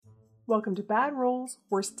Welcome to Bad Rolls,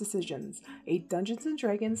 Worst Decisions, a Dungeons &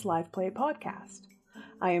 Dragons live play podcast.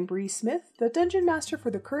 I am Bree Smith, the Dungeon Master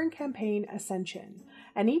for the current campaign, Ascension,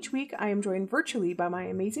 and each week I am joined virtually by my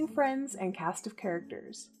amazing friends and cast of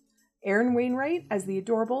characters. Aaron Wainwright as the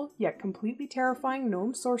adorable yet completely terrifying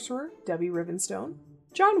gnome sorcerer, Debbie Rivenstone.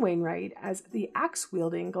 John Wainwright as the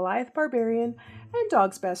axe-wielding Goliath barbarian and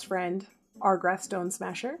dog's best friend, Argrath Stone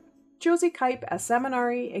Smasher. Josie Kipe as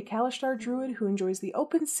Samanari, a Kalashtar druid who enjoys the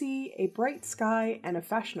open sea, a bright sky, and a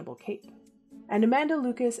fashionable cape. And Amanda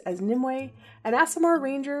Lucas as Nimue, an Aasimar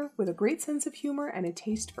ranger with a great sense of humor and a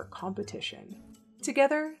taste for competition.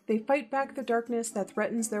 Together, they fight back the darkness that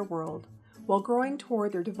threatens their world, while growing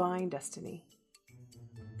toward their divine destiny.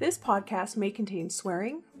 This podcast may contain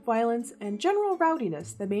swearing, violence, and general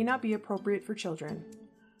rowdiness that may not be appropriate for children.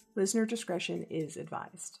 Listener discretion is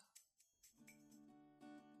advised.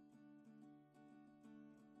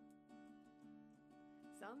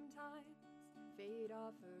 Sometimes fate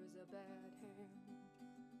offers a bad hand,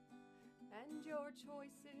 and your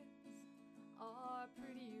choices are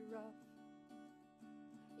pretty rough.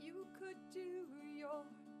 You could do your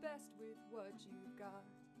best with what you've got,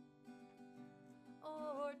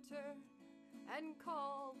 or turn and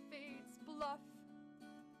call fate's bluff.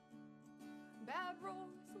 Bad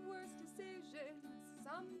rolls, worst decisions.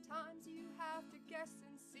 Sometimes you have to guess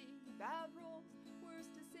and see. Bad rolls,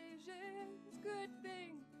 worst decisions. Good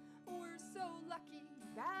thing we're so lucky.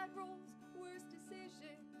 Bad rolls, worst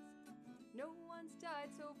decisions. No one's died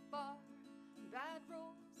so far. Bad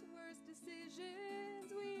rolls, worst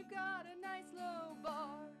decisions. We've got a nice low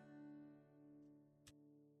bar.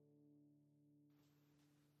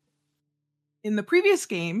 In the previous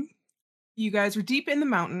game, you guys were deep in the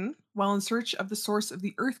mountain while in search of the source of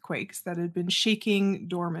the earthquakes that had been shaking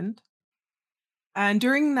Dormant. And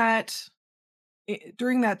during that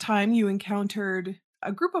time, you encountered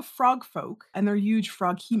a group of frog folk and their huge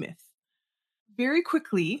froghemoth. Very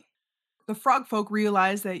quickly, the frog folk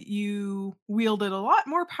realized that you wielded a lot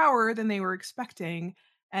more power than they were expecting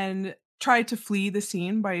and tried to flee the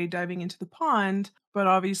scene by diving into the pond. But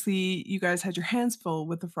obviously, you guys had your hands full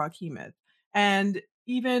with the froghemoth. And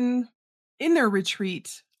even in their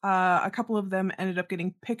retreat, a couple of them ended up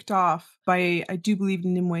getting picked off by, I do believe,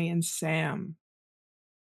 Nimue and Sam.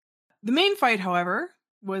 The main fight, however,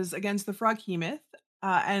 was against the froghemoth,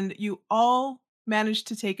 and you all managed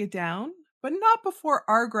to take it down, but not before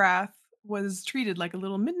Argrath was treated like a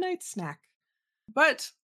little midnight snack. But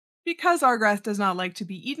because Argrath does not like to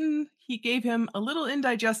be eaten, he gave him a little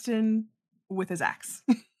indigestion with his axe,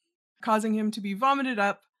 causing him to be vomited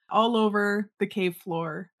up all over the cave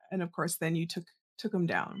floor, and of course then you took him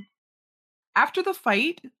down. After the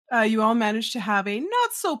fight, you all managed to have a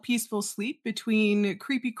not so peaceful sleep between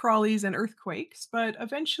creepy crawlies and earthquakes, but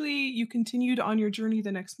eventually you continued on your journey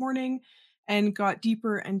the next morning and got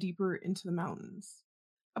deeper and deeper into the mountains.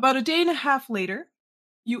 About a day and a half later,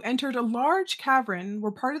 you entered a large cavern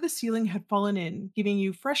where part of the ceiling had fallen in, giving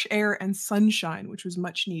you fresh air and sunshine, which was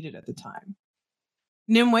much needed at the time.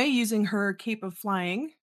 Nimue, using her cape of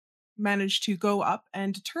flying, managed to go up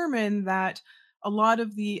and determine that a lot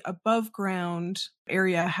of the above ground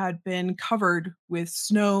area had been covered with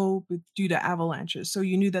snow due to avalanches. So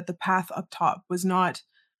you knew that the path up top was not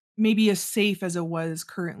maybe as safe as it was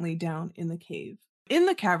currently down in the cave. In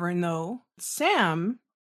the cavern, though, Sam,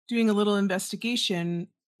 doing a little investigation,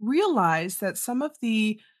 realized that some of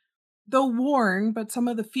though worn, but some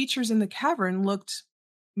of the features in the cavern looked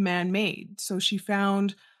man-made. So she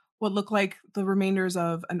found what looked like the remainders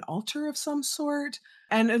of an altar of some sort.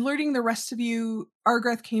 And alerting the rest of you,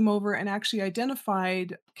 Argrath came over and actually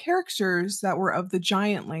identified characters that were of the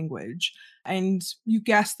giant language. And you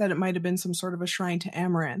guessed that it might have been some sort of a shrine to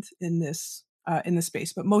Amaranth in this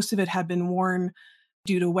space, but most of it had been worn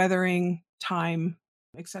due to weathering, time,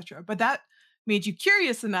 etc. But that made you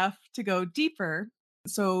curious enough to go deeper.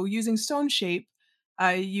 So using Stone Shape,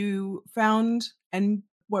 you found and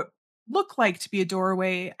what looked like to be a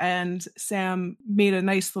doorway, and Sam made a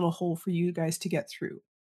nice little hole for you guys to get through.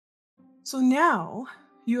 So now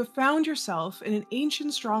you have found yourself in an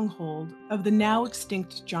ancient stronghold of the now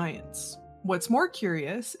extinct giants. What's more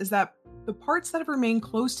curious is that the parts that have remained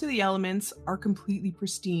close to the elements are completely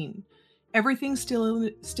pristine. Everything's still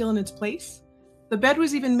in its place. The bed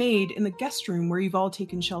was even made in the guest room where you've all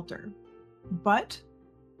taken shelter. But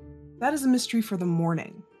that is a mystery for the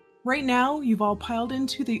morning. Right now, you've all piled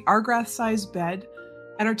into the Argrath-sized bed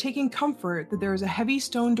and are taking comfort that there is a heavy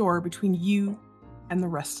stone door between you and the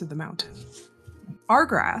rest of the mountain.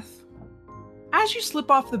 Argrath, as you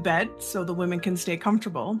slip off the bed so the women can stay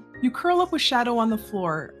comfortable, you curl up with Shadow on the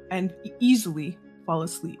floor and easily fall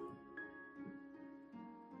asleep.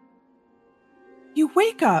 You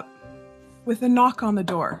wake up with a knock on the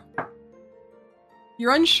door.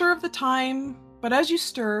 You're unsure of the time, but as you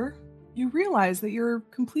stir, you realize that you're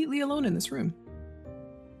completely alone in this room.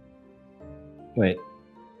 Wait.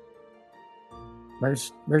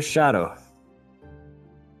 Where's Shadow?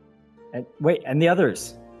 And the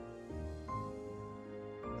others?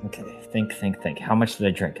 Okay, think. How much did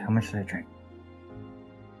I drink? I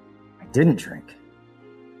didn't drink.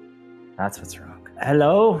 That's what's wrong.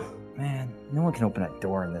 Hello? Man, no one can open that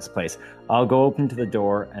door in this place. I'll go open to the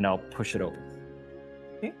door and I'll push it open.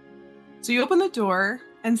 Okay. So you open the door,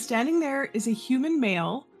 and standing there is a human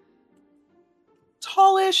male,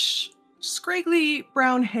 tallish, scraggly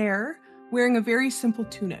brown hair, wearing a very simple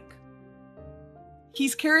tunic.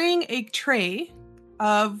 He's carrying a tray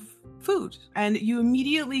of food, and you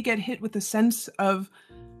immediately get hit with a sense of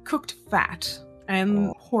cooked fat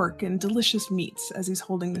and pork and delicious meats as he's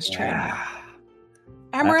holding this tray.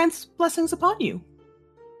 Amaranth's blessings upon you.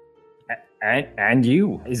 And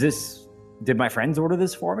you. Did my friends order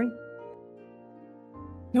this for me?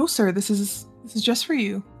 No, sir, this is just for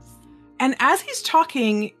you. And as he's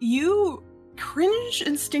talking, you cringe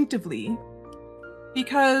instinctively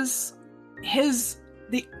because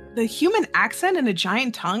the human accent in a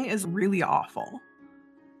giant tongue is really awful.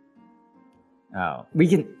 Oh, we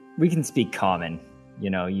can speak common. You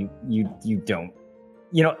know, you don't.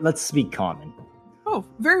 You know, let's speak common. Oh,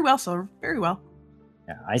 very well, sir. Very well.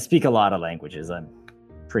 Yeah, I speak a lot of languages. I'm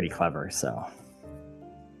pretty clever, so.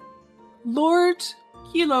 Lord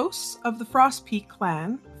Kelos of the Frostpeak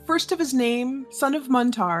clan, first of his name, son of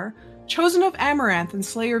Muntar, chosen of Amaranth and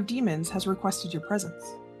slayer of demons, has requested your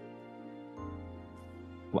presence.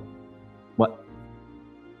 What?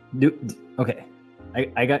 Okay.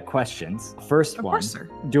 I got questions. First of one. Course, sir.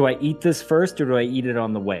 Do I eat this first or do I eat it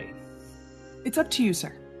on the way? It's up to you,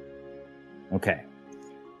 sir. Okay.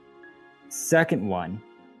 Second one,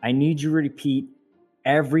 I need you to repeat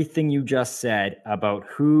everything you just said about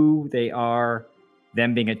who they are,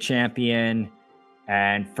 them being a champion,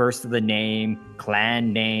 and first of the name,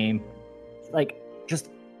 clan name, like just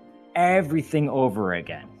everything over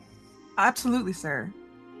again. Absolutely, sir.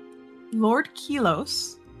 Lord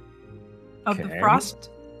Kelos of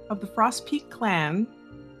the Frostpeak clan,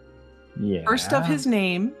 first of his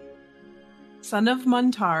name, son of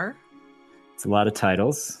Muntar. It's a lot of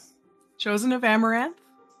titles. Chosen of Amaranth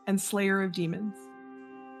and slayer of demons.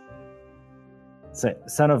 So,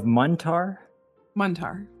 son of Muntar?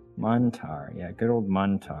 Muntar, yeah, good old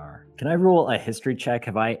Muntar. Can I roll a history check?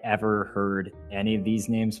 Have I ever heard any of these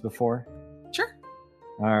names before? Sure.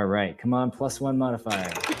 All right, come on, +1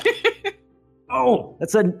 modifier. Oh,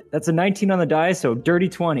 that's a 19 on the die, so dirty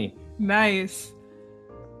 20. Nice.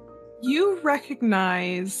 You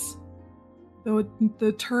recognize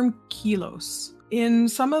the term Kelos. In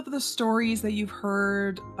some of the stories that you've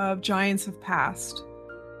heard of giants of past,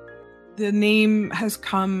 the name has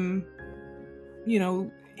come, you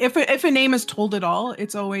know, if a name is told at all,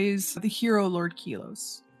 it's always the hero Lord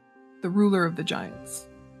Kelos, the ruler of the giants.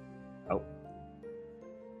 Oh.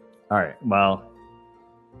 All right, well,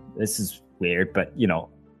 this is weird, but, you know,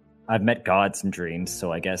 I've met gods in dreams,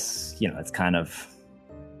 so I guess, you know, it's kind of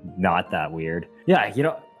not that weird. Yeah, you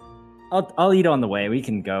know, I'll eat on the way. We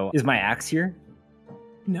can go. Is my axe here?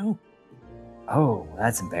 No. Oh,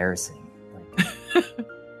 that's embarrassing. Like,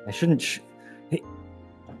 I shouldn't. Hey,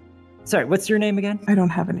 sorry, what's your name again? I don't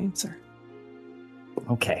have a name, sir.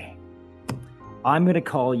 Okay. I'm going to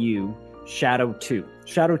call you Shadow 2.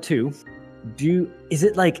 Shadow 2, is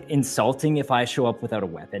it like insulting if I show up without a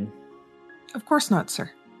weapon? Of course not,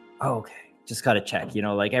 sir. Oh, okay. Just got to check. You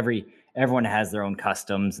know, like everyone has their own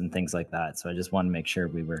customs and things like that. So I just want to make sure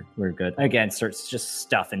we're good. Again, starts just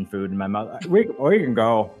stuffing food in my mouth. We can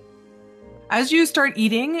go. As you start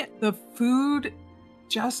eating, the food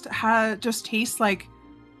just tastes like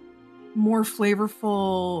more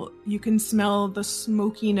flavorful. You can smell the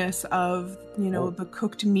smokiness of, you know, the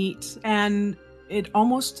cooked meat, and it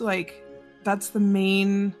almost like that's the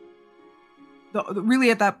main.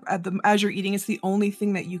 Really as you're eating, it's the only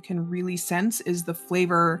thing that you can really sense is the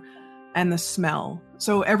flavor and the smell.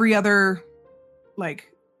 So every other,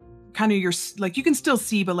 like, kind of you can still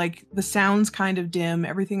see, but like the sounds kind of dim,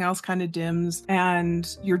 everything else kind of dims,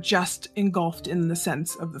 and you're just engulfed in the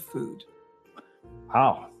sense of the food.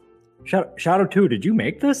 Wow. Shadow 2, did you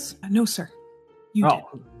make this? No, sir. You did.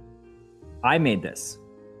 I made this.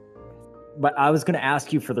 But I was going to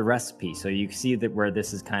ask you for the recipe, so you see that where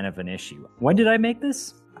this is kind of an issue. When did I make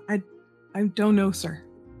this? I don't know, sir.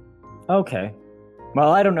 Okay.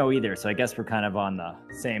 Well, I don't know either, so I guess we're kind of on the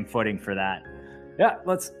same footing for that. Yeah,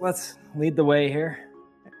 let's lead the way here.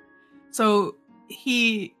 So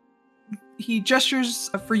he he gestures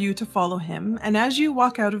for you to follow him. And as you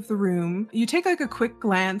walk out of the room, you take like a quick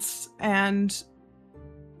glance and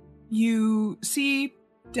you see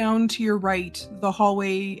down to your right the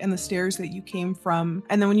hallway and the stairs that you came from.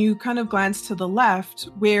 And then when you kind of glance to the left,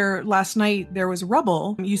 where last night there was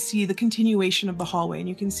rubble, you see the continuation of the hallway, and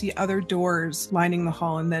you can see other doors lining the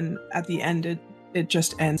hall. And then at the end, it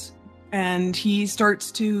just ends. And he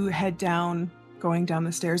starts to head down, going down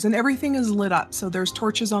the stairs, and everything is lit up. So there's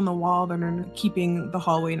torches on the wall that are keeping the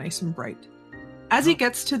hallway nice and bright. As he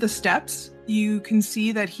gets to the steps, you can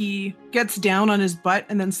see that he gets down on his butt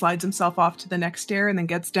and then slides himself off to the next stair, and then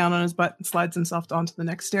gets down on his butt and slides himself onto the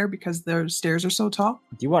next stair because the stairs are so tall.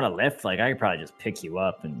 Do you want a lift? Like, I could probably just pick you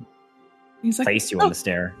up and He's like, place you on the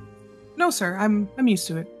stair. No, sir. I'm used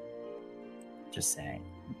to it. Just saying.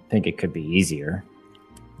 I think it could be easier.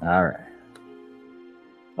 All right.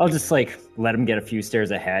 I'll just like let him get a few stairs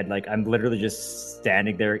ahead. Like, I'm literally just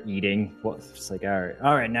standing there eating. Well, just like,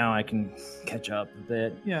 all right, now I can catch up a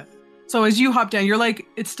bit. Yeah. So as you hop down, you're like,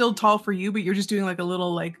 it's still tall for you, but you're just doing like a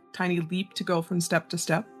little like tiny leap to go from step to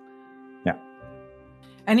step. Yeah.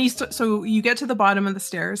 And so you get to the bottom of the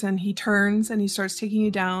stairs, and he turns and he starts taking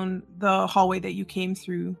you down the hallway that you came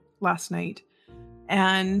through last night.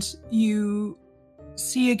 And you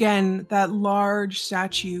see again that large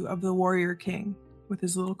statue of the warrior king with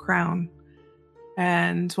his little crown.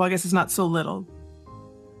 And, well, I guess it's not so little.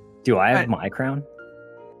 Do I have my crown?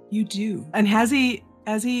 You do. And as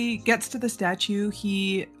he gets to the statue,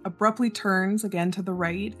 he abruptly turns again to the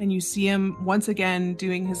right, and you see him once again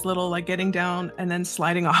doing his little, like, getting down and then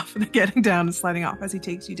sliding off, and getting down and sliding off as he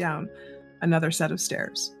takes you down another set of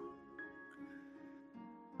stairs.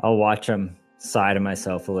 I'll watch him sigh to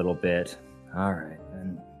myself a little bit. All right,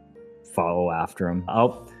 and follow after him.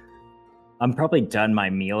 I'm probably done my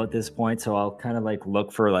meal at this point, so I'll kind of like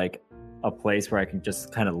look for like a place where I can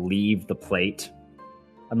just kind of leave the plate.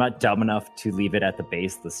 I'm not dumb enough to leave it at the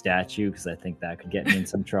base of the statue because I think that could get me in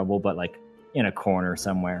some trouble, but like in a corner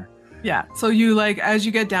somewhere. Yeah. So you like, as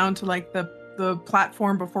you get down to like the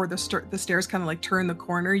platform before the stairs kind of like turn the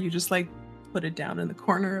corner, you just like put it down in the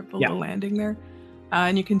corner of the little landing there.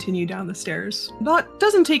 And you continue down the stairs. That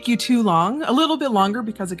doesn't take you too long, a little bit longer,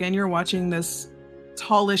 because again, you're watching this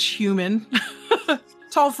tallish human,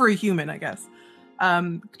 tall for a human, I guess,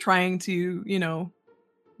 trying to,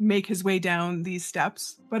 make his way down these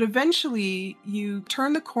steps. But eventually you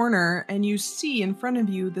turn the corner and you see in front of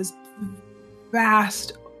you this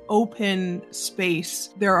vast open space.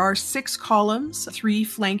 There are 6 columns, 3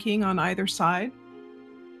 flanking on either side.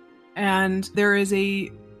 And there is a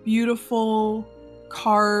beautiful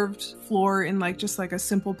carved floor in like just like a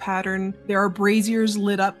simple pattern. There are braziers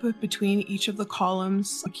lit up between each of the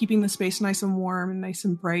columns, keeping the space nice and warm and nice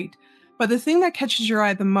and bright. But the thing that catches your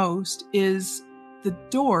eye the most is the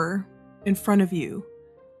door in front of you.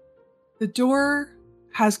 The door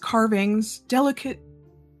has carvings, delicate,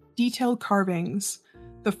 detailed carvings.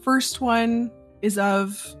 The first one is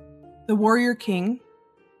of the warrior king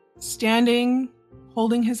standing,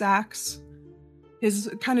 holding his axe,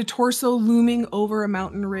 his kind of torso looming over a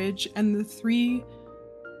mountain ridge, and the 3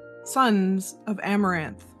 sons of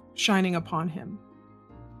Amaranth shining upon him.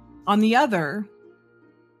 On the other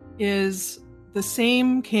is the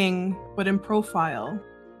same king, but in profile,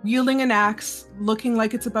 wielding an axe, looking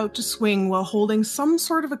like it's about to swing while holding some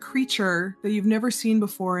sort of a creature that you've never seen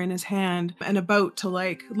before in his hand, and about to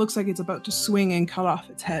it looks like it's about to swing and cut off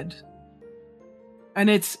its head. And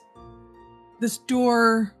it's this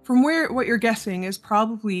door, from what you're guessing, is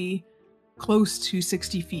probably close to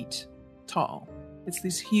 60 feet tall. It's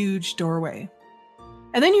this huge doorway.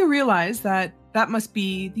 And then you realize that must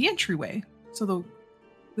be the entryway. So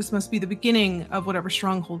this must be the beginning of whatever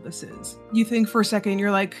stronghold this is. You think for a second,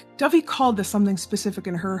 you're like, Duffy called this something specific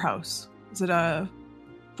in her house. Is it a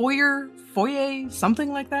foyer,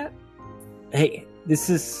 something like that? Hey, this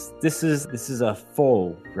is a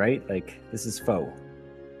faux, right? Like, this is faux.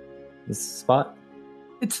 This spot?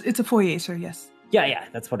 It's a foyer, sir, yes. Yeah,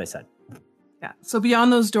 that's what I said. Yeah. So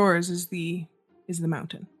beyond those doors is the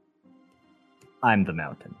mountain. I'm the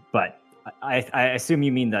mountain, but I assume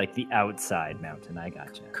you mean like the outside mountain. I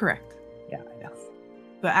gotcha. Correct. Yeah.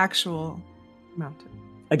 The actual mountain.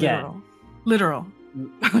 Again. Literal.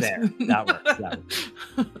 There. That works.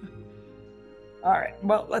 All right.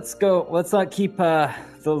 Well, let's go. Let's not keep the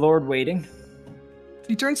Lord waiting.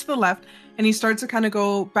 He turns to the left and he starts to kind of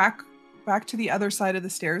go back to the other side of the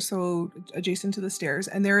stairs, so adjacent to the stairs,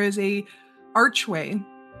 and there is a archway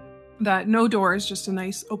that no doors, just a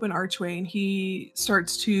nice open archway, and he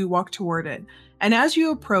starts to walk toward it. And as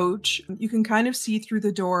you approach, you can kind of see through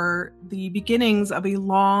the door the beginnings of a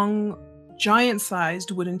long, giant-sized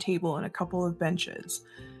wooden table and a couple of benches.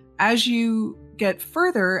 As you get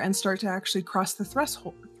further and start to actually cross the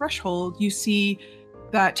threshold, you see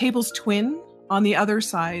that table's twin on the other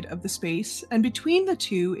side of the space, and between the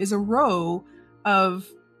two is a row of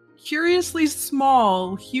curiously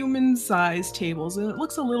small human-sized tables, and it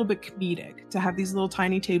looks a little bit comedic to have these little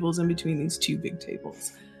tiny tables in between these two big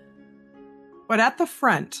tables. But at the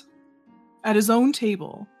front, at his own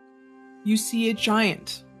table, you see a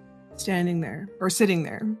giant standing there, or sitting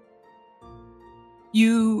there.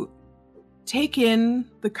 You take in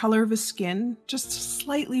the color of his skin, just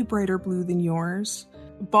slightly brighter blue than yours,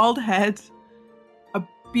 a bald head, a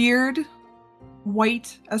beard,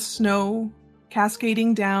 white as snow,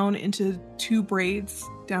 cascading down into two braids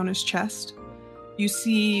down his chest. You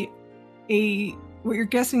see what you're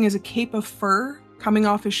guessing is a cape of fur coming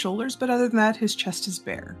off his shoulders, but other than that, his chest is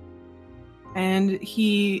bare. And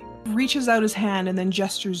he reaches out his hand and then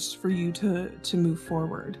gestures for you to move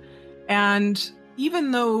forward. And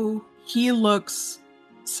even though he looks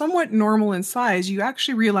somewhat normal in size, you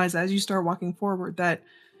actually realize as you start walking forward that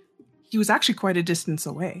he was actually quite a distance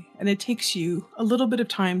away, and it takes you a little bit of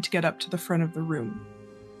time to get up to the front of the room.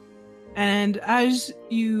 And as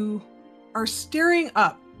you are staring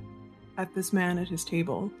up at this man at his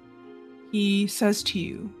table, he says to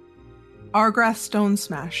you, Argrath Stone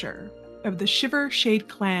Smasher, of the Shiver Shade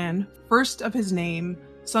clan, first of his name,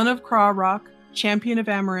 son of Crawrock, champion of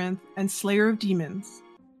Amaranth, and slayer of demons,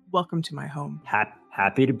 welcome to my home.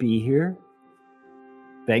 Happy to be here.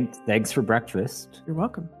 Thanks for breakfast. You're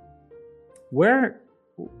welcome. Where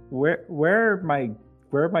are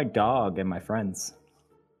my dog and my friends?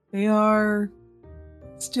 They are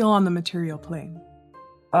still on the material plane.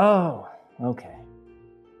 Oh, okay.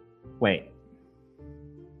 Wait.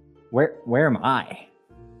 Where am I?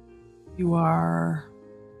 You are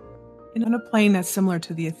on a plane that's similar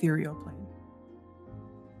to the ethereal plane.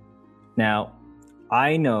 Now,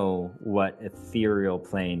 I know what ethereal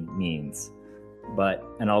plane means,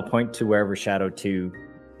 and I'll point to wherever Shadow 2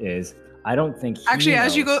 is. I don't think he actually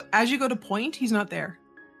knows. as you go to point, he's not there.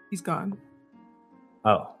 He's gone.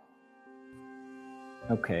 Oh.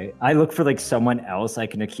 Okay. I look for someone else I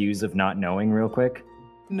can accuse of not knowing real quick.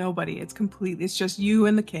 Nobody. It's just you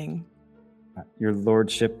and the king. Your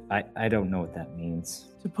lordship, I don't know what that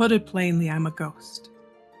means. To put it plainly, I'm a ghost.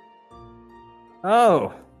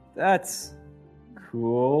 Oh, that's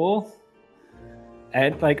cool.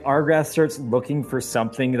 And Argrath starts looking for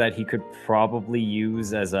something that he could probably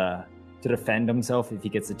use to defend himself if he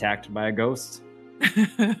gets attacked by a ghost.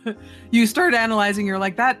 You start analyzing, you're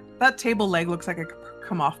like, that table leg looks like it could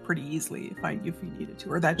come off pretty easily if you needed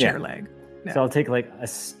to, or that chair leg. Yeah. So I'll take a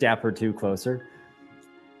step or two closer.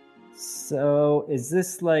 So is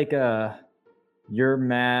this you're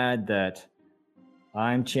mad that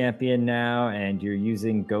I'm champion now and you're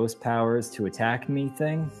using ghost powers to attack me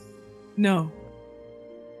thing? No.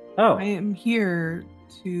 Oh. I am here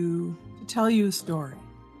to tell you a story.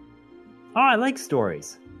 Oh, I like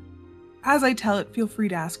stories. As I tell it, feel free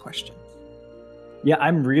to ask questions. Yeah,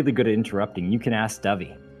 I'm really good at interrupting. You can ask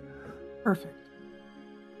Dovey. Perfect.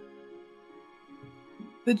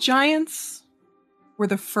 The giants were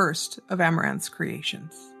the first of Amaranth's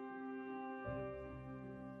creations.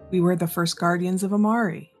 We were the first guardians of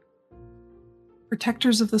Amari,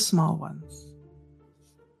 protectors of the small ones.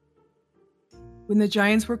 When the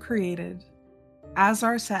giants were created,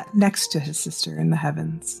 Azar sat next to his sister in the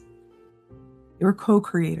heavens. They were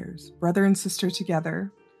co-creators, brother and sister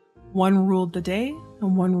together. One ruled the day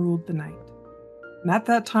and one ruled the night. And at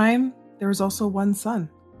that time, there was also one son.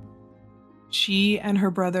 She and her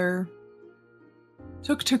brother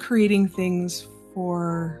took to creating things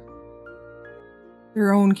for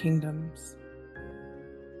their own kingdoms.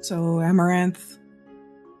 So Amaranth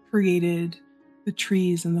created the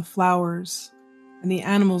trees and the flowers and the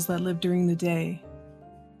animals that lived during the day.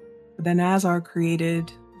 But then Azar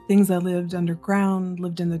created things that lived underground,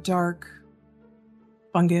 lived in the dark,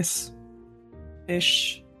 fungus,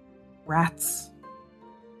 fish, rats,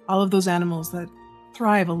 all of those animals that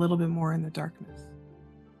thrive a little bit more in the darkness.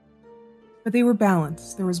 But they were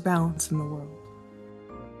balanced. There was balance in the world.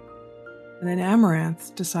 And then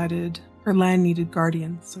Amaranth decided her land needed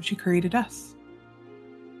guardians, so she created us.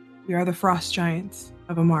 We are the frost giants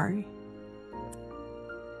of Amari.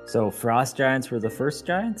 So frost giants were the first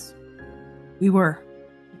giants? We were.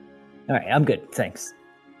 All right, I'm good. Thanks.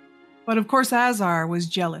 But of course, Azar was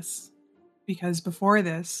jealous, because before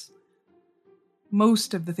this,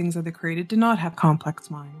 most of the things that they created did not have complex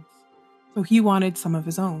minds. So he wanted some of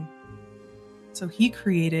his own. So he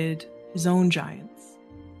created his own giants.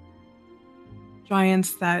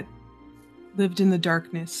 Giants that lived in the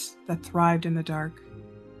darkness, that thrived in the dark.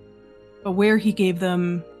 But where he gave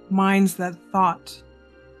them minds that thought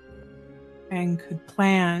and could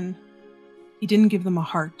plan, he didn't give them a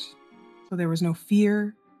heart. So there was no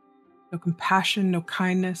fear, no compassion, no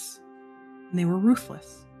kindness, and they were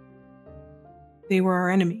ruthless. They were our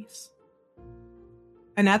enemies.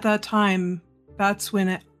 And at that time, that's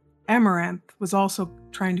when Amaranth was also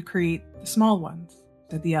trying to create the small ones,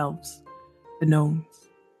 the elves, the gnomes,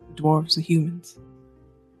 the dwarves, the humans.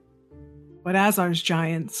 But Azar's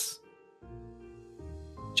giants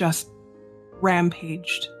just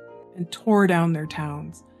rampaged and tore down their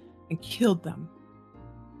towns and killed them.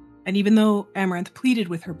 And even though Amaranth pleaded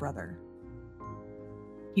with her brother,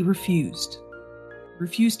 he refused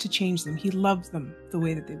to change them. He loved them the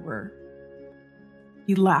way that they were.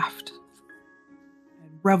 He laughed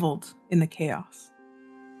and reveled in the chaos.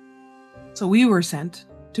 So we were sent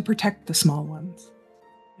to protect the small ones.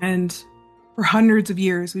 And for hundreds of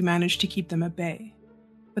years, we managed to keep them at bay.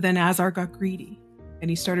 But then Azar got greedy, and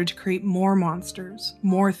he started to create more monsters,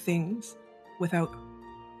 more things, without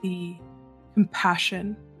the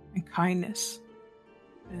compassion and kindness.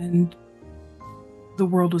 And the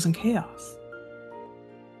world was in chaos.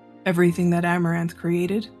 Everything that Amaranth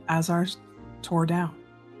created, Azar tore down.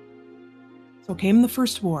 So came the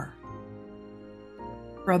first war.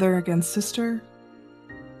 Brother against sister,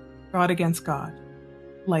 God against God,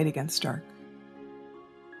 light against dark.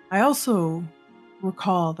 I also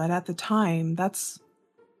recall that at the time, that's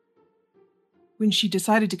when she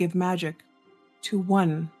decided to give magic to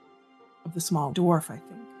one of the small dwarf, I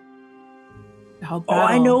think. To help battle. Oh,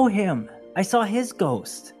 I know him. I saw his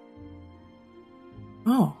ghost.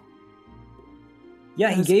 Oh.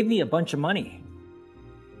 Yeah, he gave me a bunch of money.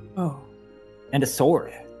 Oh. And a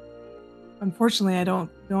sword. Unfortunately, I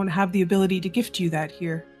don't have the ability to gift you that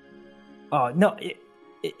here. Oh, no,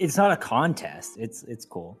 it's not a contest. It's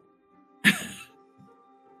cool.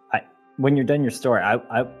 When you're done your story,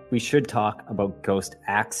 we should talk about ghost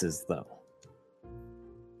axes, though.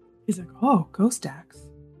 He's like, oh, ghost axe.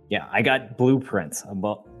 Yeah, I got blueprints.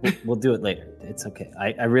 We'll do it later. It's okay.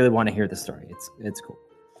 I really want to hear the story. It's cool.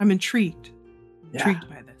 I'm intrigued. Intrigued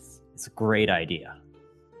by this. It's a great idea.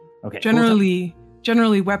 Okay. Generally,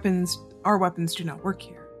 our weapons do not work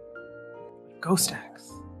here. Ghost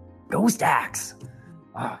axe. Ghost axe.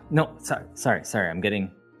 Oh, no, sorry. I'm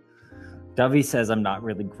getting. Dovey says I'm not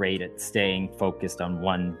really great at staying focused on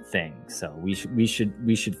one thing, so we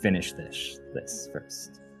should finish this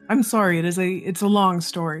first. I'm sorry. It's a long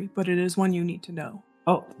story, but it is one you need to know.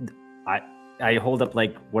 Oh, I hold up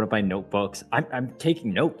like one of my notebooks. I'm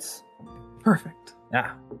taking notes. Perfect.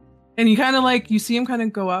 Yeah. And you kind of you see him kind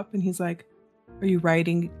of go up, and he's like, "Are you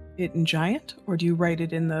writing it in Giant, or do you write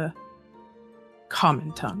it in the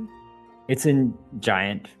common tongue?" It's in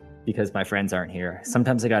Giant because my friends aren't here.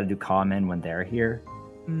 Sometimes I got to do common when they're here.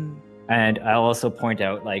 Mm. And I'll also point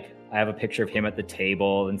out, I have a picture of him at the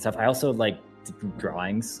table and stuff. I also like to do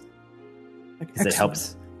drawings because it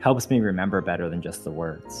helps me remember better than just the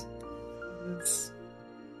words.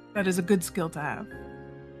 That is a good skill to have.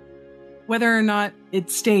 Whether or not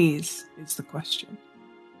it stays is the question.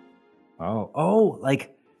 Oh,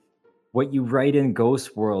 like what you write in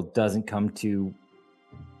Ghost World doesn't come to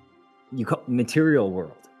material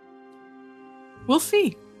world. We'll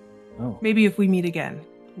see. Oh. Maybe if we meet again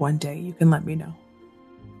one day, you can let me know.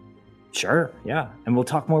 Sure, yeah. And we'll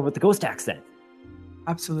talk more about the ghost axe then.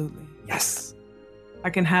 Absolutely. Yes. I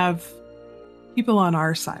can have people on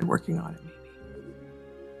our side working on it, maybe.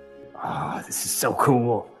 Oh, this is so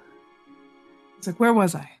cool. It's like, where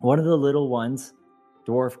was I? One of the little ones,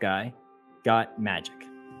 dwarf guy, got magic.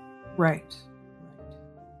 Right.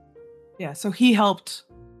 Yeah, so he helped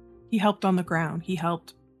on the ground. He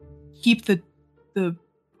helped keep the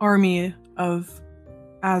army of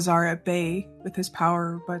Azar at bay with his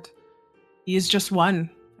power, but he is just one,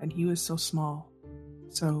 and he was so small.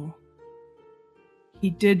 So he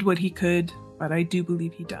did what he could, but I do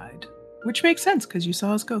believe he died. Which makes sense, because you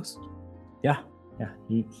saw his ghost. Yeah,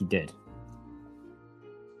 he did.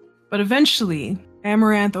 But eventually,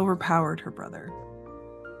 Amaranth overpowered her brother,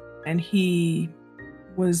 and he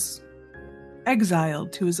was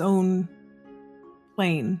exiled to his own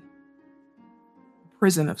plane,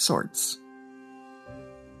 prison of sorts.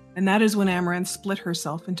 And that is when Amaranth split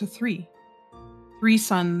herself into three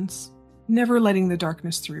sons, never letting the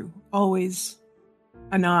darkness through, always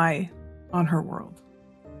an eye on her world.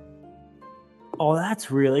 Oh, that's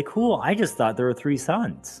really cool. I just thought there were 3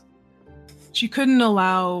 sons. She couldn't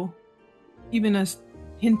allow even a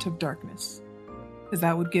hint of darkness, because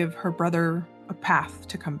that would give her brother a path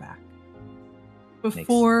to come back.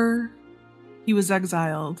 Before he was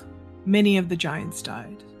exiled, many of the giants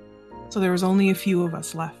died. So there was only a few of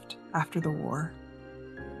us left after the war.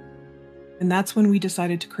 And that's when we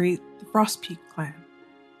decided to create the Frostpeak clan.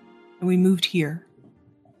 And we moved here.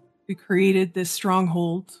 We created this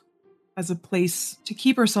stronghold as a place to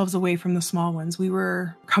keep ourselves away from the small ones. We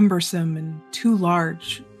were cumbersome and too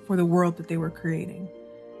large for the world that they were creating.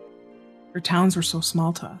 Their towns were so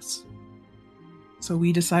small to us. So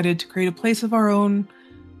we decided to create a place of our own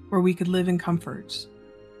where we could live in comfort.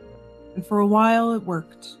 And for a while it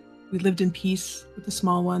worked. We lived in peace with the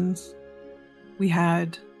small ones. We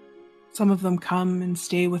had some of them come and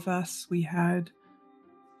stay with us. We had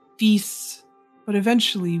feasts. But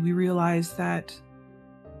eventually we realized that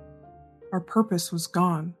our purpose was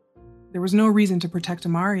gone. There was no reason to protect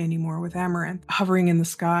Amari anymore with Amaranth hovering in the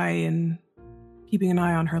sky and keeping an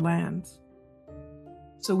eye on her lands.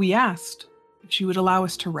 So we asked if she would allow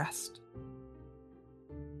us to rest.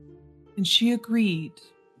 And she agreed,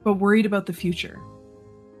 but worried about the future.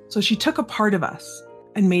 So she took a part of us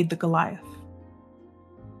and made the Goliath.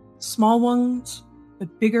 Small ones,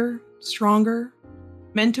 but bigger, stronger,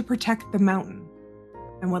 meant to protect the mountain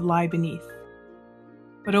and what lie beneath.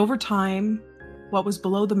 But over time, what was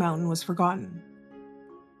below the mountain was forgotten.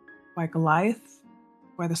 By Goliath,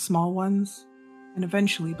 by the small ones, and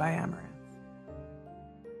eventually by Amaranth.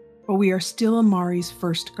 But we are still Amari's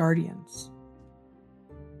first guardians,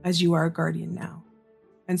 as you are a guardian now.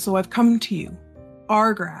 And so I've come to you,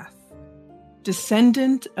 Argrath,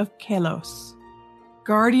 descendant of Kelos,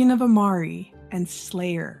 guardian of Amari and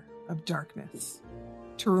slayer of darkness,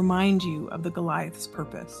 to remind you of the Goliath's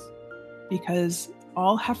purpose, because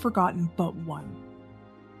all have forgotten but one,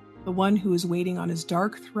 the one who is waiting on his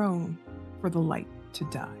dark throne for the light to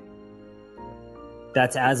die.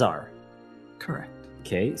 That's Azar. Correct.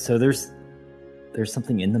 Okay, so there's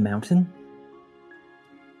something in the mountain?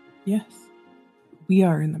 Yes. We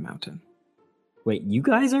are in the mountain. Wait, you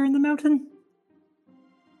guys are in the mountain?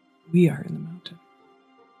 We are in the mountain.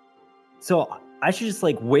 So I should just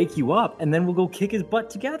wake you up and then we'll go kick his butt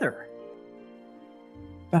together.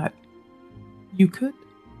 But you could.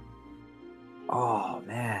 Oh,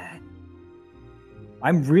 man.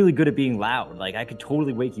 I'm really good at being loud. I could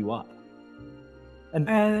totally wake you up.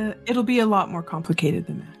 And it'll be a lot more complicated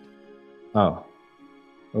than that. Oh,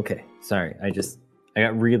 okay. Sorry. I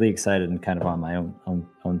got really excited and kind of on my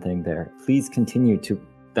own thing there. Please continue to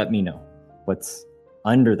let me know what's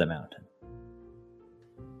under the mountain.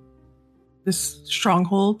 This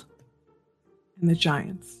stronghold and the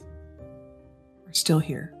giants are still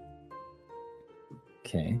here.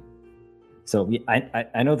 Okay. So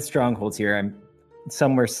I know the stronghold's here. I'm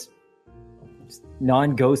somewhere.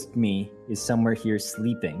 Non-ghost me is somewhere here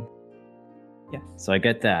sleeping. Yes. So I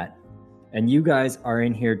get that. And you guys are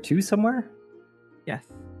in here too somewhere? Yes.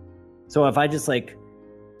 So if I just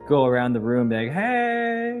go around the room and be like,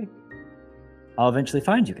 hey, I'll eventually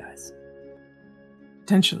find you guys.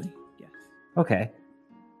 Potentially, yes. Okay.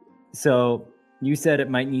 So you said it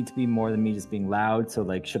might need to be more than me just being loud. So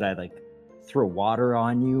should I throw water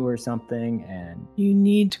on you or something? And you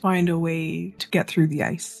need to find a way to get through the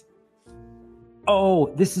ice.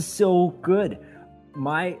 Oh, this is so good.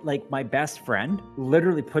 My best friend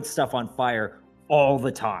literally puts stuff on fire all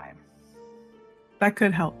the time. That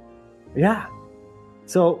could help. Yeah.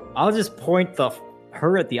 So I'll just point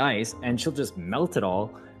her at the ice and she'll just melt it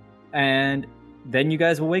all. And then you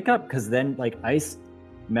guys will wake up because then ice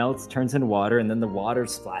melts, turns into water, and then the water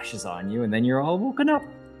splashes on you and then you're all woken up.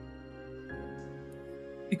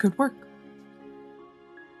 It could work.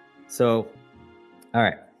 So, all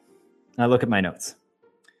right. Now look at my notes.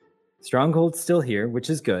 Stronghold's still here, which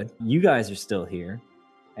is good. You guys are still here.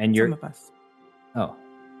 And you're... Some of us. Oh,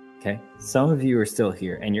 okay. Some of you are still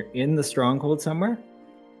here, and you're in the stronghold somewhere?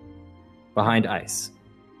 Behind ice.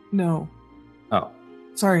 No. Oh.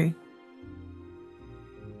 Sorry.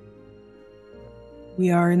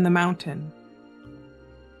 We are in the mountain.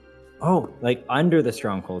 Oh, under the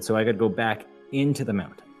stronghold, so I could go back into the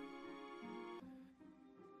mountain.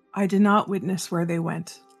 I did not witness where they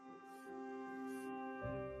went.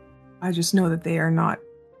 I just know that they are not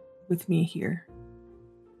with me here.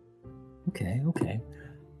 Okay.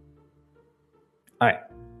 All right.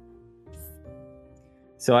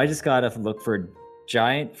 So I just gotta look for a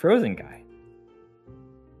giant frozen guy.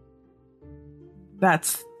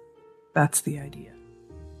 That's the idea.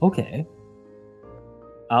 Okay.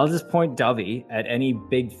 I'll just point Dovey at any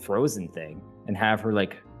big frozen thing and have her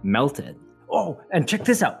melted. Oh, and check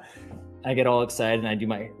this out. I get all excited and I do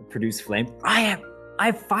my produce flame. I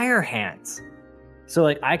have fire hands. So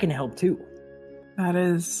I can help too. That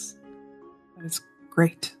is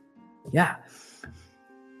great. Yeah.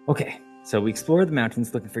 Okay. So we explore the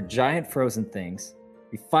mountains looking for giant frozen things.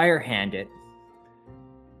 We fire hand it.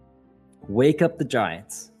 Wake up the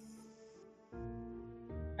giants.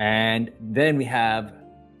 And then we have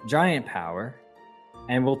giant power.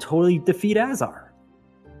 And we'll totally defeat Azar.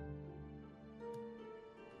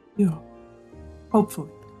 Yeah.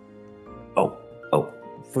 Hopefully. Oh.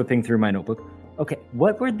 Flipping through my notebook. Okay,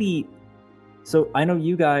 what were the... So I know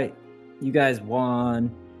you guys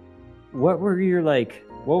won. What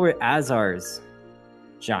were Azar's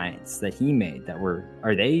giants that he made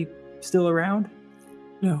are they still around?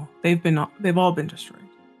 No, they've all been destroyed.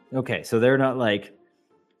 Okay, so they're not like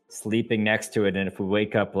sleeping next to it, and if we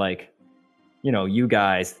wake up like, you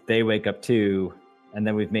guys, they wake up too, and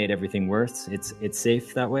then we've made everything worse. It's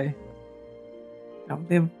safe that way?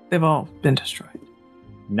 No, they've all been destroyed.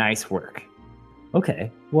 Nice work.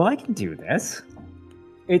 Okay, well I can do this.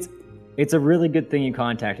 It's a really good thing you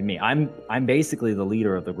contacted me. I'm basically the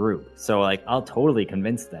leader of the group, so like I'll totally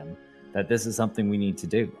convince them that this is something we need to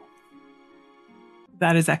do.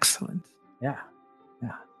 That is excellent. Yeah.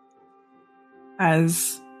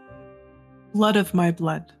 As blood of my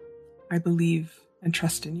blood, I believe and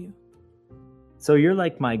trust in you. So you're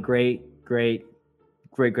like my great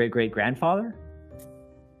grandfather?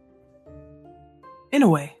 In a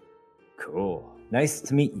way. Cool. Nice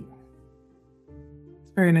to meet you.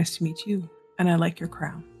 It's very nice to meet you, and I like your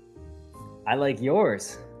crown. I like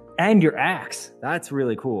yours. And your axe. That's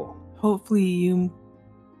really cool. Hopefully you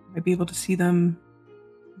might be able to see them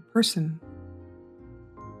in person.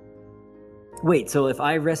 Wait, so if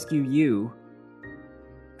I rescue you,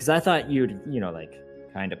 because I thought you'd, like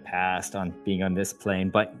kind of passed on being on this plane,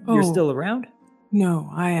 but you're still around? No,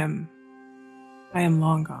 I am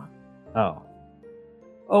long gone.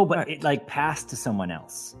 But it like passed to someone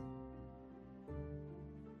else.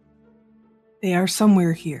 They are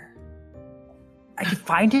somewhere here. I can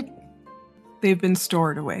find it? They've been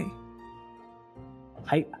stored away.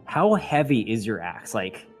 How heavy is your axe?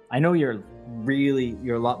 Like, I know you're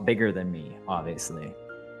a lot bigger than me, obviously.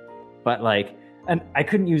 But like, and I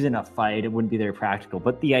couldn't use it in a fight. It wouldn't be very practical.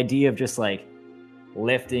 But the idea of just like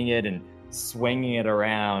lifting it and swinging it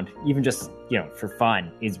around, even just, for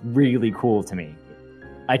fun, is really cool to me.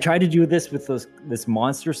 I tried to do this with this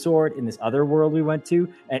monster sword in this other world we went to,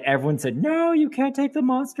 and everyone said, no, you can't take the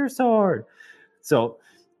monster sword. So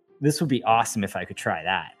this would be awesome if I could try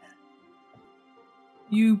that.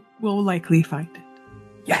 You will likely find it.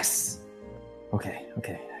 Yes. Okay.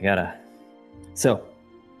 I gotta. So.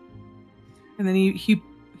 And then you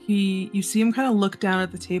see him kind of look down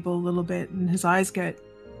at the table a little bit, and his eyes get,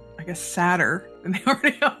 I guess, sadder than they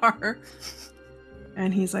already are.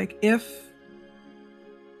 And he's like, if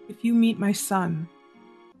you meet my son,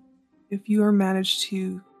 if you are managed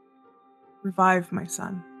to revive my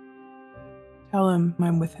son, tell him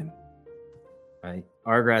I'm with him. Right.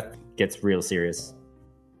 Argrath gets real serious.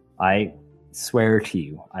 I swear to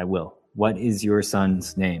you, I will. What is your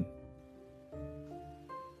son's name?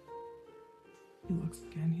 He looks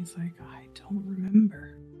again. He's like, I don't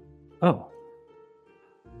remember. Oh.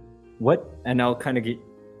 What? And I'll kind of get...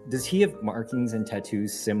 Does he have markings and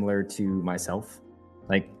tattoos similar to myself?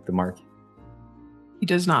 Like the mark? He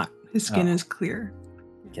does not. His skin is clear.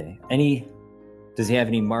 Okay. Does he have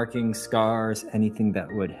any markings, scars, anything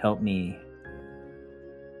that would help me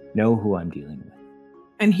know who I'm dealing with?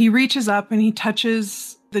 And he reaches up and he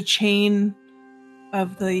touches the chain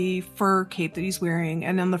of the fur cape that he's wearing.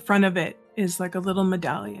 And on the front of it is like a little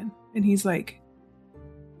medallion. And he's like,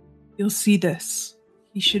 you'll see this.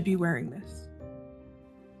 He should be wearing this.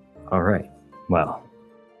 All right. Well,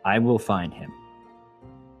 I will find him.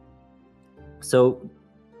 So,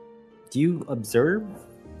 do you observe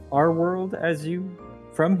our world as you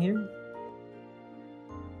from here?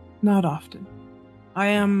 Not often.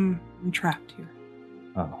 I'm trapped here.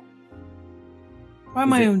 Oh. By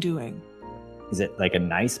my own doing. Is it like a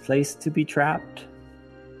nice place to be trapped?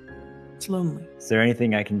 It's lonely. Is there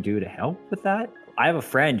anything I can do to help with that? I have a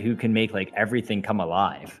friend who can make like everything come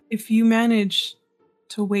alive. If you manage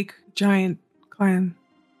to wake Giant Clan,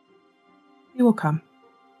 he will come.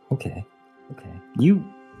 Okay. You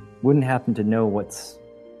wouldn't happen to know what's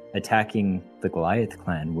attacking the Goliath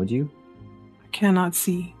clan, would you? I cannot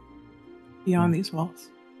see beyond these walls.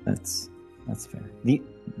 That's fair. The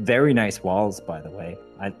very nice walls, by the way.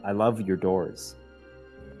 I love your doors.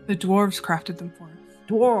 The dwarves crafted them for us.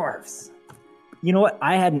 Dwarves! You know what?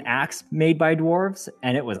 I had an axe made by dwarves,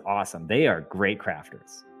 and it was awesome. They are great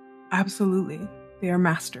crafters. Absolutely. They are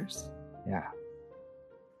masters. Yeah.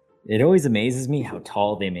 It always amazes me how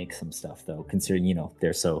tall they make some stuff, though, considering,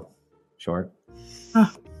 they're so short.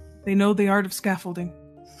 They know the art of scaffolding.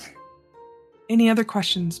 Any other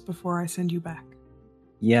questions before I send you back?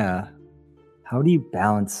 Yeah. How do you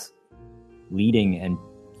balance leading and,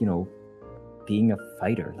 being a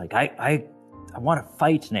fighter? Like, I want to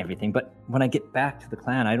fight and everything, but when I get back to the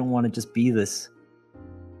clan, I don't want to just be this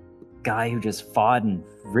guy who just fought and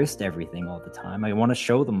risked everything all the time. I want to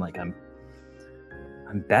show them like I'm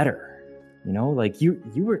better. Like you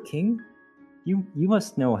were king. You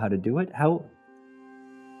must know how to do it.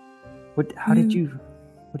 What did you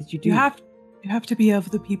do? You have to be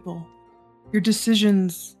of the people. Your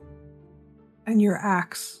decisions and your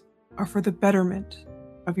acts are for the betterment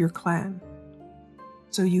of your clan.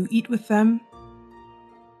 So you eat with them,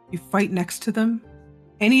 you fight next to them.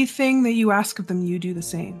 Anything that you ask of them, you do the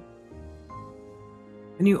same.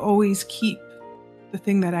 And you always keep the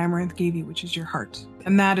thing that Amaranth gave you, which is your heart.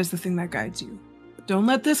 And that is the thing that guides you. Don't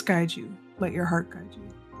let this guide you. Let your heart guide you.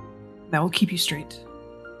 That will keep you straight.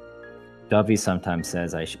 Dovey sometimes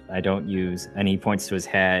says I don't use, and he points to his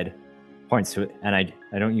head, points to it, and I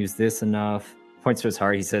don't use this enough. Points to his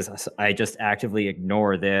heart. He says, I just actively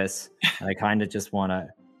ignore this. And I kind of just want to,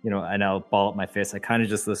 and I'll ball up my fist. I kind of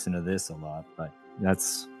just listen to this a lot, but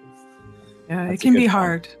that's it can be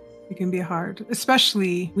hard. It can be hard,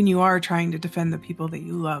 especially when you are trying to defend the people that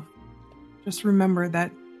you love. Just remember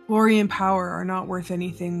that glory and power are not worth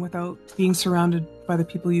anything without being surrounded by the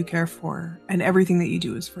people you care for, and everything that you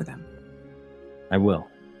do is for them. I will.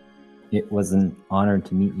 It was an honor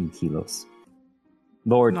to meet you, Kilos.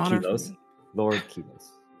 Lord Kilos. Lord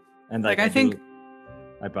Kilos. And I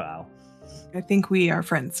bow. I think we are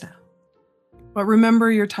friends now. But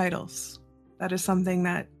remember your titles. That is something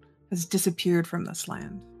that has disappeared from this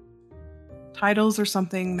land. Titles are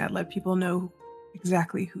something that let people know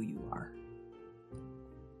exactly who you are.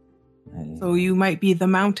 So you might be the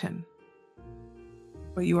Mountain,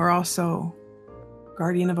 but you are also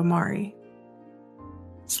Guardian of Amari,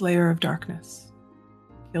 Slayer of Darkness,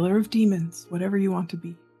 Killer of Demons, whatever you want to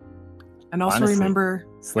be. And also honestly, remember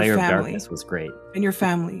Slayer your of family. Darkness was great. And your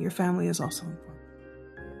family. Your family is also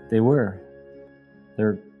important. They were.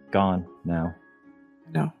 They're gone now.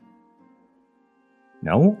 No.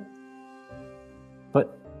 No?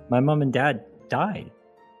 But my mom and dad died.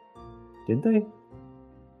 Did they?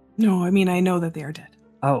 No, I mean, I know that they are dead.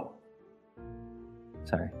 Oh.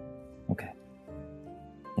 Sorry. Okay.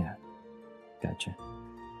 Yeah. Gotcha.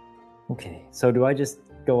 Okay, so do I just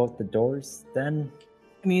go out the doors then?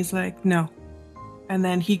 And he's like, no. And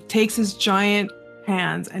then he takes his giant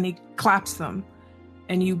hands and he claps them.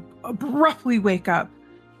 And you abruptly wake up.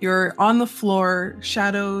 You're on the floor.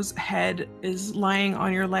 Shadow's head is lying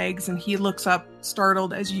on your legs. And he looks up,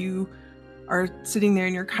 startled, as you are sitting there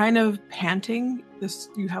and you're kind of panting.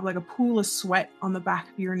 You have like a pool of sweat on the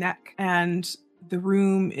back of your neck. And the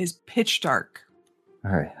room is pitch dark.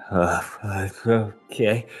 All right.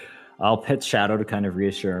 Okay. I'll pet Shadow to kind of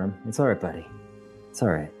reassure him. It's all right, buddy. It's all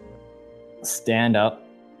right. Stand up.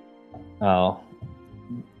 I'll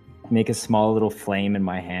make a small little flame in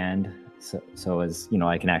my hand so as,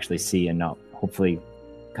 I can actually see and not hopefully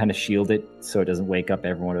kind of shield it so it doesn't wake up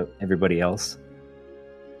everybody else.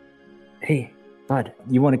 Hey, bud,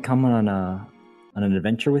 you want to come on an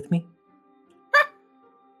adventure with me?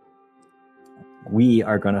 We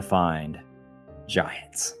are going to find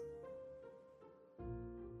giants.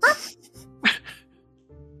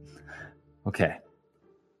 Okay.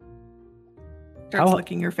 Starts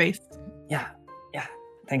licking your face. Yeah.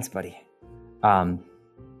 Thanks, buddy. Am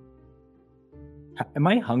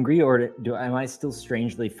I hungry or am I still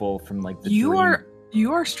strangely full from like the You dream?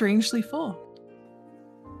 You are strangely full.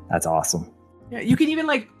 That's awesome. Yeah, you can even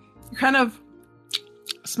like kind of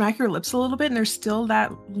smack your lips a little bit and there's still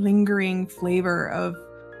that lingering flavor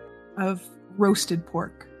of roasted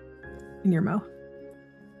pork in your mouth.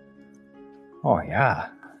 Oh yeah.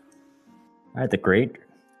 I had the great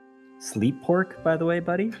sleep pork, by the way,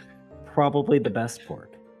 buddy. Probably the best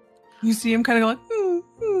pork. You see him kind of go like,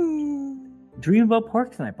 Dream about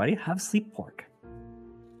pork tonight, buddy. Have sleep pork.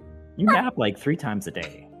 You nap like 3 times a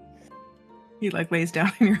day. He like lays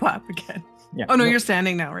down in your lap again. Yeah. Oh no, you're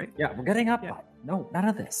standing now, right? Yeah, we're getting up. Yeah. No, none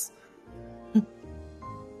of this.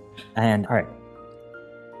 And all right.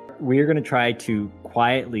 We're going to try to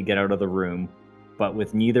quietly get out of the room, but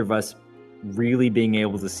with neither of us really being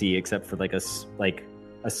able to see except for like a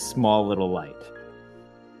small little light.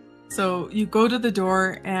 So you go to the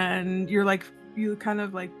door and you kind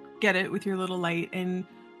of like get it with your little light and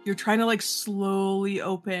you're trying to like slowly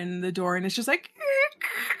open the door and it's just like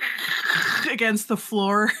against the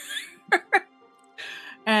floor.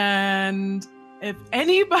 And if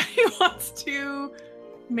anybody wants to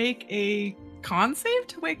make a con save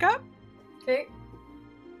to wake up. Okay.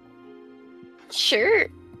 Sure.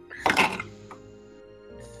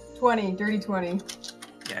 20, dirty 20.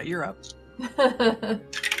 Yeah, you're up.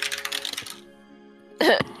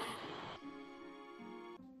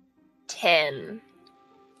 10.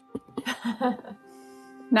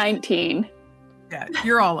 19. Yeah,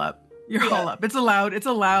 you're all up. You're all up. It's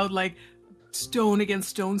a loud, like, stone against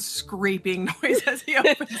stone scraping noise as he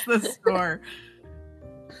opens the door.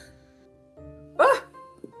 What?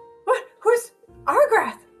 Who's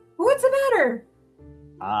Argrath? What's the matter?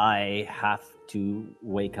 I have to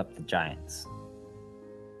wake up the giants.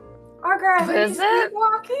 Argrath, are you Is it?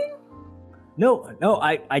 sleepwalking? No,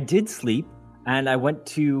 I did sleep, and I went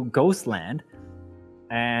to Ghostland,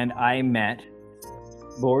 and I met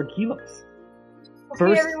Lord Kelos. Okay,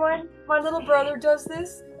 First- everyone, my little brother does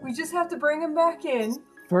this. We just have to bring him back in.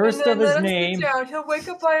 First and then of his let him name, sit down. He'll wake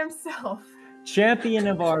up by himself. Champion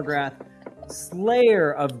of Argrath,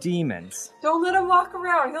 Slayer of Demons. Don't let him walk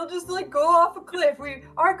around. He'll just like go off a cliff.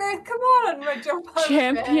 Argrath, come on, and I jump on his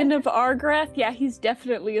Champion bed. of Argrath? Yeah, he's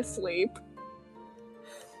definitely asleep.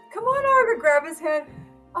 Come on, Argrath, grab his hand.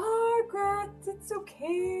 Argrath, it's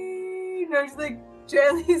okay. No, just like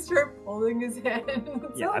gently start pulling his hand.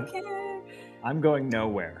 It's Yeah, okay. I'm going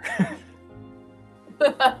nowhere.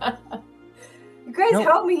 You guys No.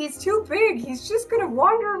 help me. He's too big. He's just gonna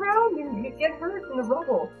wander around and get hurt in the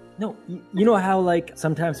rubble. No, you know how like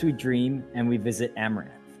sometimes we dream and we visit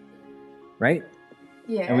Amaranth, right?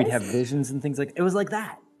 Yes. And we'd have visions and things like it was like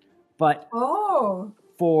that. But Oh.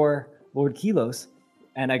 for Lord Kelos,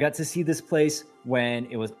 and I got to see this place when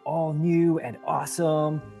it was all new and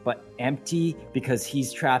awesome, but empty because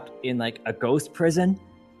he's trapped in like a ghost prison.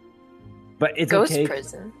 But it's Ghost okay,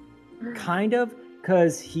 prison. kind of,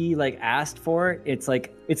 because he like asked for it. It's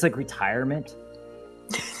like retirement.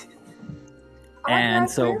 And Argrath,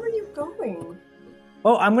 so- where are you going?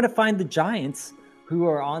 Oh, I'm gonna find the giants who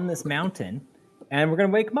are on this mountain, and we're gonna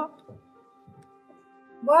wake them up.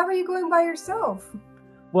 Why were you going by yourself?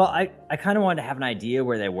 Well, I kind of wanted to have an idea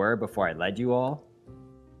where they were before I led you all.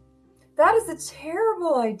 That is a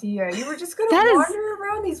terrible idea. You were just gonna That is- wander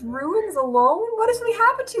around these ruins alone? What if something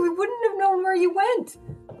happened to you? We wouldn't have known where you went.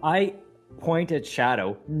 I point at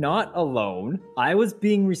Shadow, not alone. I was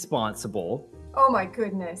being responsible. Oh my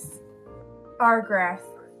goodness. Argrath.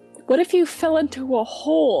 What if you fell into a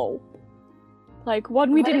hole? Like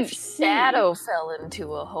one we What didn't if see? Shadow fell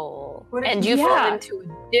into a hole, What if- and you Yeah. fell into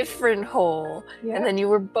a different hole, Yeah. and then you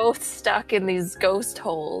were both stuck in these ghost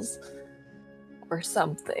holes, or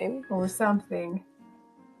something. Or something.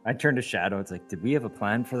 I turned to Shadow. It's like, did we have a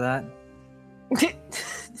plan for that?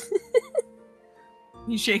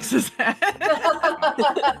 He shakes his head.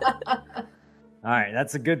 All right,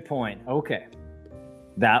 that's a good point. Okay.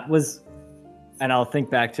 That was, and I'll think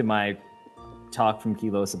back to my talk from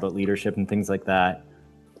Kelos about leadership and things like that.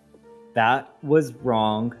 That was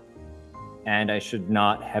wrong, and I should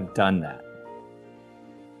not have done that.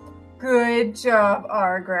 Good job,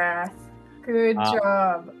 Argrath. Good Uh,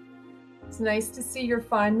 job. It's nice to see you're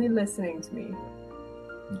finally listening to me.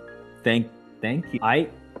 Thank you.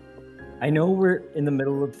 I know we're in the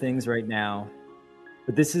middle of things right now,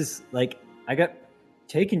 but this is like I got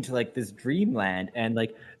taken to like this dreamland, and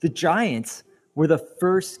like the giants were the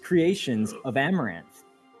first creations of Amaranth.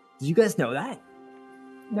 Did you guys know that?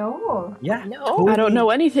 No. Yeah. No. I don't know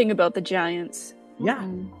anything about the giants. Yeah.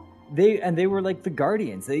 They were like the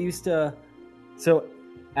guardians. They used to, so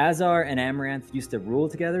Azar and Amaranth used to rule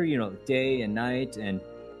together, you know, day and night and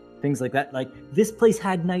things like that. Like this place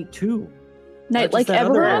had night too. Night Not like just that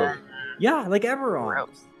other Eberron? world. Yeah, like Eberron.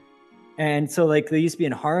 Gross. And so like they used to be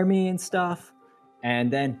in harmony and stuff. And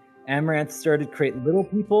then Amaranth started creating little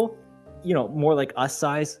people, you know, more like us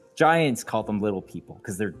size. Giants call them little people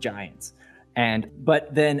because they're giants.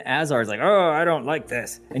 But then Azar's like, oh, I don't like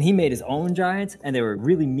this. And he made his own giants, and they were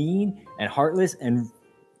really mean and heartless and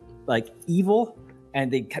like evil.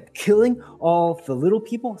 And they kept killing all the little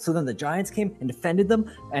people. So then the giants came and defended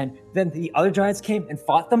them. And then the other giants came and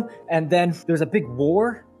fought them. And then there's a big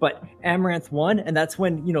war, but Amaranth won. And that's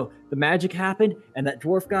when, you know, the magic happened and that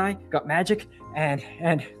dwarf guy got magic. And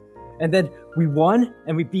then we won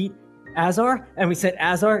and we beat Azar, and we sent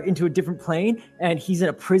Azar into a different plane, and he's in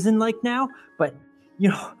a prison like now. But you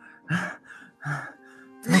know,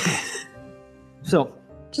 okay. So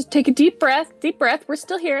Just take a deep breath. Deep breath. We're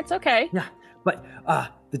still here. It's okay. yeah, but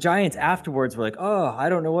the giants afterwards were like, "Oh, I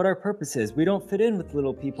don't know what our purpose is. We don't fit in with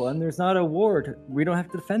little people, and there's not a war. We don't have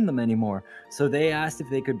to defend them anymore." So they asked if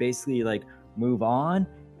they could basically like move on,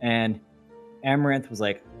 and Amaranth was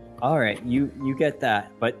like, all right, you get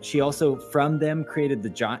that. But she also, from them, created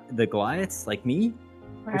the Goliaths, like me,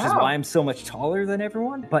 which is why I'm so much taller than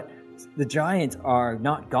everyone. But the giants are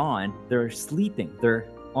not gone. They're sleeping. They're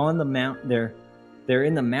on the mountain. they're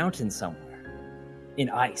in the mountains somewhere, in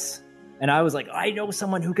ice. And I was like, I know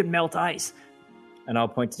someone who can melt ice. And I'll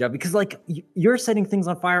point to Jeff because, like, you're setting things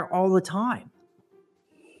on fire all the time.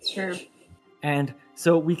 Sure. And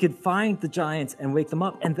so we could find the giants and wake them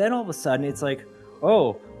up. And then all of a sudden, it's like,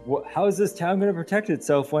 oh, how is this town going to protect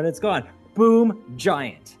itself when it's gone? Boom,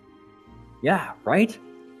 giant. Yeah, right?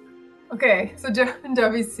 Okay, so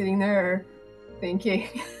Dobby's sitting there thinking,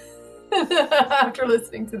 after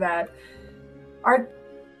listening to that, are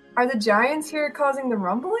the giants here causing the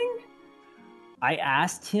rumbling? I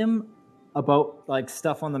asked him about like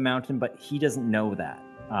stuff on the mountain, but he doesn't know that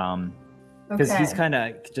because he's kind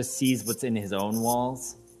of just sees what's in his own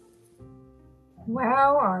walls.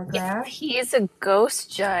 Wow, Argraff. If he's a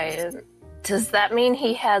ghost giant, does that mean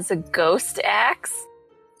he has a ghost axe?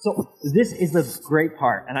 So this is the great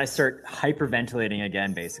part, and I start hyperventilating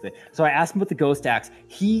again, basically. So I asked him about the ghost axe.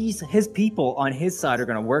 His people on his side are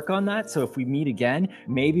going to work on that. So if we meet again,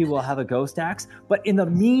 maybe we'll have a ghost axe. But in the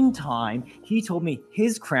meantime, he told me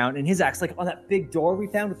his crown and his axe, like on that big door we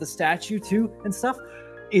found with the statue too and stuff,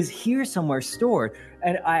 is here somewhere stored.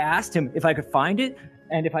 And I asked him if I could find it.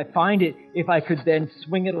 And if I find it, if I could then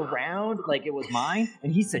swing it around like it was mine.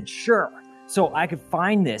 And he said, sure. So I could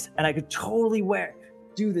find this and I could totally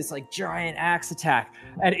do this like giant axe attack.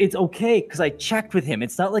 And it's okay because I checked with him.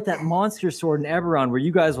 It's not like that monster sword in Eberron where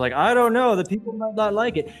you guys were like, I don't know, the people might not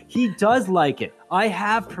like it. He does like it. I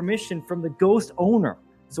have permission from the ghost owner,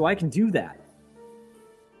 so I can do that.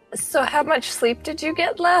 So how much sleep did you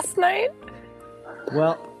get last night?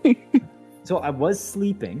 Well, so I was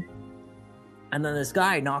sleeping, and then this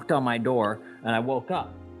guy knocked on my door, and I woke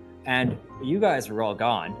up. And you guys were all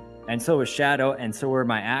gone, and so was Shadow, and so were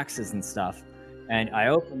my axes and stuff. And I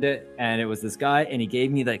opened it, and it was this guy, and he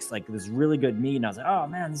gave me like this really good meat, and I was like, oh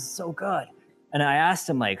man, this is so good. And I asked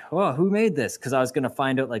him like, oh, who made this? Because I was going to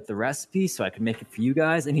find out like the recipe so I could make it for you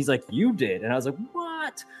guys. And he's like, you did. And I was like,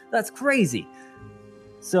 what? That's crazy.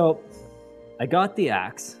 So I got the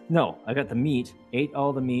axe. No, I got the meat, ate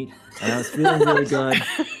all the meat, and I was feeling really good.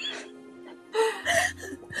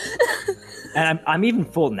 And I'm even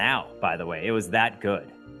full now, by the way. It was that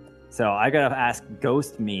good. So I got to ask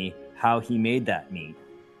Ghost Me how he made that meat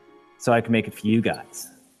so I can make it for you guys.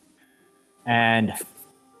 And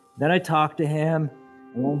then I talked to him,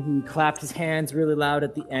 and then he clapped his hands really loud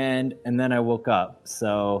at the end, and then I woke up.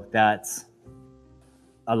 So that's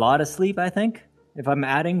a lot of sleep, I think, if I'm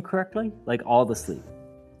adding correctly, like all the sleep.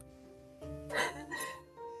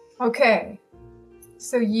 Okay,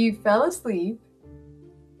 so you fell asleep,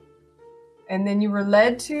 and then you were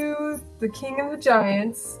led to the King of the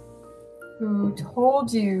Giants, who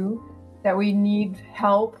told you that we need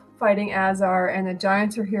help fighting Azar, and the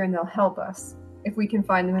giants are here and they'll help us if we can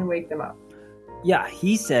find them and wake them up. Yeah,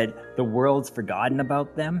 he said the world's forgotten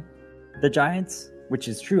about them, the giants, which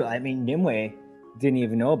is true. I mean, Nimue didn't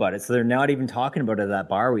even know about it, so they're not even talking about it at that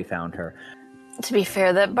bar we found her. To be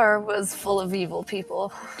fair, that bar was full of evil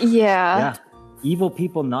people. Yeah, evil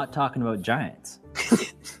people not talking about giants.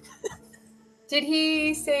 Did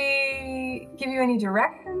he give you any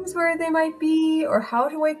directions where they might be or how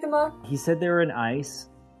to wake them up? He said they were in ice.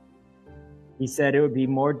 He said it would be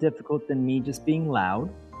more difficult than me just being loud.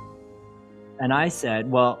 And I said,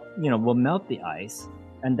 well, we'll melt the ice,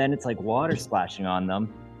 and then it's like water splashing on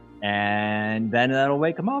them, and then that'll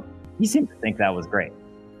wake them up. He seemed to think that was great.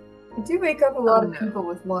 I do wake up a lot of people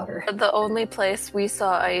with water. The only place we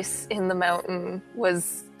saw ice in the mountain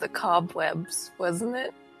was the cobwebs, wasn't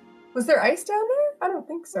it? Was there ice down there? I don't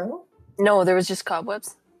think so. No, there was just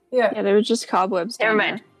cobwebs. Yeah. Yeah, there were just cobwebs. Never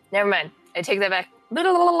mind. I take that back.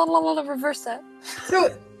 Reverse that.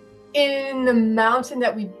 So, in the mountain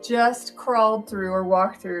that we just crawled through or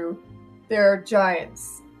walked through, there are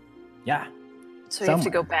giants. Yeah. So you have to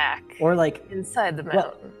go back. Or like inside the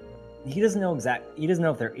mountain. Well, he doesn't know he doesn't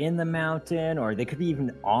know if they're in the mountain or they could be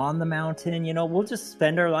even on the mountain. We'll just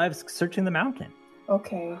spend our lives searching the mountain.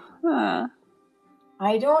 Okay. Huh.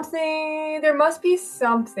 I don't think there must be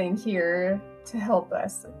something here to help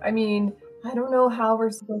us. I mean, I don't know how we're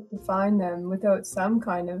supposed to find them without some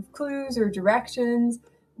kind of clues or directions.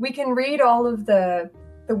 We can read all of the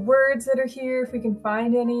words that are here if we can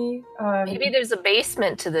find any. Maybe there's a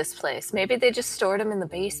basement to this place. Maybe they just stored them in the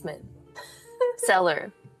basement.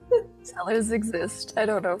 Cellar. Cellars exist. I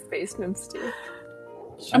don't know if basements do.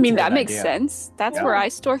 I mean, that makes sense. That's where I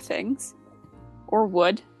store things. Or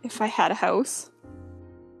would, if I had a house.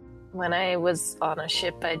 When I was on a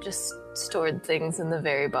ship, I just stored things in the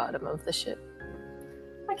very bottom of the ship.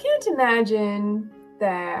 I can't imagine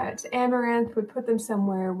that Amaranth would put them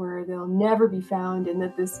somewhere where they'll never be found and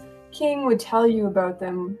that this king would tell you about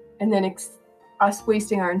them and then us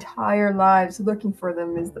wasting our entire lives looking for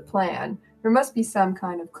them is the plan. There must be some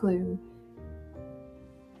kind of clue.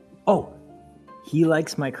 Oh, he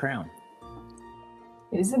likes my crown.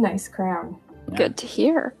 It is a nice crown. Yeah. Good to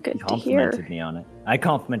hear. Good He to complimented hear. me on it. I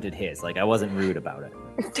complimented his. Like, I wasn't rude about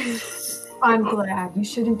it. I'm glad. You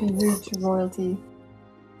shouldn't be rude to royalty.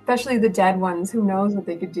 Especially the dead ones. Who knows what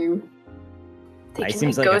they could do? They It can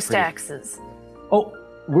seems make like a ghost pretty- axes. Oh,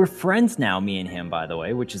 we're friends now, me and him, by the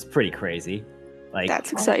way, which is pretty crazy. Like,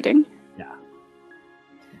 That's exciting. yeah.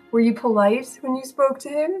 Were you polite when you spoke to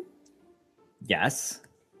him? Yes.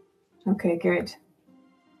 Okay, good.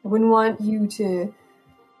 I wouldn't want you to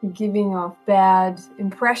be giving off bad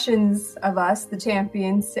impressions of us, the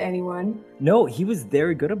champions, to anyone. No, he was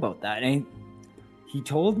very good about that. And he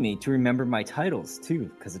told me to remember my titles,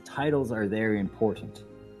 too, because the titles are very important.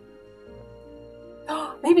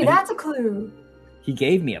 Maybe And- that's a clue. He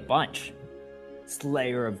gave me a bunch.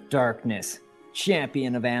 Slayer of Darkness,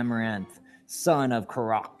 Champion of Amaranth, Son of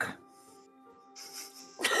Karak.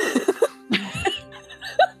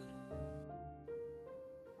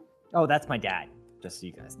 Oh, that's my dad, just so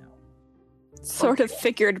you guys know. Sort of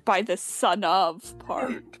figured by the son of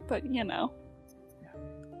part, but you know.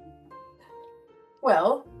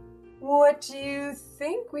 Well, what do you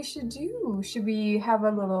think we should do? Should we have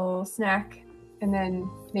a little snack and then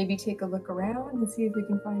maybe take a look around and see if we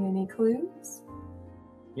can find any clues?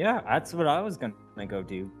 Yeah, that's what I was gonna go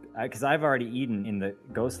do. Because I've already eaten in the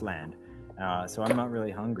ghost land, so I'm not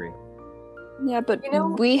really hungry. Yeah, but You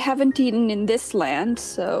know- we haven't eaten in this land,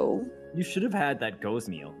 so You should have had that ghost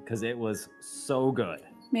meal, because it was so good.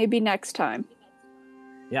 maybe next time.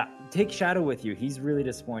 Yeah, take Shadow with you. He's really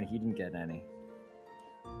disappointed he didn't get any.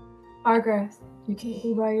 Argrath, you can't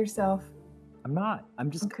be by yourself. I'm not. I'm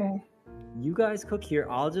just... Okay. You guys cook here.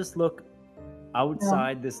 I'll just look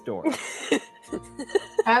outside this door.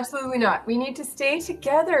 Absolutely not. We need to stay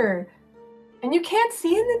together. And you can't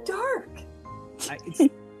see in the dark.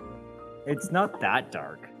 It's not that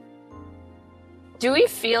dark. Do we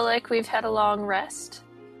feel like we've had a long rest?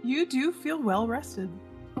 You do feel well rested.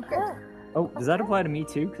 Oh, does that apply to me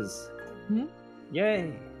too? Because... Hmm?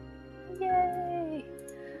 Yay. Yay!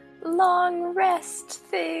 Long rest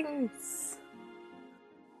things.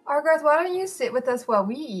 Argrath, why don't you sit with us while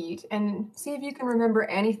we eat and see if you can remember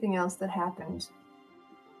anything else that happened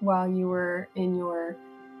while you were in your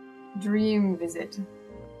dream visit.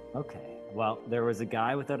 Okay. Well, there was a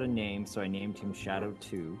guy without a name, so I named him Shadow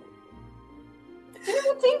 2. You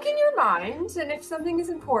know, think in your mind, and if something is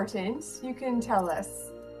important, you can tell us.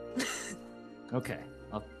 Okay.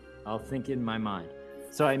 I'll think in my mind.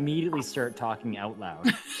 So I immediately start talking out loud.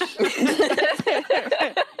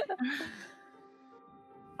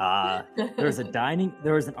 There was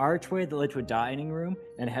an archway that led to a dining room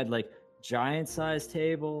and it had like a giant sized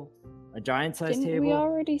table, Didn't we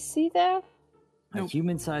already see that? a Nope.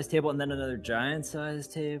 human sized table, and then another giant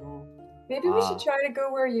sized table. Maybe we should try to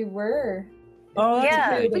go where you were. Oh, that's a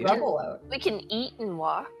Clear good the idea. rubble out. We can eat and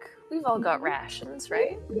walk. We've all got rations,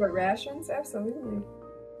 right? You got rations? Absolutely.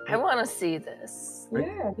 I want to see this. Right.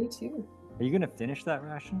 Yeah, me too. Are you gonna finish that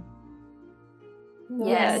ration? No.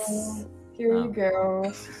 Yes. Here Oh. you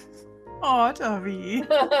go. Aw, Tubby.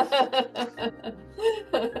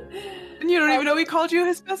 And you don't even know we called you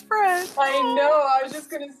his best friend. I know. I was just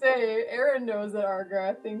gonna say, Aaron knows that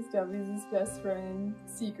Argrath thinks Dubby's his best friend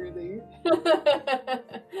secretly.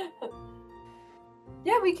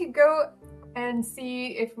 Yeah, we could go and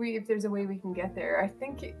see if there's a way we can get there. I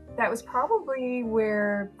think that was probably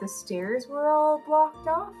where the stairs were all blocked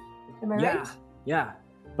off. Am I right? Yeah.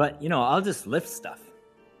 But I'll just lift stuff.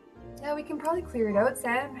 Yeah, we can probably clear it out.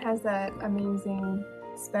 Sam has that amazing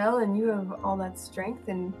spell, and you have all that strength,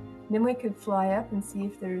 and Nimue could fly up and see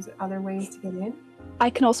if there's other ways to get in. I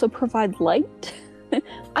can also provide light.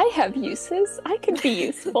 I have uses. I could be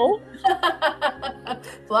useful.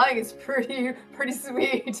 Flying is pretty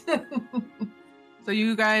sweet. So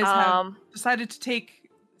you guys have Um, decided to take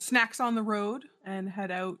snacks on the road and head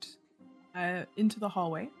out into the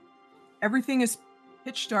hallway. Everything is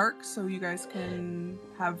pitch dark, so you guys can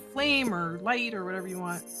have flame or light or whatever you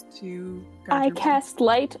want to guide I your way. cast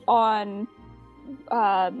light on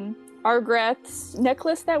Argrath's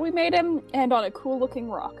necklace that we made him and on a cool looking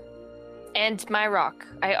rock. and my rock.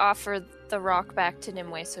 I offer the rock back to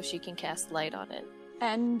Nimue so she can cast light on it.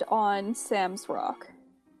 And on Sam's rock.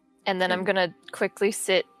 And then I'm gonna quickly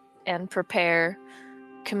sit and prepare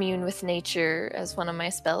commune with nature as one of my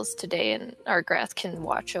spells today, and Argrath can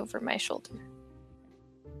watch over my shoulder.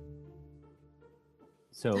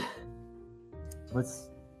 So, what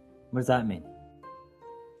does that mean?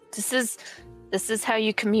 This is how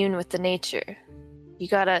you commune with the nature. You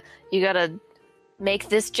gotta make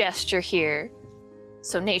this gesture here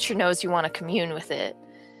so nature knows you want to commune with it.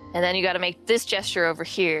 And then you got to make this gesture over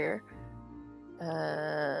here.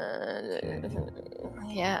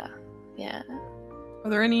 Yeah. Are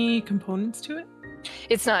there any components to it?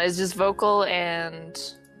 It's not. It's just vocal and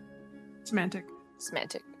Semantic.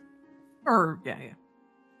 Or, yeah.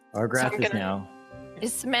 Argrath So is now.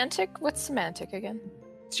 Is semantic? What's semantic again?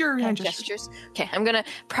 It's your hand gestures. Okay, I'm going to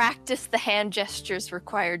practice the hand gestures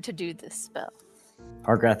required to do this spell.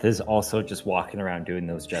 Argrath is also just walking around doing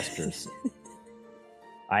those gestures.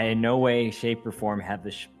 I in no way, shape, or form have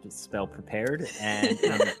the spell prepared, and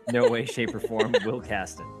in no way, shape, or form will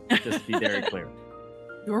cast it. Just to be very clear.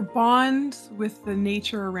 Your bond with the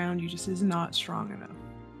nature around you just is not strong enough.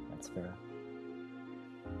 That's fair.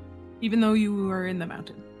 Even though you are in the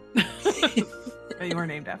mountain that you are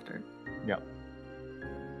named after. Yep.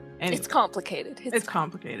 Anyway, it's complicated. It's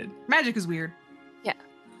complicated. Magic is weird. Yeah.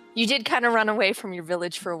 You did kind of run away from your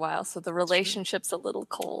village for a while, so the relationship's a little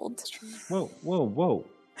cold. Whoa.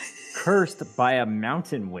 Cursed by a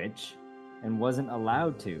mountain witch and wasn't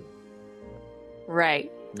allowed to.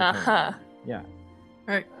 Right. Yeah.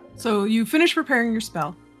 All right. So you finish preparing your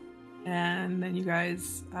spell, and then you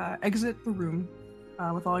guys exit the room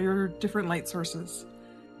with all your different light sources.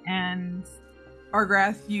 And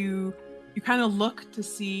Argrath, you kind of look to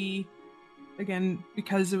see, again,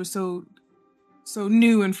 because it was so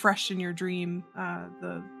new and fresh in your dream,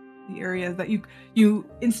 the area that you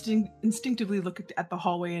instinctively look at the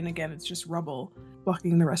hallway, and again, it's just rubble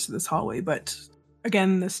blocking the rest of this hallway. But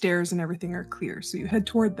again, the stairs and everything are clear, so you head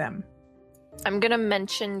toward them. I'm going to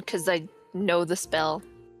mention, because I know the spell,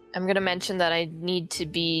 I'm going to mention that I need to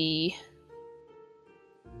be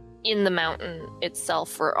in the mountain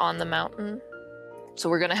itself or on the mountain. So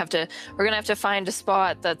we're going to have to find a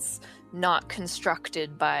spot that's not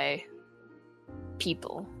constructed by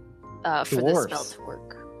people for this spell to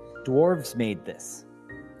work. Dwarves made this.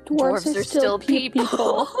 Dwarves are still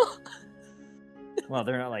people. Well,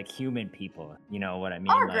 they're not like human people. You know what I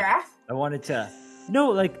mean? Argrath. Like, I wanted to...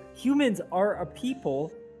 No, like, humans are a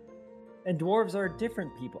people, and dwarves are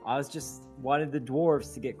different people. I was just wanted the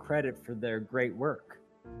dwarves to get credit for their great work.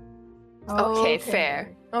 Okay,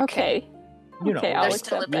 fair. Okay. You know, okay, I'll There's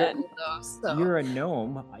still a accept that. bit of those, so. You're a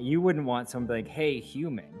gnome. You wouldn't want someone like, hey,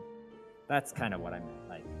 human. That's kind of what I meant.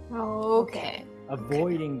 Like, Okay.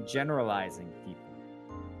 avoiding generalizing people.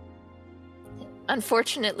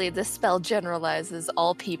 Unfortunately, this spell generalizes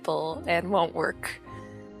all people and won't work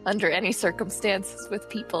under any circumstances with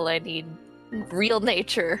people. I need real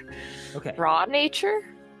nature. Okay. Raw nature?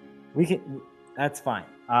 We can. That's fine.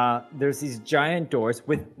 There's these giant doors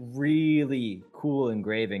with really cool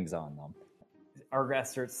engravings on them. Argrath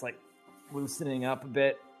starts like loosening up a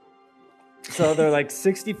bit. So they're like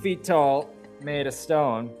 60 feet tall, made of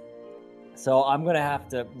stone. So I'm gonna have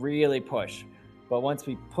to really push. But once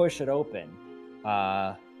we push it open,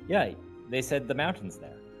 they said the mountain's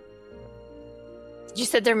there. You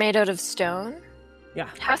said they're made out of stone? Yeah.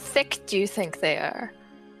 How thick do you think they are?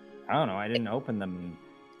 I don't know. I didn't open them in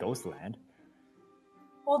Ghostland.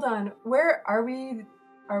 Hold on. Where are we?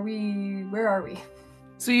 Where are we?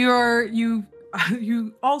 So you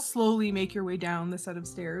all slowly make your way down the set of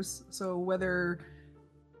stairs. So whether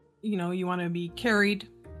you want to be carried,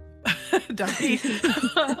 Ducky,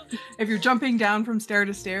 if you're jumping down from stair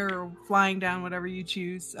to stair or flying down, whatever you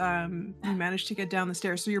choose, you manage to get down the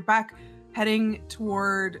stairs. So you're back heading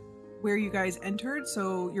toward where you guys entered.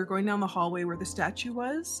 So you're going down the hallway where the statue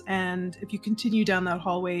was, and if you continue down that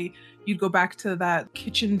hallway, you'd go back to that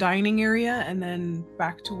kitchen dining area and then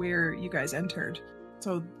back to where you guys entered.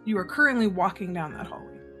 So you are currently walking down that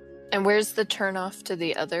hallway. And where's the turnoff to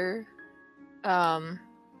the other To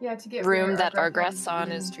get room where that Argrath Argrath wants saw to in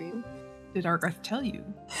be. his dream? Did Argrath tell you?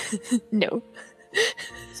 No.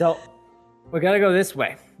 So we gotta go this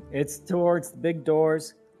way. It's towards the big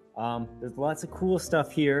doors. There's lots of cool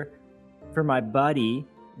stuff here for my buddy,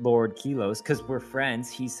 Lord Kilos, because we're friends.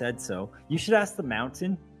 He said so. You should ask the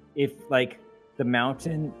mountain if, like, the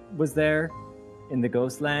mountain was there in the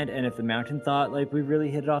Ghostland, and if the mountain thought, like, we really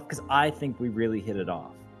hit it off, because I think we really hit it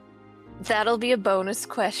off. That'll be a bonus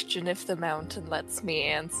question if the mountain lets me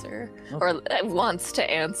answer. Okay. Or wants to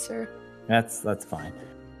answer. That's fine.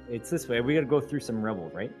 It's this way. We gotta go through some rubble,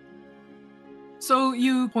 right? So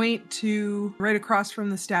you point to right across from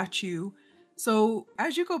the statue. So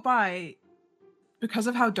as you go by, because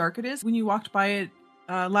of how dark it is, when you walked by it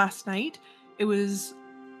last night,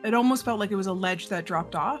 it almost felt like it was a ledge that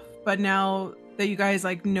dropped off. But now that you guys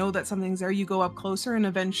know that something's there, you go up closer, and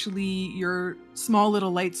eventually your small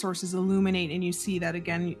little light sources illuminate, and you see that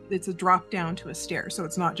again, it's a drop down to a stair. So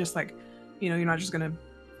it's not just you're not just gonna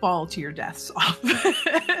fall to your deaths off.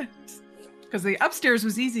 Because the upstairs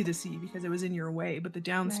was easy to see because it was in your way, but the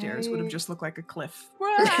downstairs would have just looked like a cliff.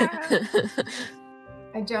 I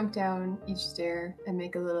jump down each stair and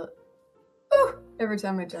make a little ooh every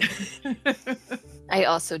time I jump in. I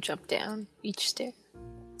also jump down each stair,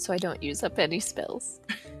 so I don't use up any spells.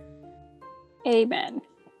 Amen.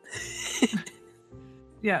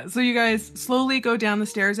 Yeah, so you guys slowly go down the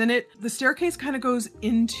stairs, and the staircase kind of goes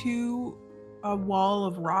into a wall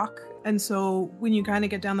of rock. And so when you kind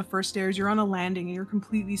of get down the first stairs, you're on a landing and you're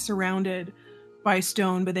completely surrounded by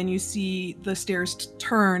stone, but then you see the stairs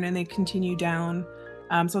turn and they continue down.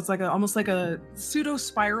 So it's like almost like a pseudo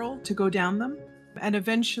spiral to go down them. And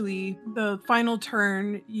eventually the final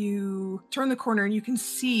turn, you turn the corner and you can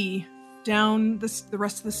see down the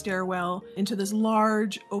rest of the stairwell into this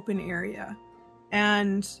large open area.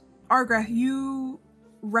 And Argrath, you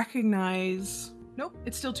recognize, nope,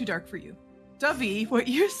 it's still too dark for you. Dovey, what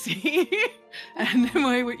you see, and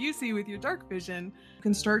Nimue, what you see with your dark vision, you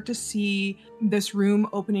can start to see this room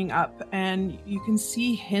opening up, and you can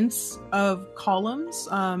see hints of columns,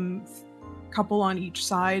 couple on each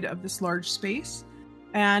side of this large space.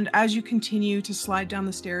 And as you continue to slide down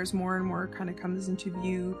the stairs, more and more kind of comes into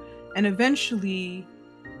view, and eventually,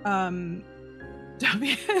 Dovey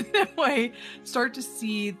and Nimue start to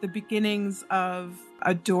see the beginnings of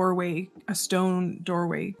a doorway, a stone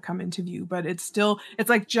doorway come into view, but it's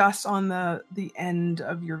like just on the end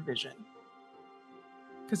of your vision.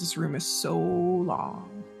 Because this room is so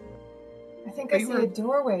long. I think I see a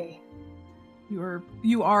doorway.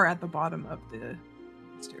 You are at the bottom of the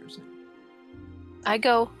stairs. I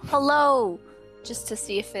go, hello, just to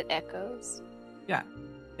see if it echoes. Yeah.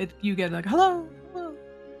 You get like, hello, hello.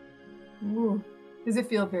 Ooh. Does it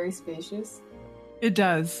feel very spacious? It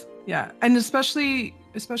does. Yeah, and especially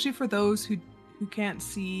for those who can't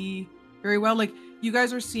see very well, like you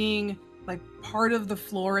guys are seeing like part of the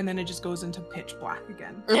floor, and then it just goes into pitch black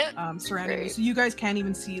again, surrounding you. So you guys can't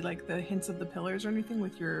even see like the hints of the pillars or anything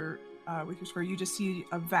with your square. You just see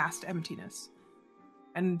a vast emptiness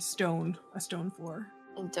and a stone floor.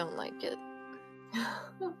 I don't like it.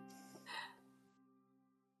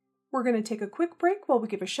 We're going to take a quick break while we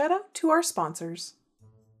give a shout out to our sponsors.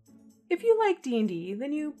 If you like D&D,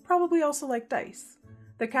 then you probably also like dice.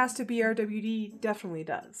 The cast of BRWD definitely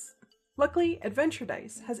does. Luckily, Adventure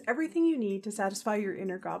Dice has everything you need to satisfy your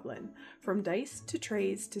inner goblin, from dice to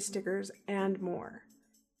trays to stickers and more.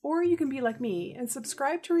 Or you can be like me and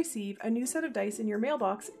subscribe to receive a new set of dice in your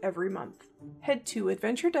mailbox every month. Head to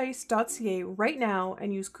adventuredice.ca right now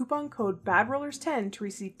and use coupon code BADROLLERS10 to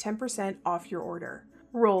receive 10% off your order.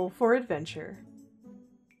 Roll for adventure.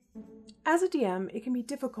 As a DM, it can be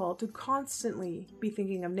difficult to constantly be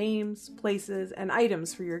thinking of names, places, and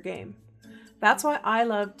items for your game. That's why I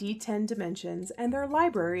love D10 Dimensions and their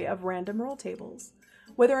library of random roll tables.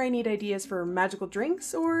 Whether I need ideas for magical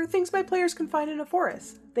drinks or things my players can find in a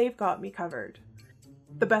forest, they've got me covered.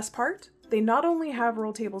 The best part? They not only have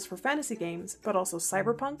roll tables for fantasy games, but also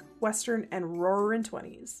cyberpunk, western, and roaring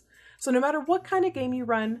 20s. So no matter what kind of game you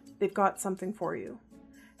run, they've got something for you.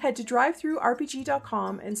 Head to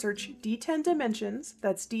drivethrurpg.com and search D10 Dimensions,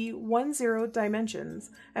 that's D10 Dimensions,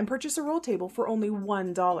 and purchase a roll table for only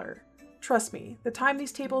 $1. Trust me, the time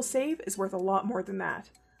these tables save is worth a lot more than that.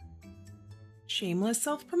 Shameless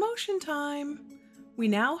self-promotion time! We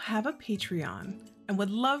now have a Patreon and would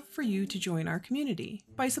love for you to join our community.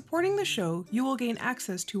 By supporting the show, you will gain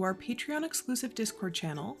access to our Patreon-exclusive Discord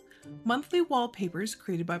channel, monthly wallpapers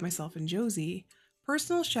created by myself and Josie,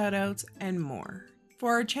 personal shoutouts, and more.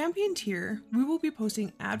 For our champion tier, we will be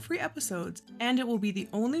posting ad-free episodes, and it will be the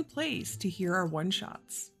only place to hear our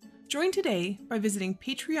one-shots. Join today by visiting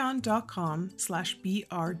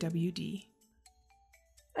patreon.com/BRWD.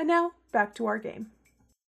 And now, back to our game.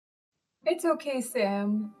 It's okay,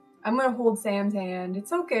 Sam. I'm gonna hold Sam's hand.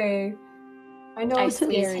 It's okay. I know it's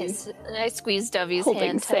scary. I squeeze Dovey's Holding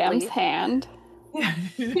hand Sam's tightly. hand.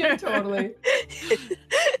 Yeah, totally.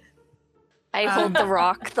 I hold the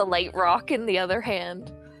light rock in the other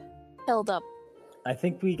hand, held up. I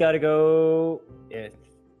think we gotta go.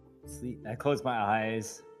 Sleep. I close my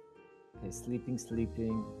eyes. Okay, sleeping.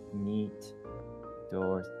 Neat.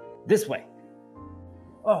 Doors. This way.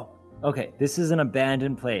 Oh, okay. This is an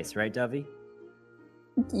abandoned place, right, Dovey?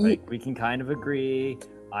 Like, we can kind of agree.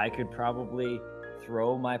 I could probably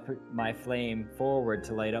throw my flame forward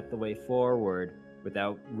to light up the way forward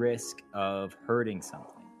without risk of hurting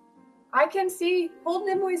something. I can see. Hold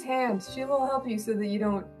Nimue's hand. She will help you so that you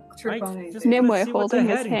don't trip on anything. Nimue holding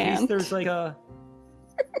his hand.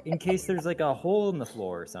 In case there's like a hole in the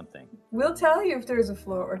floor or something. We'll tell you if there's a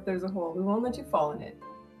floor or if there's a hole. We won't let you fall in it.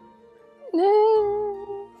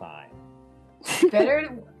 No. fine. Better.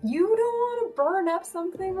 You don't want to burn up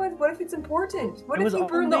something. What if it's important? What if you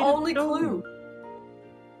burn the only clue?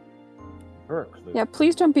 Her clue. Yeah,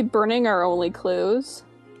 please don't be burning our only clues.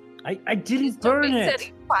 I didn't burn it.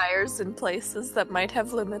 Setting fires in places that might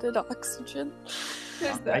have limited oxygen.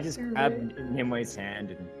 I just grabbed Nimwe's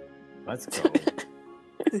hand and let's go.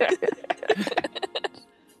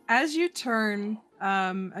 As you turn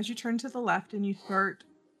to the left and you start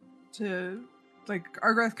to, like,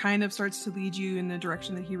 Argrath kind of starts to lead you in the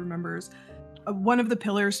direction that he remembers. One of the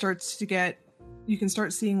pillars starts to you can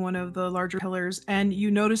start seeing one of the larger pillars, and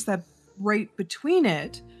you notice that right between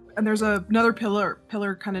it, and there's another pillar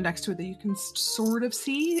kind of next to it that you can sort of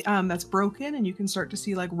see that's broken, and you can start to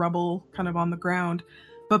see like rubble kind of on the ground.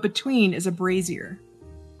 But between is a brazier.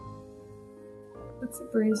 What's a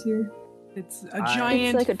brazier? It's a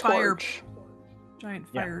giant it's like a fire, torch. giant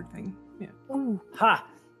fire thing. Yeah. Ooh. Ha!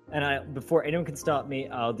 And before anyone can stop me,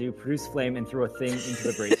 I'll do produce flame and throw a thing into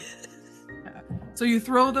the brazier. So you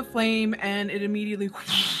throw the flame, and it immediately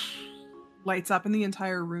lights up in the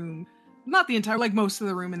entire room. Not the entire, like most of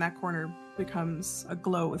the room in that corner becomes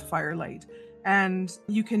aglow with firelight. And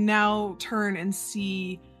you can now turn and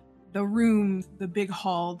see the room, the big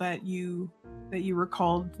hall that you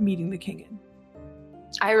recalled meeting the king in.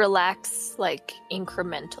 I relax, like,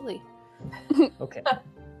 incrementally. Okay.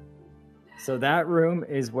 So that room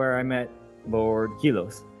is where I met Lord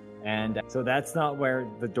Helos. And so that's not where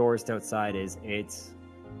the doors to outside is. It's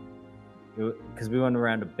because we went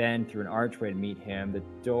around a bend through an archway to meet him. The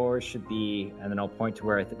door should be, and then I'll point to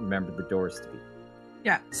where I remember the doors to be.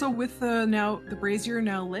 Yeah. So with the brazier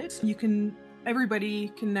now lit, everybody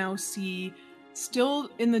can now see, still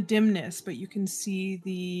in the dimness, but you can see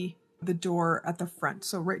the door at the front.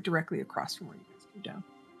 So right directly across from where you guys came down.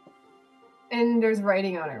 And there's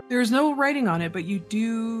writing on it. There's no writing on it, but you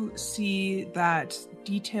do see that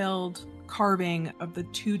detailed carving of the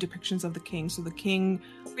two depictions of the king. So the king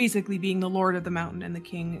basically being the lord of the mountain, and the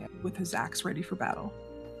king with his axe ready for battle.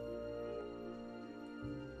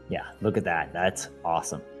 Yeah, look at that. That's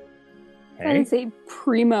awesome. That Hey, is a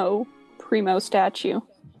primo statue.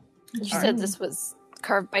 You said this was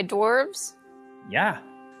carved by dwarves? yeah.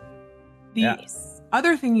 The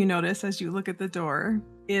other thing you notice as you look at the door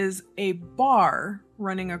is a bar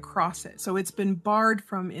running across it. So it's been barred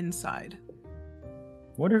from inside.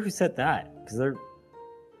 Wonder who said that? Because they're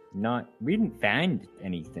not. We didn't find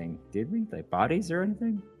anything, did we? Like bodies or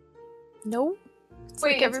anything? No. It's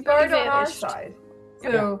Wait, like it's everybody barred on our vanished. side.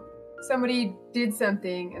 So somebody did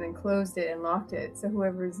something and then closed it and locked it. So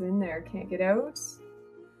whoever's in there can't get out.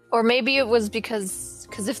 Or maybe it was because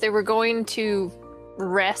if they were going to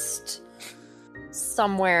rest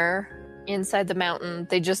somewhere inside the mountain,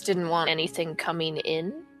 they just didn't want anything coming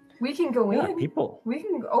in. We can go Yeah, in. people. We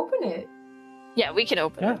can open it. Yeah, we can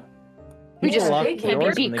open Yeah. it. We People just lock they the can't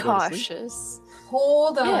doors be when they go to sleep. cautious.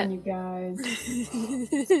 Hold on, Yeah. you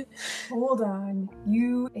guys. Hold on.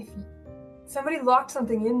 If somebody locked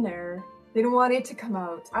something in there, they don't want it to come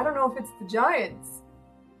out. I don't know if it's the giants.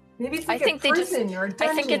 Maybe it's like I think a they just- prison or a dungeon.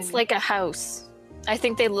 I think it's like a house. I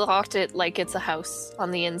think they locked it like it's a house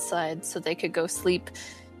on the inside so they could go sleep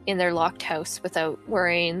in their locked house without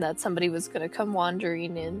worrying that somebody was going to come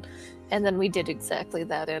wandering in. And then we did exactly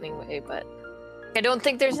that anyway, but I don't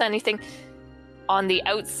think there's anything on the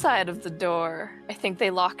outside of the door. I think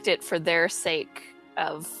they locked it for their sake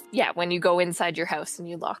of, when you go inside your house and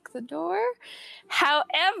you lock the door.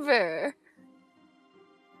 However,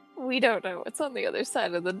 we don't know what's on the other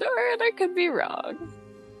side of the door, and I could be wrong.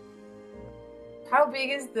 How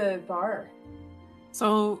big is the bar?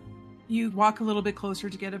 So you walk a little bit closer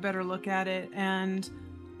to get a better look at it, and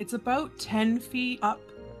it's about 10 feet up,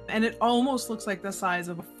 and it almost looks like the size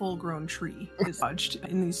of a full-grown tree is lodged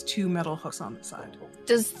in these two metal hooks on the side.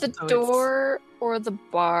 Does the So door or the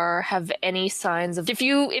bar have any signs of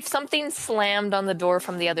if something slammed on the door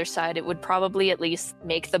from the other side, it would probably at least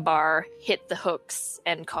make the bar hit the hooks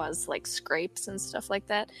and cause like scrapes and stuff like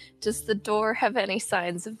that. Does the door have any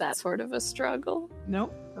signs of that sort of a struggle?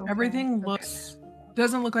 Nope. Okay, Everything okay.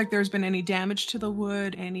 doesn't look like there's been any damage to the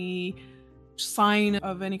wood, any sign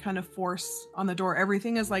of any kind of force on the door.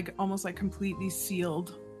 Everything is like almost like completely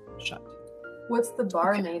sealed shut. What's the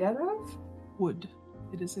bar Okay. made out of? Wood.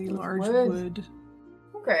 It is a It's large wood. wood.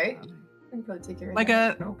 Okay. I can probably take care of Like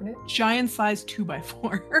that a- and open it. Giant sized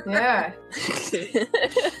 2x4. Yeah.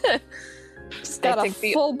 It's got I a think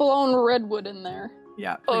the full-blown redwood in there.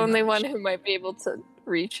 Yeah. pretty only much. one who might be able to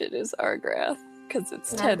reach it is Argrath, because it's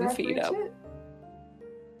Can 10 Argrath feet reach up. it?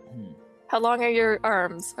 How long are your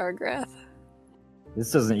arms, Argrath?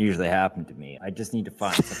 This doesn't usually happen to me. I just need to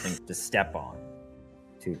find something to step on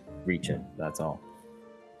to reach it. That's all.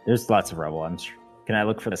 There's lots of rubble. I'm sure. Can I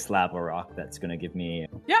look for the slab of rock that's going to give me?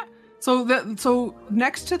 Yeah. So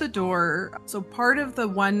next to the door, so part of the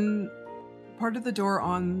door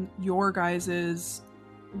on your guys's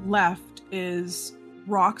left is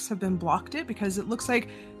rocks have been blocked it because it looks like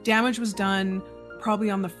damage was done probably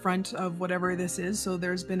on the front of whatever this is. So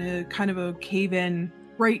there's been a kind of a cave in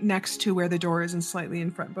right next to where the door is and slightly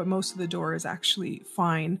in front, but most of the door is actually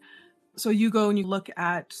fine. So you go and you look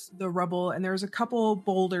at the rubble, and there's a couple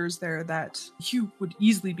boulders there that you would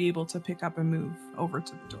easily be able to pick up and move over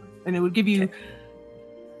to the door. And it would give you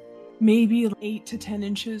maybe 8 to 10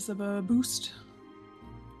 inches of a boost.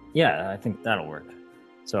 Yeah, I think that'll work.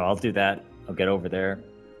 So I'll do that. I'll get over there.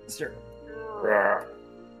 Sure.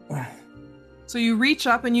 So you reach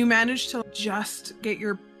up and you manage to just get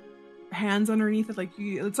your hands underneath it.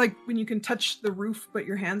 It's like when you can touch the roof, but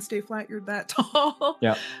your hands stay flat. You're that tall.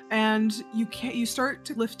 Yeah. And you start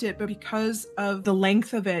to lift it, but because of the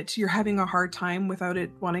length of it, you're having a hard time without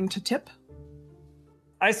it wanting to tip.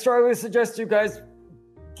 I strongly suggest you guys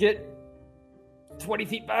get 20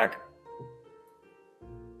 feet back.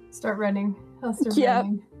 Start running. I'll start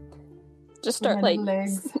running. Just start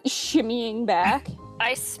shimmying back.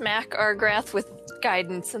 I smack Argrath with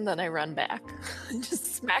guidance and then I run back.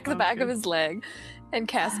 Just smack the back of his leg and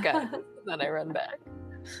cast guidance and then I run back.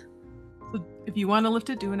 So if you want to lift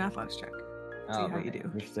it, do an athletics check. See how you do.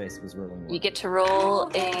 Which dice was rolling? You get to roll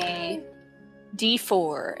a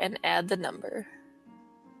d4 and add the number.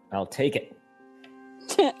 I'll take it.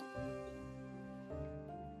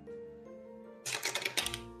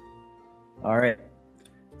 All right.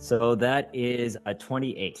 So that is a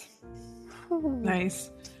 28.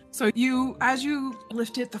 Nice. So as you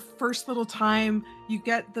lift it the first little time, you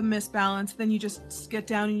get the misbalance, then you just get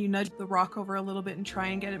down and you nudge the rock over a little bit and try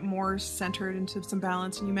and get it more centered into some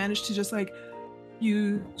balance, and you manage to just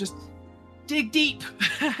dig deep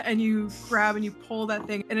and you grab and you pull that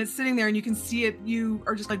thing, and it's sitting there and you can see it. You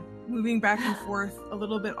are just like moving back and forth a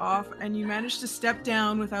little bit off, and you manage to step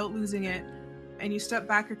down without losing it, and you step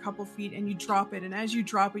back a couple feet and you drop it, and as you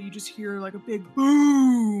drop it you just hear like a big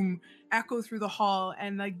boom echo through the hall,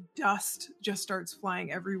 and like dust just starts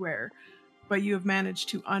flying everywhere, but you have managed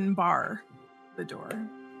to unbar the door.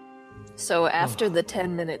 So after the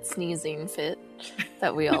 10-minute sneezing fit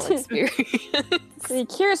that we all experienced.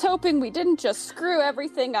 Here's hoping we didn't just screw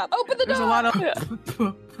everything up. Open the door! There's a lot of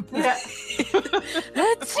Yeah.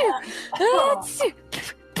 Let's do.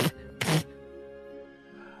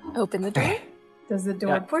 Open the door. Does the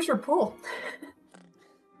door push or pull?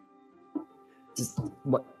 Just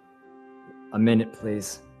what? A minute,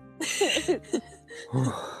 please. You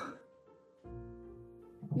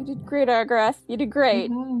did great, Argrath. You did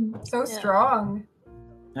great. Mm-hmm. So strong.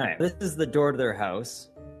 All right, this is the door to their house.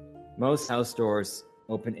 Most house doors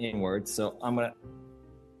open inwards, so I'm going to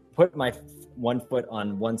put my one foot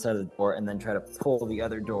on one side of the door and then try to pull the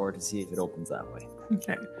other door to see if it opens that way.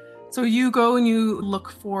 Okay. So you go and you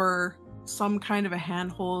look for some kind of a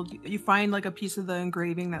handhold. You find like a piece of the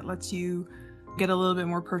engraving that lets you get a little bit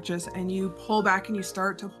more purchase, and you pull back and you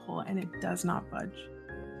start to pull, and it does not budge.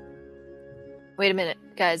 Wait a minute,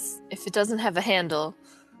 guys. If it doesn't have a handle,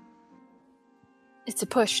 it's a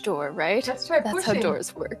push door, right? Let's try pushing. That's how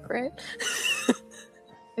doors work, right?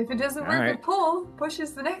 If it doesn't work with pull, push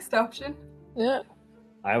is the next option. Yeah.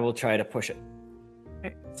 I will try to push it.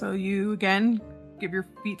 Okay. So you again give your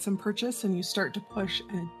feet some purchase and you start to push,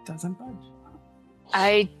 and it doesn't budge.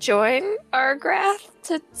 I join Argrath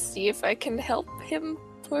to see if I can help him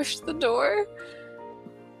push the door.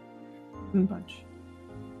 Doesn't budge.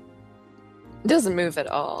 It doesn't move at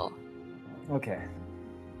all. Okay.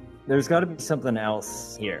 There's got to be something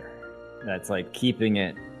else here that's like keeping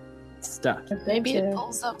it stuck. Maybe it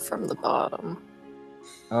pulls up from the bottom.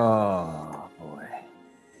 Oh boy.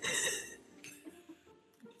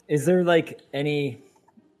 Is there like any?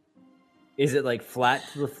 Is it like flat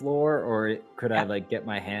to the floor, or could I like get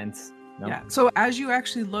my hands? No? Yeah. So as you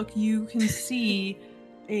actually look, you can see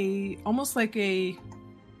almost like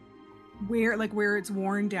where it's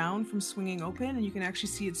worn down from swinging open, and you can actually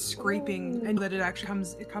see it scraping, and that it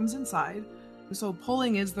comes inside. So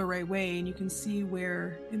pulling is the right way, and you can see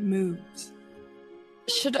where it moves.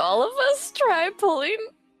 Should all of us try pulling?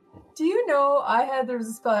 Do you know there was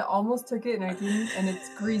a spell I almost took it and I didn't, and it's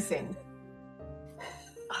greasing.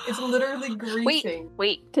 It's literally greasing.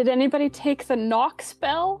 Wait. Did anybody take the knock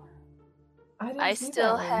spell? I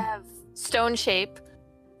still have stone shape.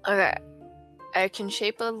 Okay. I can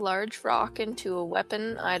shape a large rock into a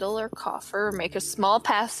weapon, idol, or coffer, or make a small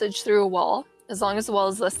passage through a wall, as long as the wall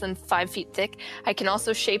is less than 5 feet thick. I can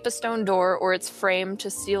also shape a stone door or its frame to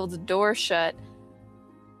seal the door shut.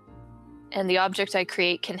 and the object I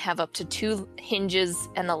create can have up to 2 hinges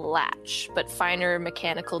and a latch, but finer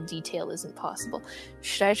mechanical detail isn't possible.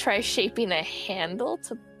 Should I try shaping a handle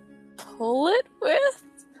to pull it with?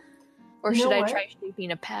 Or should I try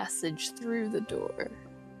shaping a passage through the door?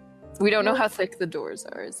 We don't know how thick the doors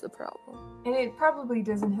are, is the problem. And it probably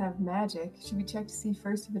doesn't have magic. Should we check to see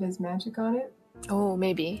first if it has magic on it? Oh,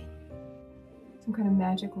 maybe. Some kind of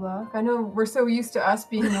magic lock? I know we're so used to us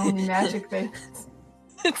being the only magic things.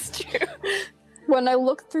 It's true. When I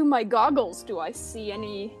look through my goggles, do I see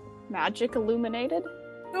any magic illuminated?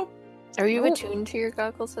 Nope. Are you attuned to your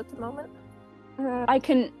goggles at the moment? I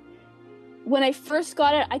can... When I first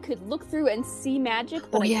got it, I could look through and see magic,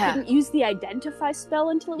 but I couldn't use the identify spell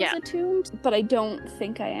until it was attuned. But I don't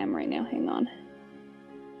think I am right now. Hang on.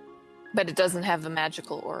 But it doesn't have a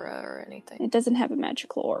magical aura or anything. It doesn't have a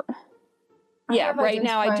magical aura. Yeah, right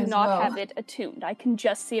now I do not have it attuned. I can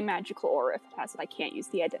just see a magical aura if it has it. I can't use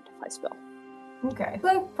the identify spell. Okay.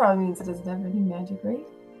 That probably means it doesn't have any magic, right?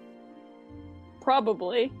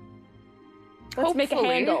 Probably. Let's make a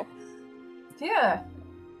handle. Yeah.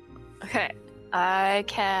 Okay. I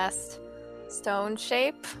cast Stone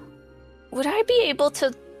Shape. Would I be able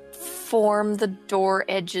to form the door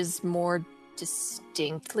edges more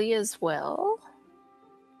distinctly as well?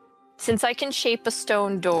 Since I can shape a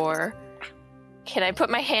stone door, can I put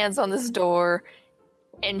my hands on this door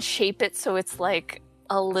and shape it so it's like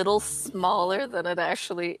a little smaller than it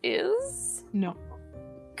actually is? No.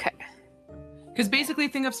 Okay. Because basically,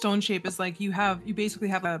 think of stone shape as like you basically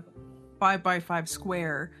have a 5x5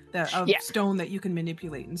 square of stone that you can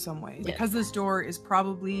manipulate in some way. Yeah. Because this door is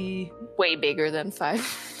probably way bigger than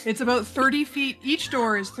 5. It's about 30 feet. Each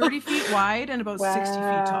door is 30 feet wide and about 60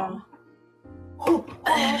 feet tall. Oh,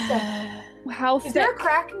 how thick? Is there a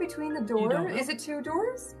crack in between the door? Is it 2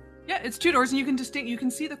 doors? Yeah, it's 2 doors, and you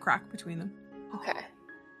can see the crack between them. Okay.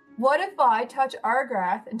 What if I touch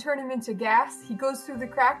Argrath and turn him into gas? He goes through the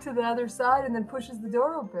crack to the other side and then pushes the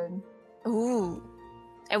door open. Ooh.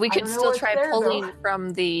 And we could still try pulling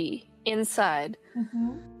from the inside.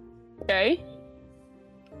 Mm-hmm. Okay.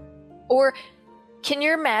 Or can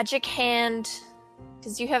your magic hand,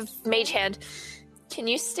 because you have mage hand, can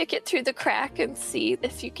you stick it through the crack and see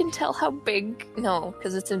if you can tell how big? No,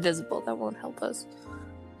 because it's invisible. That won't help us.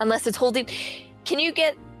 Unless it's holding. Can you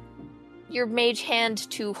get your mage hand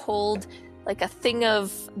to hold like a thing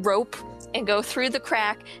of rope and go through the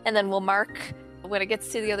crack, and then we'll mark when it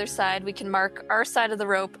gets to the other side. We can mark our side of the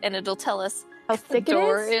rope, and it'll tell us how thick the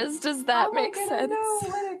door is. Does that make sense? I don't know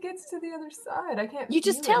when it gets to the other side. I can't. You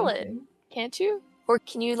just tell anything. it, can't you? Or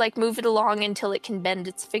can you like move it along until it can bend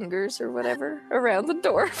its fingers or whatever around the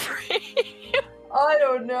door frame? I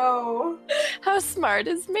don't know. How smart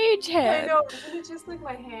is Mage Hand? I know. Isn't it just like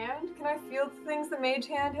my hand? Can I feel the things the Mage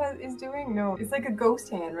Hand is doing? No, it's like a ghost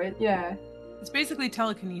hand, right? Yeah. It's basically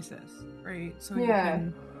telekinesis, right? So you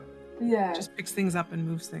can just picks things up and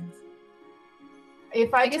moves things.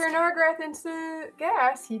 If I turn Argrath into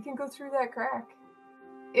gas, he can go through that crack.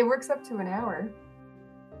 It works up to an hour.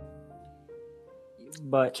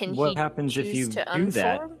 But what happens if you do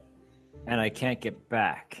that and I can't get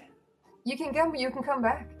back? You can come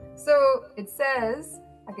back. So it says,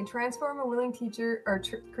 I can transform a willing teacher or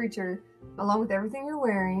creature along with everything you're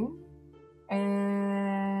wearing.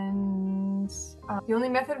 And the only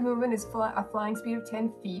method of movement is a flying speed of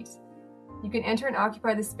 10 feet. You can enter and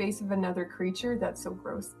occupy the space of another creature. That's so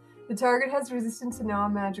gross. The target has resistance to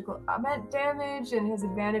non-magical damage and has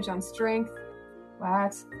advantage on strength.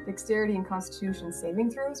 What? Dexterity and constitution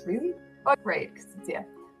saving throws? Really? Oh, right.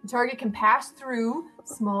 The target can pass through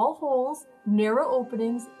small holes, narrow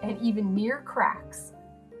openings, and even near cracks.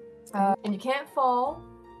 And you can't fall.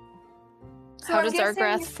 So how does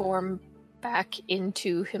Argrath form back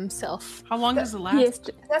into himself? How long does it last? Yes,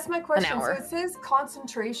 that's my question. An hour. So it says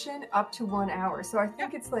concentration up to 1 hour. So I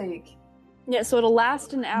think it's like... Yeah, so it'll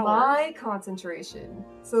last an hour. My concentration.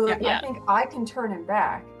 So I think I can turn him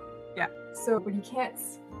back. Yeah. So, but he can't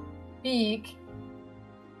speak.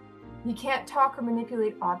 He can't talk or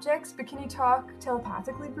manipulate objects, but can he talk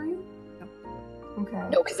telepathically, Bree? No. Okay.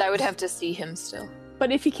 No, because I would have to see him still.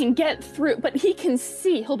 But if he can get through, but he can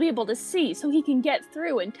see, he'll be able to see, so he can get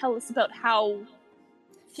through and tell us about how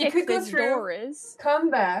thick this door is. Come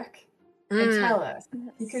back and tell us.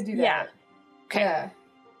 He could do that. Yeah. Okay. Yeah.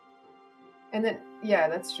 And then,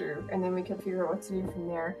 that's true. And then we can figure out what to do from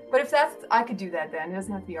there. But if I could do that then. It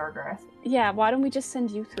doesn't have to be Argrath. Yeah, why don't we just send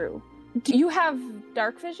you through? Do you have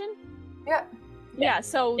dark vision? Yeah. Yeah,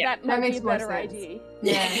 so that might be a better idea.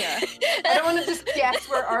 Yeah. I don't want to just guess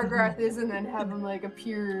where Argrath is and then have him like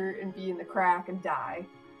appear and be in the crack and die.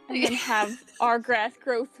 And then have Argrath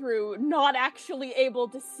go through, not actually able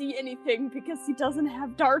to see anything because he doesn't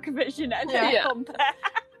have dark vision, and then come back.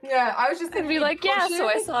 Yeah, I was just gonna be like, yeah, so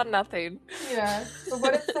I saw nothing. Yeah, but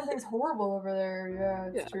what if something's horrible over there?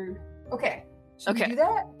 Yeah, it's true. Okay, should we do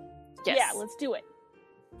that? Yes. Yeah, let's do it.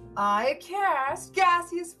 I cast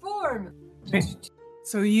gaseous form.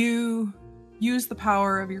 So you use the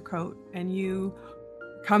power of your coat, and you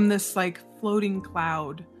become this like floating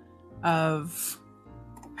cloud of,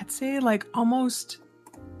 I'd say, like almost.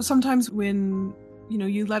 Sometimes when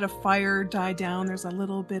you let a fire die down, there's a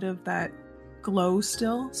little bit of that glow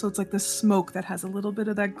still. So it's like the smoke that has a little bit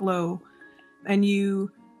of that glow, and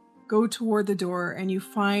you go toward the door and you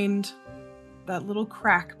find that little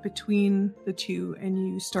crack between the two,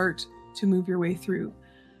 and you start to move your way through,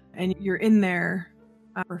 and you're in there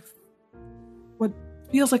for what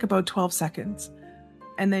feels like about 12 seconds,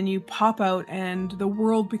 and then you pop out and the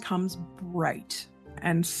world becomes bright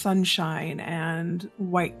and sunshine and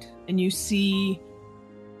white, and you see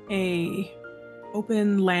a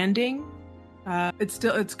open landing.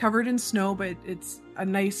 It's covered in snow, but it's a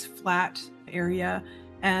nice flat area,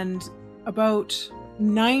 and about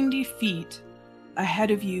 90 feet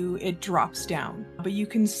ahead of you it drops down, but you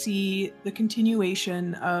can see the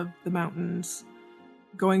continuation of the mountains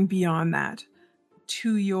going beyond that.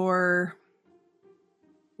 To your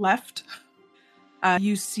left,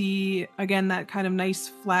 you see again that kind of nice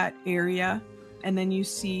flat area, and then you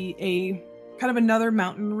see a kind of another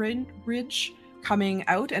mountain ridge coming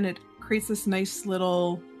out, and it creates this nice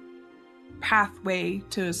little pathway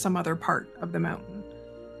to some other part of the mountain.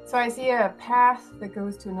 So I see a path that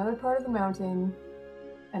goes to another part of the mountain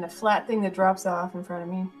and a flat thing that drops off in front of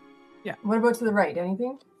me. Yeah. What about to the right?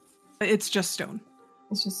 Anything? It's just stone.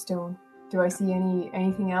 It's just stone. Do I see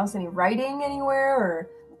anything else? Any writing anywhere or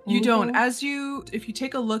anything? You don't. If you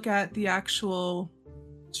take a look at the actual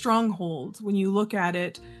stronghold, when you look at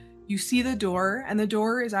it, you see the door, and the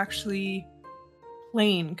door is actually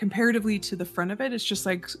plain comparatively to the front of it. It's just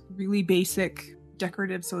like really basic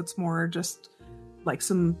decorative, so it's more just like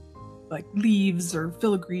some like leaves or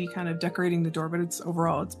filigree kind of decorating the door, but it's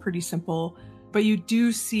pretty simple. But you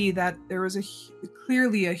do see that there was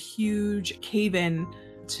clearly a huge cave-in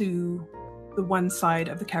to the one side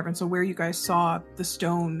of the cavern. So where you guys saw the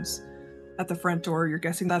stones at the front door, you're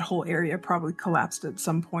guessing that whole area probably collapsed at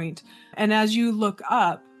some point. And as you look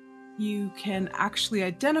up, you can actually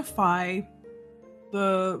identify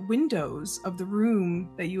the windows of the room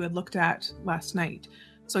that you had looked at last night.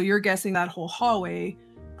 So you're guessing that whole hallway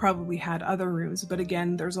probably had other rooms, but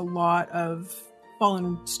again, there's a lot of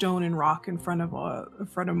fallen stone and rock in front of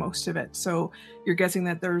most of it. So you're guessing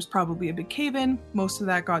that there's probably a big cave-in. Most of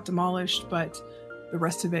that got demolished, but the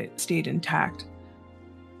rest of it stayed intact.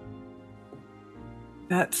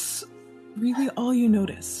 That's really all you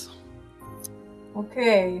notice.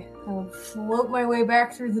 Okay, I'll float my way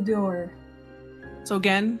back through the door. So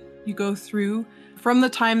again, you go through. From the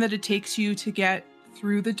time that it takes you to get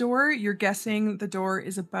through the door, you're guessing the door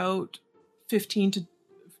is about 15 to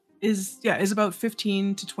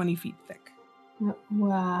 20 feet thick.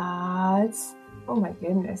 What? Oh my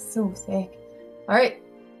goodness, so thick. All right,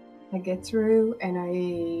 I get through and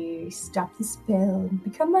I stop the spell and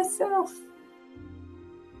become myself.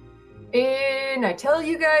 And I tell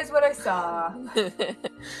you guys what I saw.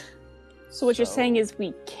 So what you're saying is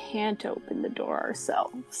we can't open the door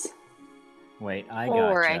ourselves. Wait, I gotcha.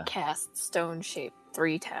 Or I cast stone shape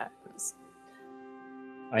 3 times.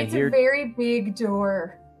 It's a very big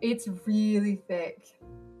door. It's really thick.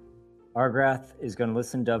 Argrath is going to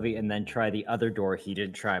listen to Dovey and then try the other door he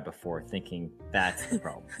didn't try before, thinking that's the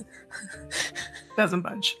problem. Doesn't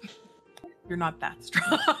budge. You're not that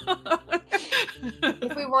strong.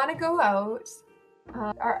 If we want to go out,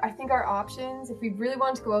 I think our options, if we really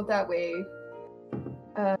want to go out that way,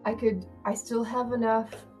 I still have enough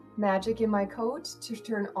magic in my coat to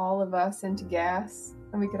turn all of us into gas,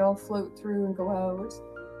 and we could all float through and go out.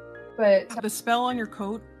 But the spell on your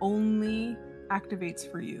coat only activates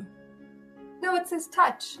for you. No, it says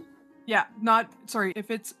touch. Yeah,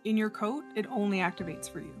 if it's in your coat, it only activates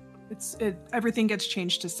for you. Everything gets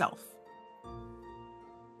changed to self.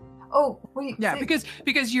 Oh, wait. Yeah,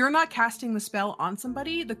 because you're not casting the spell on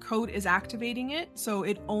somebody, the code is activating it, so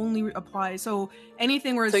it only applies. So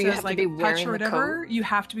anything where it says like touch or whatever, you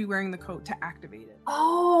have to be wearing the coat to activate it.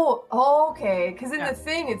 Oh, okay. Because in the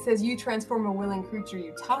thing it says you transform a willing creature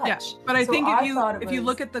you touch. Yeah, but I think if you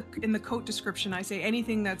look at in the coat description, I say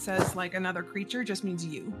anything that says like another creature just means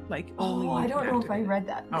you. Like only. Oh, I don't know if I read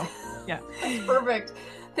that. Oh, yeah. That's perfect.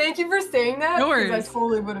 Thank you for saying that. No worries. Because I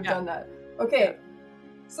totally would have done that. Okay. Yeah.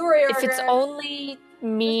 Sorry, If it's only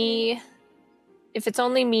me if it's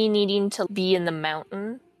only me needing to be in the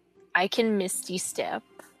mountain, I can Misty Step.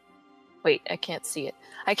 Wait, I can't see it.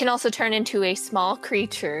 I can also turn into a small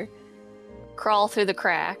creature, crawl through the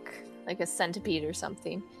crack, like a centipede or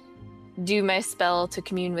something, do my spell to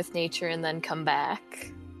commune with nature, and then come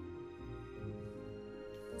back.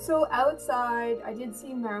 So outside, I did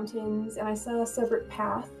see mountains, and I saw a separate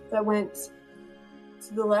path that went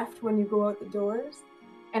to the left when you go out the doors,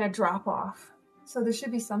 and a drop-off. So there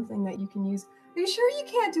should be something that you can use. Are you sure you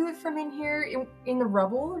can't do it from in here, in the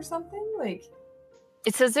rubble or something? Like,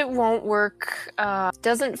 it says it won't work,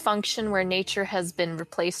 doesn't function where nature has been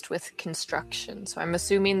replaced with construction. So I'm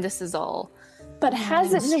assuming this is all But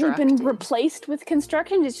has it really been replaced with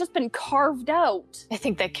construction? It's just been carved out. I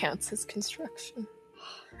think that counts as construction.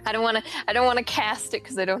 I don't want to cast it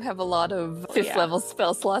because I don't have a lot of 5th level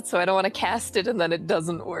spell slots, so I don't want to cast it and then it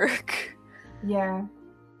doesn't work. Yeah.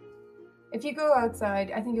 If you go outside,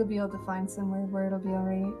 I think you'll be able to find somewhere where it'll be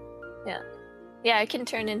alright. Yeah. Yeah, I can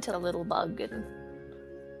turn into a little bug and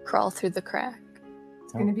crawl through the crack.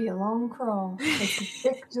 It's gonna be a long crawl. It's a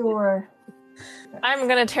thick door. I'm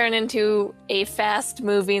gonna turn into a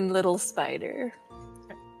fast-moving little spider.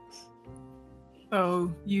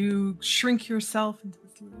 So you shrink yourself into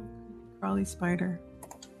this little crawly spider.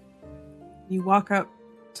 You walk up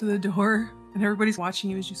to the door, and everybody's watching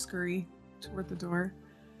you as you scurry toward the door.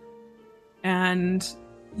 And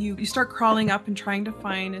you start crawling up and trying to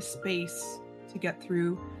find a space to get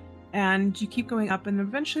through. And you keep going up, and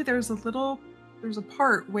eventually there's a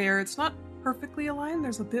part where it's not perfectly aligned.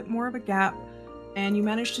 There's a bit more of a gap, and you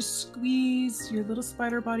manage to squeeze your little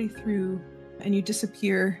spider body through, and you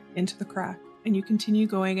disappear into the crack. And you continue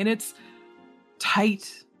going, and it's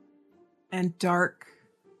tight and dark,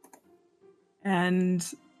 and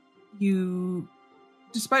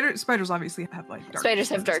spiders obviously have like dark spiders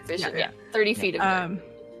vision. Have dark vision. Yeah. 30 feet of dark.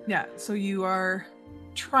 Yeah. So you are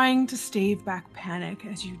trying to stave back panic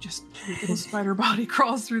as your little spider body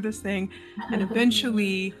crawls through this thing, and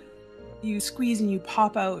eventually you squeeze and you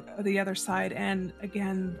pop out of the other side, and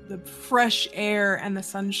again the fresh air and the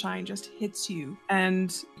sunshine just hits you,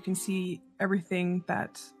 and you can see everything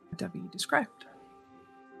that Debbie described.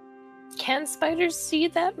 Can spiders see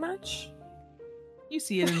that much? You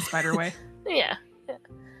see it in the spider way. Yeah.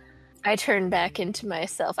 I turn back into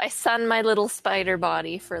myself. I sun my little spider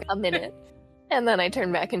body for a minute. And then I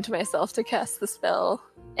turn back into myself to cast the spell.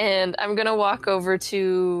 And I'm going to walk over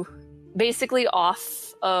to basically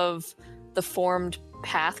off of the formed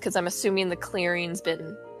path, because I'm assuming the clearing's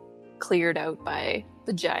been cleared out by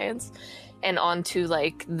the giants, and onto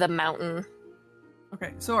like the mountain.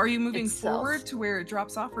 Okay, so are you moving itself. Forward to where it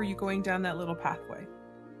drops off, or are you going down that little pathway?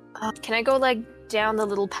 Can I go like down the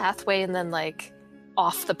little pathway and then like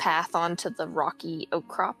off the path onto the rocky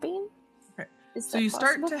outcropping? So you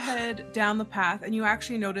start to head down the path, and you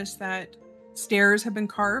actually notice that stairs have been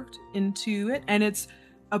carved into it, and it's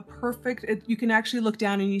a perfect. You can actually look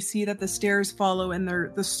down and you see that the stairs follow, and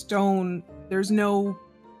the stone. There's no.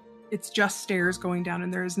 It's just stairs going down,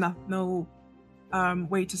 and there is no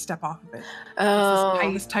way to step off of it. Oh,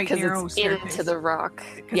 it's tight, narrow it's staircase. Into the rock.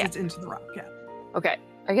 Because it's into the rock. Yeah. Okay,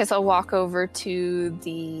 I guess I'll walk over to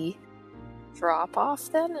the drop off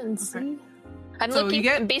then and see.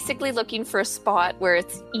 I'm basically looking for a spot where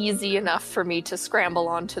it's easy enough for me to scramble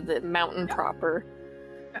onto the mountain proper.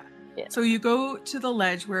 Yeah. So you go to the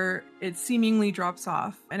ledge where it seemingly drops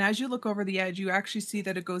off, and as you look over the edge, you actually see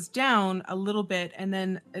that it goes down a little bit, and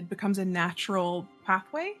then it becomes a natural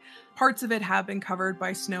pathway. Parts of it have been covered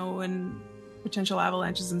by snow and potential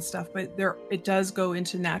avalanches and stuff, but it does go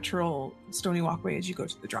into natural stony walkway as you go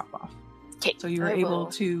to the drop off. Okay. So you're able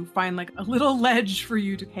to find like a little ledge for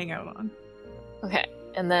you to hang out on. Okay,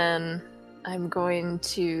 and then I'm going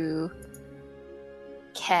to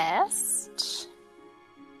cast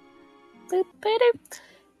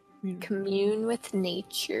Commune with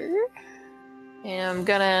Nature. And I'm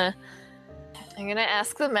gonna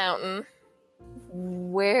ask the mountain,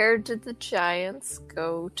 where did the giants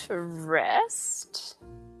go to rest?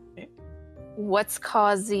 Okay. What's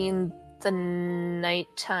causing the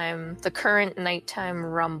current nighttime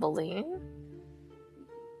rumbling?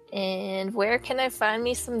 And where can I find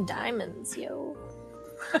me some diamonds, yo?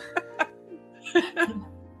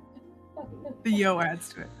 The yo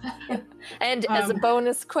adds to it. And as a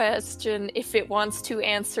bonus question, if it wants to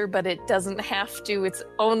answer, but it doesn't have to, it's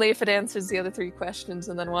only if it answers the other 3 questions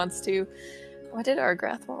and then wants to. What did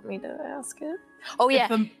Argrath want me to ask it? Oh, yeah.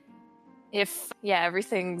 If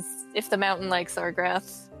the mountain likes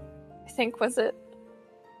Argrath, I think, was it?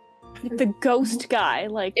 The ghost guy,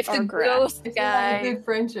 like if the ghost guy, have a good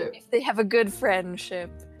friendship. If they have a good friendship,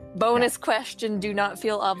 Bonus question, do not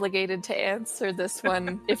feel obligated to answer this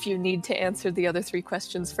one if you need to answer the other 3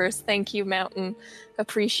 questions first. Thank you, Mountain.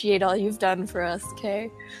 Appreciate all you've done for us,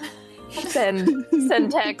 Kay.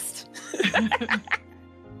 Send text.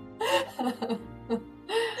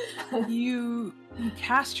 You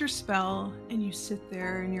cast your spell and you sit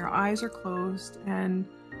there and your eyes are closed and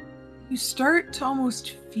you start to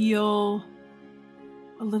almost feel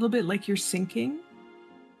a little bit like you're sinking.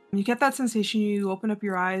 You get that sensation, you open up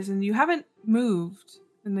your eyes and you haven't moved,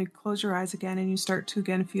 and then close your eyes again and you start to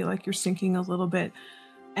again feel like you're sinking a little bit.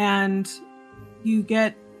 And you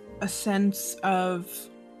get a sense of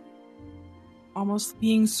almost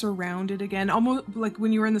being surrounded again, almost like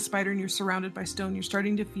when you were in the spider and you're surrounded by stone. You're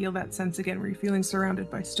starting to feel that sense again where you're feeling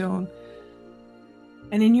surrounded by stone.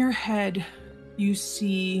 And in your head, you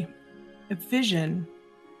see a vision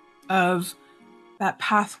of that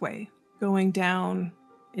pathway going down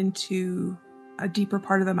into a deeper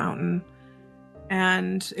part of the mountain,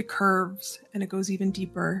 and it curves and it goes even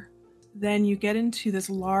deeper. Then you get into this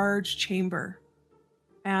large chamber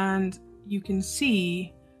and you can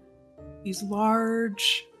see these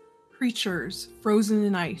large creatures frozen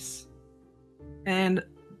in ice, and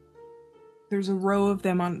there's a row of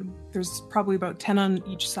them there's probably about 10 on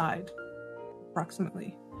each side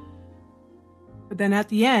approximately. But then at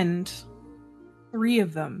the end, 3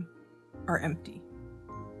 of them are empty.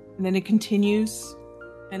 And then it continues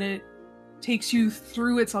and it takes you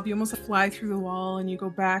through itself. You almost fly through the wall and you go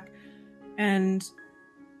back and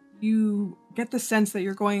you get the sense that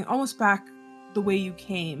you're going almost back the way you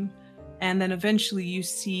came. And then eventually you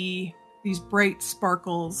see these bright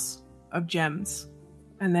sparkles of gems.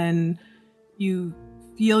 And then you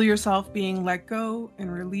feel yourself being let go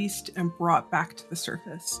and released and brought back to the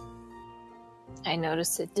surface. I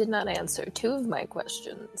noticed it did not answer 2 of my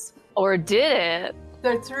questions. Or did it?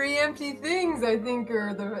 The 3 empty things, I think,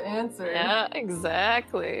 are the answer. Yeah,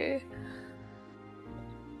 exactly.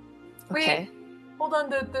 Wait, hold on.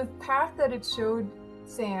 The path that it showed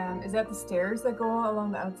Sam, is that the stairs that go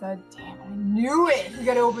along the outside? Damn it, I knew it! You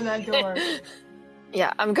gotta open that door.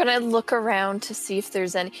 Yeah, I'm gonna look around to see if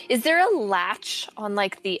there's any... Is there a latch on,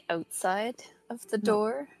 like, the outside of the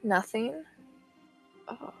door? No. Nothing?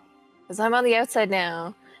 Oh. Because I'm on the outside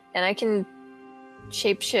now, and I can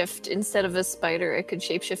shapeshift. Instead of a spider, I could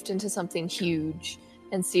shapeshift into something huge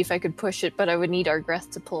and see if I could push it, but I would need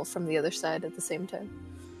Argreth to pull from the other side at the same time.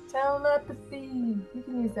 Telepathy. You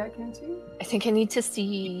can use that, can't you? I think I need to see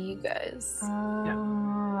you guys.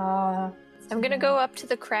 Yeah. I'm gonna go up to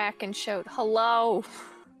the crack and shout, hello!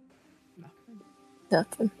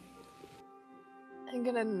 Nothing. I'm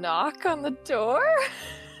gonna knock on the door?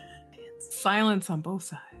 Silence on both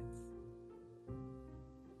sides.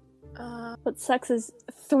 What sucks is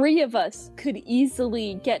 3 of us could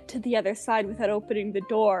easily get to the other side without opening the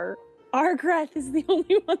door. Argreth is the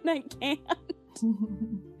only one that can't.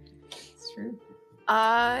 It's true.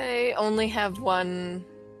 I only have 1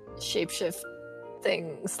 shapeshift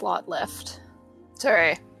slot left.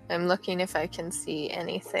 Sorry, I'm looking if I can see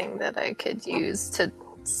anything that I could use to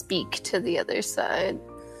speak to the other side.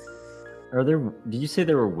 Did you say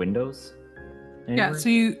there were windows anywhere?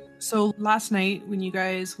 Yeah, so last night when you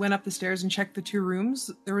guys went up the stairs and checked the 2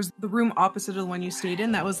 rooms, there was the room opposite of the one you stayed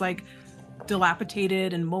in that was like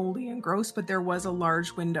dilapidated and moldy and gross, but there was a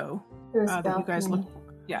large window that you guys looked.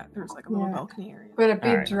 Yeah, there was like a little balcony area. But a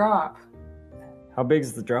big drop. How big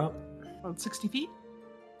is the drop? About 60 feet.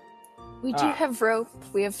 We do have rope.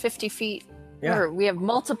 We have 50 feet. Yeah. Or we have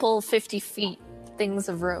multiple 50 feet things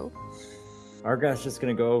of rope. Argreth's just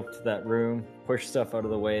gonna go to that room, push stuff out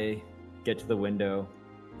of the way, get to the window.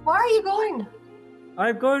 Why are you going?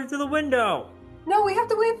 I'm going to the window! No, we have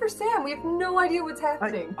to wait for Sam. We have no idea what's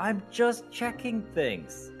happening. I'm just checking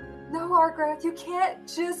things. No, Argreth, you can't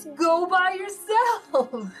just go by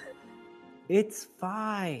yourself. It's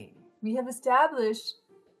fine. We have established.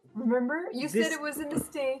 Remember? You said it was a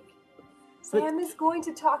mistake. Sam is going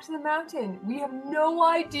to talk to the mountain. We have no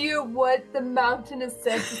idea what the mountain has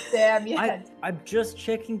said to Sam yet. I'm just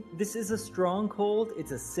checking. This is a stronghold.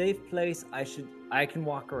 It's a safe place. I can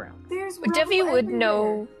walk around. Devi would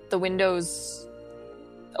know the windows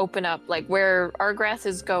open up, like where Argreth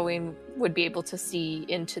is going would be able to see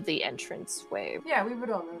into the entrance way. Yeah, we would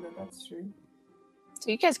all know that that's true.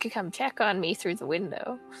 So you guys could come check on me through the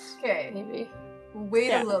window. Okay. Maybe.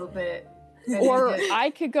 Wait a little bit. Or I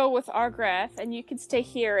could go with Argreth and you could stay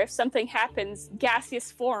here. If something happens,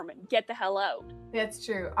 gaseous form and get the hell out. That's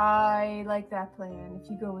true. I like that plan if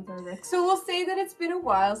you go with Argreth. So we'll say that it's been a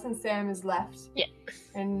while since Sam has left. Yeah.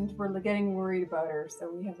 And we're getting worried about her,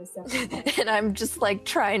 so we have a separate And I'm just like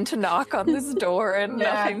trying to knock on this door and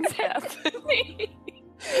nothing's happening.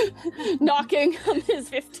 Knocking on his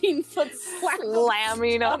 15-foot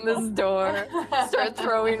slamming on this door. Start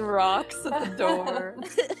throwing rocks at the door.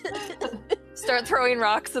 Start throwing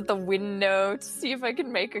rocks at the window to see if I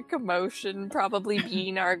can make a commotion. Probably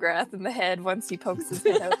beating Argrath in the head once he pokes his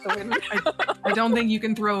head out the window. I don't think you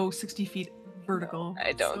can throw 60 feet vertical.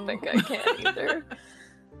 I don't think I can either.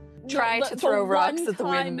 Try to throw rocks at the window. The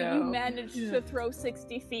one time that you manage to throw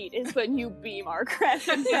 60 feet is when you beam Argrath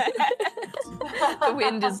in the head. The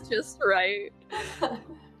wind is just right.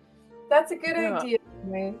 That's a good idea.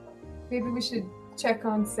 Anyway. Maybe we should check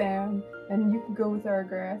on Sam, and you can go with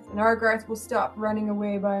Argrath. And Argrath will stop running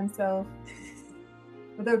away by himself.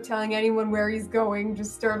 Without telling anyone where he's going,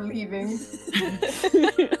 just start leaving.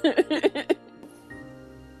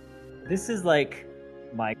 This is like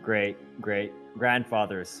my great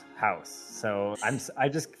grandfather's house, so I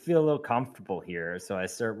just feel a little comfortable here, so I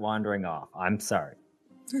start wandering off. I'm sorry.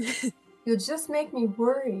 You'll just make me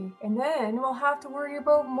worry, and then we'll have to worry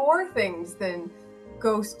about more things than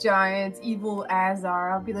ghost giants, evil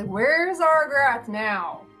Azar. I'll be like, where's Argrath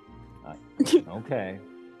now? Okay.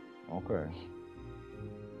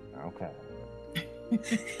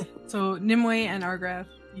 So Nimue and Argrath,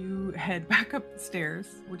 you head back up the stairs,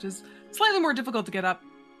 which is slightly more difficult to get up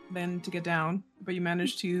than to get down, but you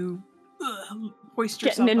manage to hoist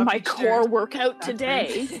yourself Getting in up my each core stairs workout backwards.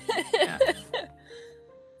 today. Yeah.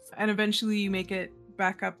 And eventually you make it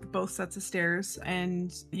back up both sets of stairs,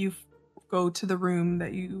 and you go to the room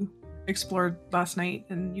that you explored last night,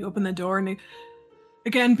 and you open the door, and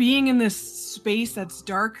again, being in this space that's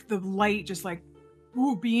dark, the light just like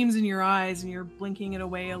beams in your eyes, and you're blinking it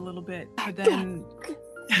away a little bit, but then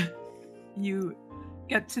you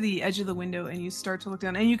get to the edge of the window and you start to look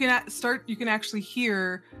down, and you can actually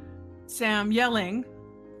hear Sam yelling,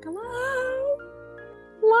 Hello?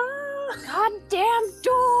 Goddamn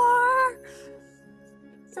door!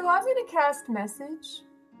 So I'm gonna cast message.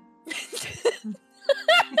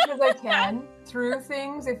 Because I can, through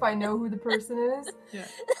things, if I know who the person is. Yeah.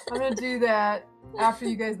 I'm gonna do that after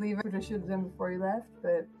you guys leave, which I should have done before you left,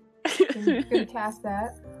 but I'm gonna cast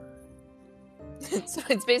that. So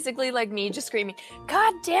it's basically like me just screaming,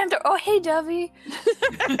 God damn it! Oh, hey, Dovey!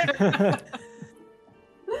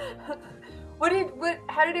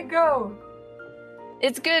 How did it go?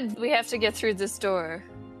 It's good. We have to get through this door.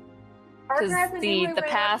 Because Argrath and Nimue the went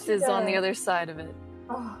path up to is on the other side of it.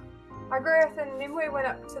 Oh, Argrath and Nimue went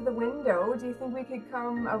up to the window. Do you think we could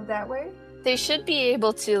come out that way? They should be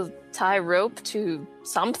able to tie rope to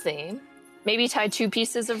something. Maybe tie 2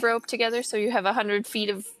 pieces of rope together so you have 100 feet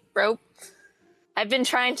of rope. I've been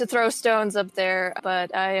trying to throw stones up there,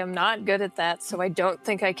 but I am not good at that, so I don't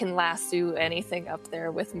think I can lasso anything up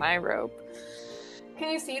there with my rope. Can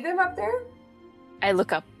you see them up there? I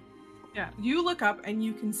look up. Yeah, you look up and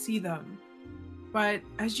you can see them. But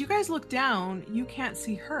as you guys look down, you can't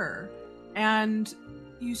see her. And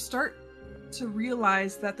you start to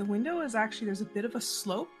realize that the window is actually, there's a bit of a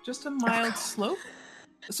slope, just a mild slope.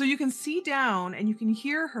 So you can see down and you can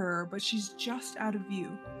hear her, but she's just out of view.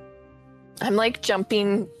 I'm like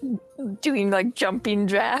jumping, doing like jumping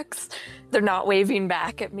jacks. They're not waving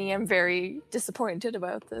back at me. I'm very disappointed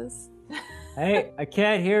about this. Hey, I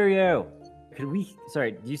can't hear you.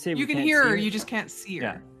 Sorry, did you say you can hear her, you just can't see her.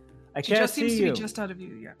 Yeah. I She can't just seems see to you. be just out of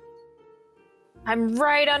view, yeah. I'm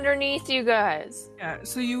right underneath you guys. Yeah,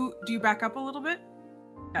 so do you back up a little bit?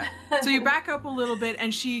 Yeah. So you back up a little bit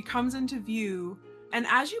and she comes into view. And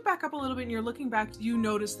as you back up a little bit and you're looking back, you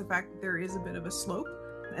notice the fact that there is a bit of a slope.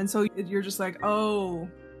 And so you're just like, oh,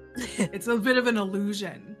 it's a bit of an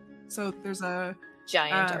illusion. So there's a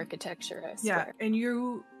giant architecture, I swear. Yeah, and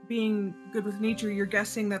you being good with nature, you're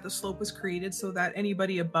guessing that the slope was created so that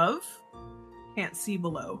anybody above can't see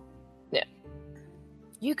below. Yeah.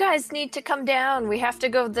 You guys need to come down. We have to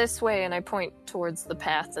go this way. And I point towards the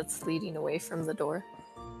path that's leading away from the door.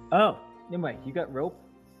 Oh, anyway, you got rope?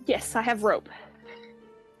 Yes, I have rope.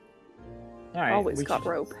 All right, Always got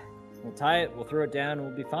rope. We'll tie it, we'll throw it down, and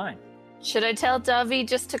we'll be fine. Should I tell Dovey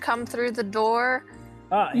just to come through the door?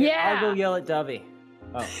 Yeah. I'll go yell at Dovey.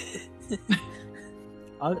 Oh.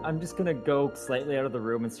 I'm just gonna go slightly out of the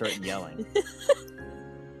room and start yelling.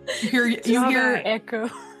 You hear echo.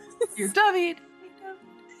 You're Dovey.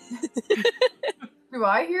 Do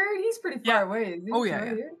I hear it? He's pretty far away. Is he? Oh yeah,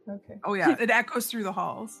 yeah. Okay. Oh yeah, it echoes through the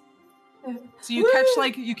halls. So you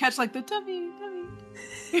catch like the Dovey.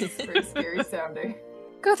 It's very scary sounding.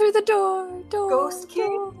 Go through the door. Ghost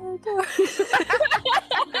King. Door.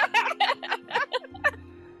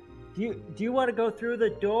 Do you want to go through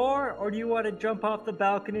the door, or do you want to jump off the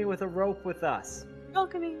balcony with a rope with us?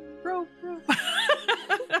 Balcony, rope.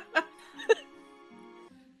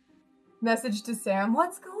 message to Sam,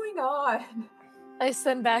 what's going on? I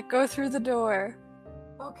send back, go through the door.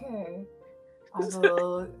 Okay. I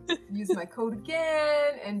will use my code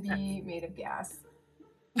again and be made of gas.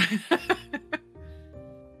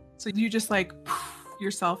 So you just like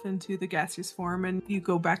yourself into the gaseous form and you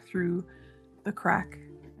go back through the crack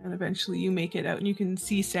and eventually you make it out and you can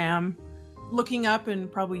see Sam looking up and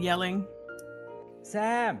probably yelling.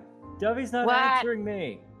 Sam, Dovey's not What? answering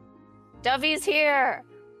me. Dovey's here.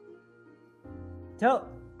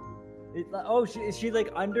 Is she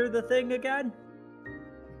like under the thing again?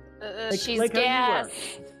 She's like gas.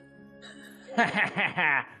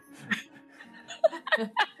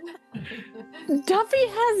 Duffy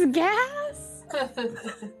has gas?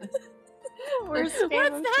 Worst What's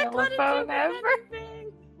game of that got to do telephone with ever.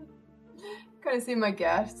 anything? Kind of see my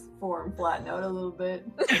gas form flatten out a little bit.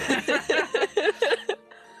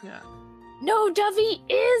 Yeah. No, Dovey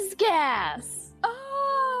is gas.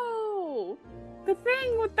 Oh! The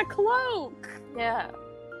thing with the cloak! Yeah.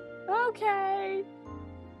 Okay.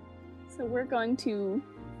 So we're going to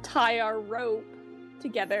tie our rope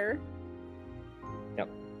together.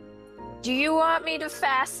 Do you want me to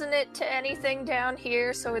fasten it to anything down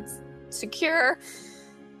here so it's secure?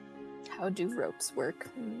 How do ropes work?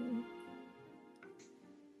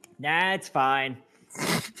 Nah, it's fine.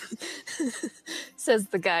 Says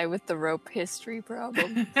the guy with the rope history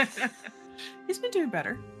problem. He's been doing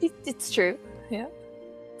better. It's true. Yeah.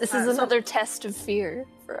 This is another test of fear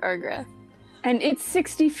for Argrath. And it's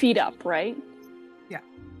 60 feet up, right? Yeah.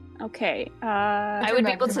 Okay. I would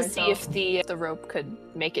be able to myself. see if the rope could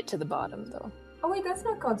make it to the bottom, though. Oh wait, that's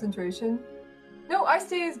not concentration. No, I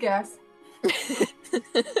stay as gas.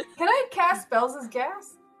 Can I cast spells as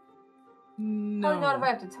gas? No. Probably not if I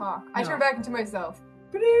have to talk. I No. turn back into myself.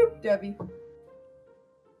 Ba-doop, Debbie.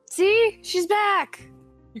 See? She's back!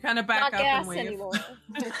 You kind of back Not up gas and wave. anymore.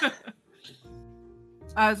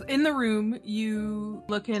 As in the room, you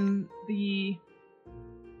look in the...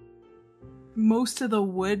 Most of the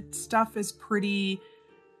wood stuff is pretty...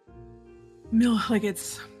 like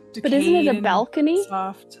it's decayed But isn't it a and balcony?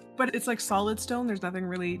 soft. But it's like solid stone. There's nothing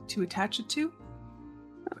really to attach it to.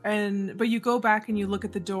 But you go back and you look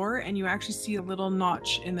at the door and you actually see a little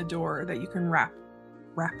notch in the door that you can wrap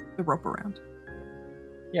the rope around.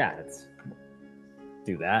 Yeah, let's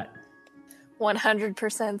do that.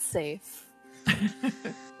 100% safe.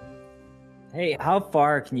 Hey, how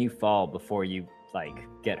far can you fall before you, like,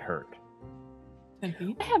 get hurt? 10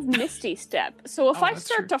 feet. I have Misty Step, so if Oh, I that's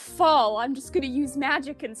start true. to fall, I'm just gonna use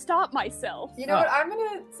magic and stop myself. You know what? I'm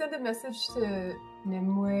gonna send a message to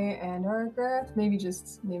Nimue and Argrath. Maybe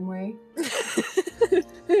just Nimue.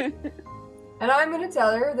 And I'm gonna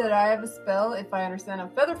tell her that I have a spell, if I understand how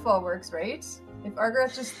Featherfall works, right? If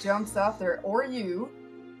Argrath just jumps off there, or you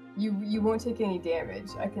won't take any damage.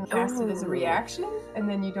 I can cast it as a reaction, and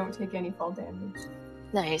then you don't take any fall damage.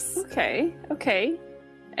 Nice. Okay.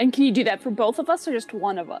 And can you do that for both of us or just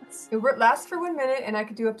one of us? It lasts for 1 minute, and I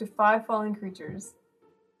could do up to 5 falling creatures.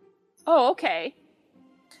 Oh, okay.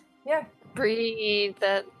 Yeah. Bree,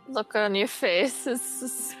 that look on your face is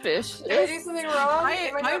suspicious. Did I do something wrong?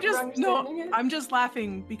 Am I not understanding it? I'm just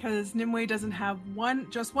laughing because Nimue doesn't have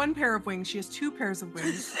just one pair of wings. She has 2 pairs of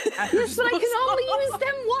wings. But I can only use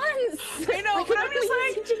them once. I know, I but can I'm just only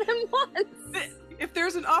like, use each of them once. if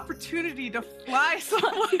there's an opportunity to fly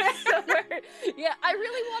somewhere. Yeah, I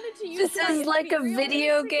really wanted to use. This is like a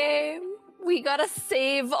video game. We gotta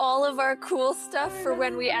save all of our cool stuff for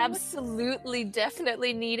when we absolutely,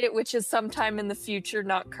 definitely need it, which is sometime in the future,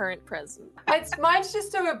 not current present. Mine's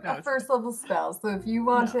just a first level spell, so if you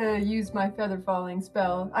want to use my feather falling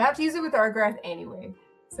spell, I have to use it with Argrath anyway,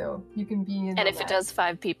 so you can be in. And if that. it does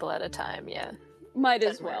 5 people at a time, yeah. Might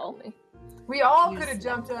as well. We all could have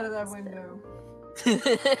jumped out of that window.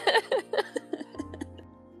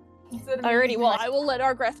 Alrighty, well, I will let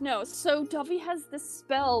Argrath know. So, Dovey has this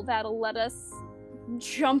spell that'll let us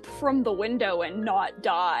jump from the window and not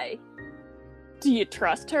die. Do you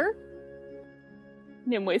trust her?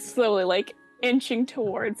 Nimue's slowly, like, inching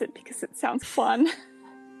towards it because it sounds fun.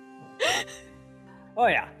 Oh,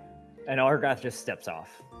 yeah. And Argrath just steps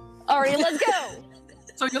off. Alrighty, let's go!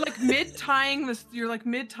 So you're like mid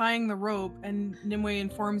tying the rope, and Nimue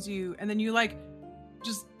informs you, and then you like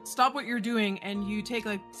just stop what you're doing and you take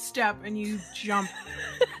like step and you jump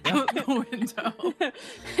out the window.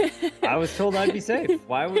 I was told I'd be safe.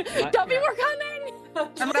 Why would Dovey, we're coming!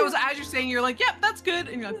 And that was as you're saying, you're like, yep, that's good.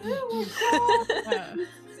 And you're like,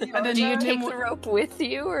 and then Do you take the rope with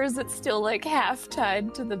you, or is it still like half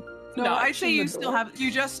tied to the? No, notch I say in the you still door? have.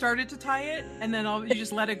 You just started to tie it, and then you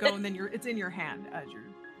just let it go, and then it's in your hand as you're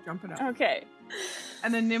jumping up. Okay.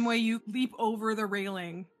 And then Nimue, you leap over the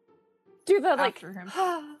railing, Do the like after him.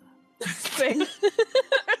 thing.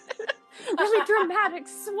 Really dramatic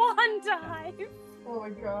swan dive. Oh my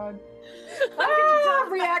god.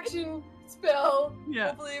 Reaction spell. Yeah.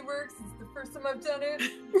 Hopefully it works. It's the first time I've done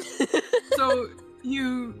it. So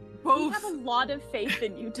you We both have a lot of faith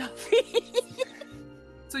in you, Duffy.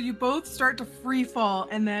 So you both start to free fall,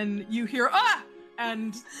 and then you hear "ah!"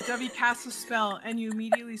 and Dovey casts a spell, and you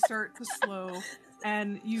immediately start to slow,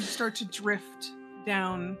 and you start to drift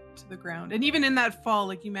down to the ground. And even in that fall,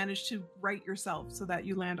 like you manage to right yourself so that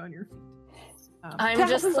you land on your feet. I'm That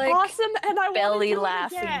just was like awesome, and I belly wanna do it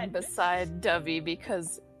laughing again. beside Dovey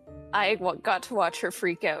because I got to watch her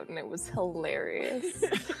freak out, and it was hilarious.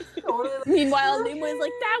 Totally. Meanwhile, Nimue was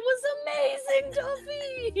like, "That was amazing,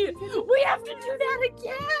 Duffy. We have to do that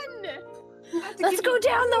again." You have to Let's give go me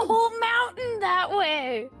down the words. whole mountain that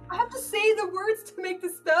way. I have to say the words to make the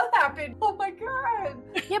spell happen. Oh my god.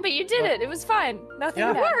 Yeah, but you did it. It was fine. Nothing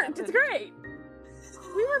Yeah. It bad worked. happened. It's great.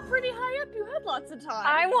 We were pretty high up. You had lots of time.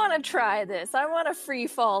 I want to try this. I want to free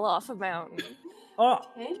fall off a mountain. Oh,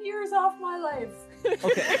 10 years off my life.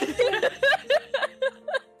 okay.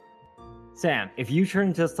 Sam, if you turn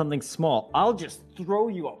into something small, I'll just throw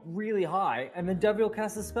you up really high, and then Dovey will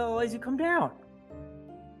cast a spell as you come down.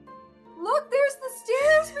 Look, there's the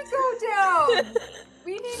stairs we go down.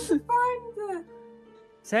 We need to find the...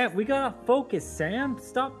 Sam, we gotta focus, Sam.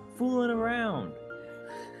 Stop fooling around.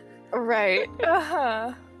 Right.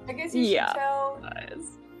 Uh-huh. I guess you Yeah. should tell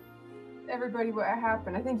everybody what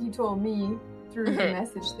happened. I think you told me through the Mhm.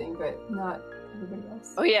 message thing, but not everybody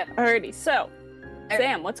else. Oh, yeah. Alrighty, so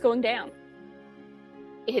Sam, what's going down?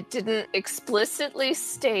 It didn't explicitly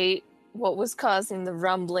state what was causing the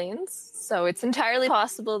rumblings, so it's entirely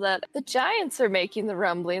possible that the giants are making the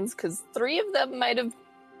rumblings because 3 of them might have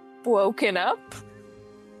woken up.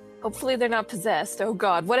 Hopefully they're not possessed. Oh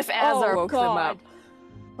god, what if Azar woke them up?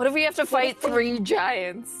 What if we have to fight 3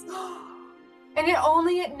 giants? And it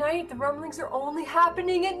only at night. The rumblings are only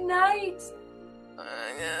happening at night.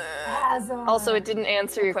 Azar. Also, it didn't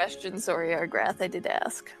answer your question. Sorry, Argrath, I did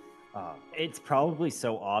ask. It's probably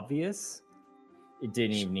so obvious, it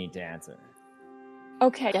didn't even need to answer.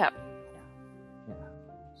 Okay. Yeah.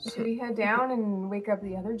 Should we head down and wake up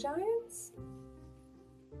the other giants?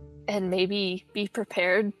 And maybe be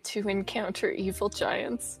prepared to encounter evil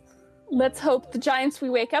giants. Let's hope the giants we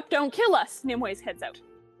wake up don't kill us. Nimue's heads out.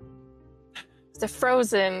 If they're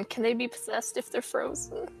frozen, can they be possessed if they're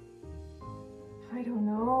frozen? I don't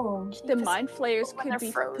know. The mind flayers when could they're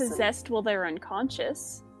be frozen. possessed while they're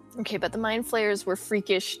unconscious. Okay, but the mind flayers were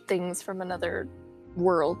freakish things from another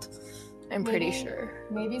world. I'm pretty Maybe- sure.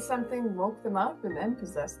 Maybe something woke them up and then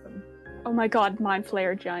possessed them. Oh my god, mind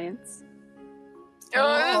flayer giants.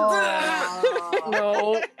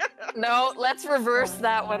 Oh. No, let's reverse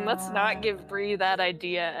that one. Let's not give Bree that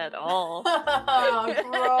idea at all.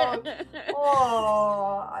 Gross.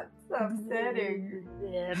 Oh, that's upsetting.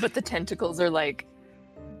 Yeah, but the tentacles are like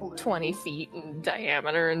 20 feet in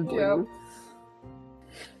diameter and blue. Yep.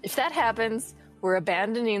 If that happens, we're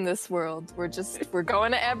abandoning this world. We're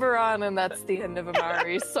going to Eberron, and that's the end of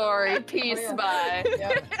Amari. Sorry, peace, yeah. bye.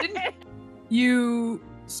 Yep. You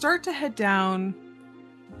start to head down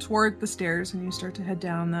toward the stairs, and you start to head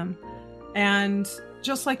down them. And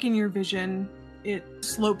just like in your vision, it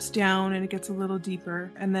slopes down and it gets a little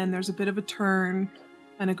deeper. And then there's a bit of a turn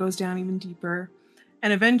and it goes down even deeper.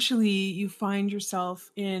 And eventually you find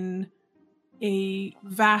yourself in a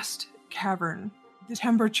vast cavern. The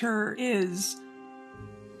temperature is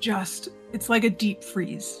it's like a deep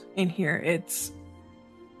freeze in here. It's,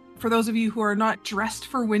 for those of you who are not dressed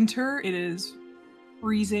for winter, it is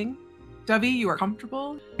freezing. Dovey, you are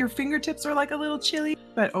comfortable. Your fingertips are like a little chilly,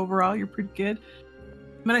 but overall you're pretty good.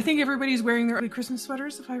 But I think everybody's wearing their early Christmas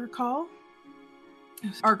sweaters, if I recall.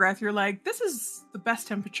 Argrath, you're like, this is the best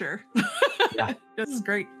temperature. Yeah. This is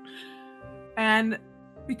great. And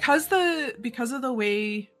because of the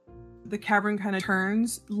way the cavern kind of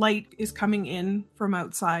turns, light is coming in from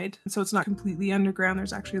outside. So it's not completely underground.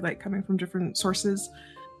 There's actually light coming from different sources.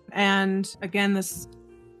 And again, this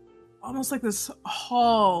almost like this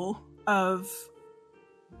hall of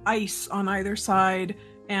ice on either side.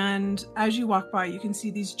 And as you walk by, you can see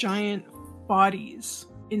these giant bodies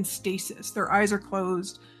in stasis. Their eyes are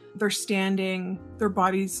closed. They're standing. Their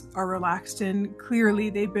bodies are relaxed. And clearly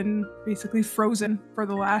they've been basically frozen for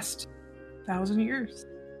the last 1,000 years.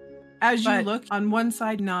 As you look, on one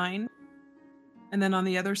side, 9. And then on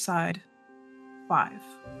the other side, 5.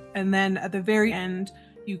 And then at the very end,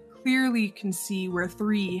 you clearly can see where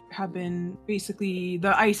 3 have been, basically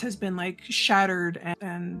the ice has been like shattered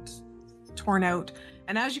and torn out.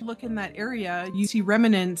 And as you look in that area, you see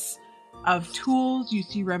remnants of tools. You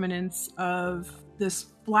see remnants of this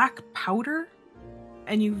black powder,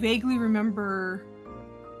 and you vaguely remember,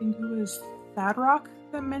 I think it was Thadrock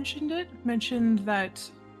that mentioned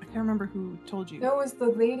that, I can't remember who told you. That was the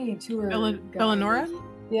lady to her. Bellanora?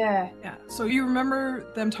 Yeah. Yeah. So you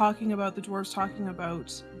remember them talking about, the dwarves talking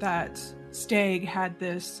about that Stag had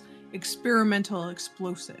this experimental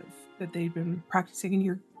explosive that they'd been practicing, and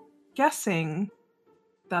you're guessing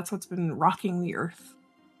that's what's been rocking the earth.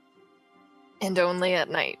 And only at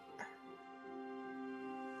night.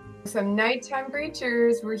 Some nighttime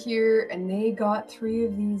creatures were here, and they got 3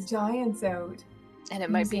 of these giants out. And it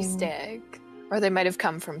might be Using- Stag. Or they might have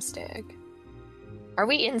come from Stag. Are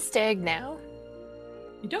we in Stag now?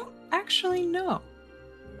 You don't actually know.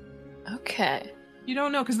 Okay. You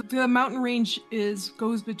don't know, because the mountain range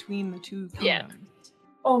goes between the two Yeah. kingdoms.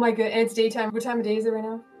 Oh my god, and it's daytime. What time of day is it right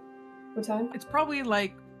now? What time? It's probably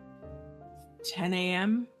like 10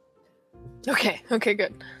 a.m. Okay,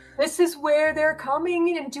 good. This is where they're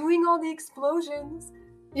coming and doing all the explosions.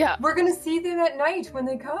 Yeah. We're gonna see them at night when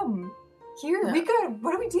they come. Here, Yeah. we gotta,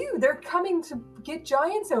 what do? They're coming to get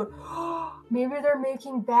giants out. Maybe they're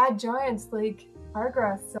making bad giants like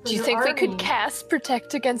Argrath. Do you think we could cast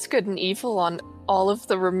Protect Against Good and Evil on all of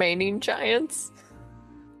the remaining giants?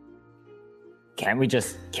 Can't we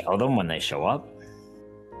just kill them when they show up?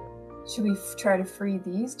 Should we try to free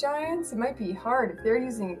these giants? It might be hard if they're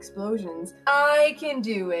using explosions. I can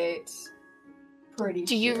do it. Pretty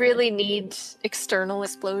Do you sure. really need external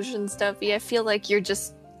explosions, Duffy? I feel like you're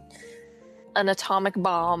just an atomic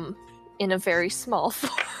bomb in a very small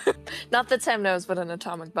form. Not that Sam knows what an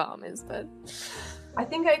atomic bomb is, but... I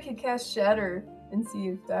think I could cast Shatter and see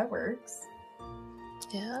if that works.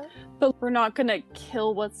 Yeah? But we're not gonna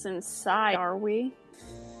kill what's inside, are we?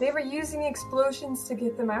 They were using explosions to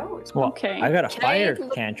get them out. Well, Okay. I got a Can fire I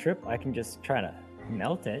look- cantrip. I can just try to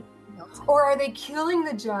melt it. Or are they killing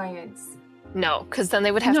the giants? No, because then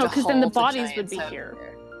they would have No, to 'cause then the haul bodies would giants be out here.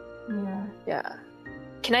 Yeah. Yeah.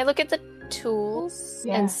 Can I look at the tools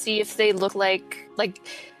Yeah. and see if they look like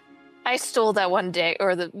I stole that one day,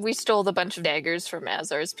 or we stole the bunch of daggers from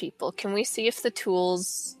Azar's people. Can we see if the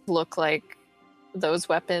tools look like those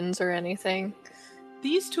weapons or anything?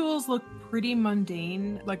 These tools look pretty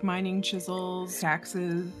mundane, like mining chisels,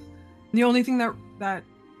 axes. The only thing that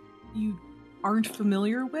you aren't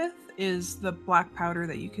familiar with is the black powder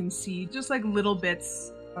that you can see, just like little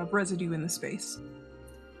bits of residue in the space.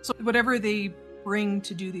 So whatever they bring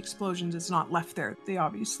to do the explosions is not left there. They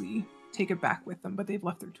obviously take it back with them, but they've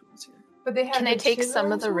left their tools here. But they have Can I the take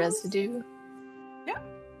some of the chiseling tools? residue?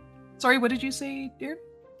 Sorry, what did you say, dear?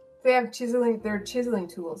 They have their chiseling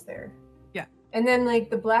tools there. Yeah. And then like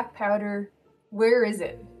the black powder, where is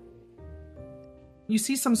it? You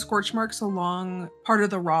see some scorch marks along part of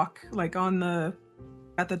the rock, like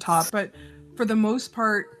at the top, but for the most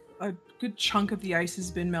part, a good chunk of the ice has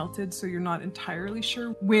been melted, so you're not entirely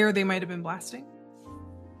sure where they might have been blasting.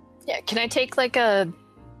 Yeah, can I take like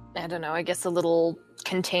I don't know, I guess a little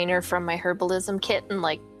container from my herbalism kit and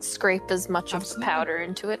like scrape as much of the Absolutely. powder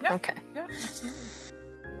into it? Yeah. Okay. Yeah, absolutely.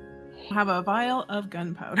 Have a vial of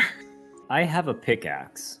gunpowder. I have a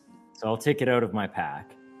pickaxe, so I'll take it out of my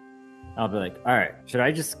pack. I'll be like, all right,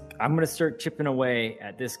 I'm going to start chipping away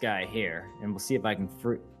at this guy here, and we'll see if I can,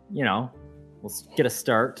 we'll get a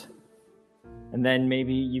start. And then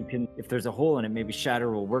maybe you can, if there's a hole in it, maybe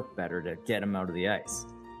Shatter will work better to get him out of the ice.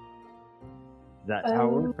 Is that how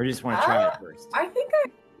it works? Or do you just want to try it first?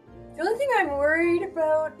 The only thing I'm worried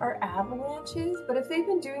about are avalanches, but if they've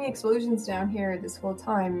been doing explosions down here this whole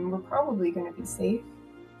time, we're probably going to be safe.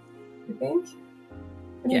 You think?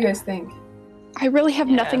 What do you Yeah. guys think? I really have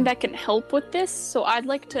Yeah. nothing that can help with this, so I'd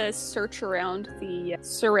like to search around the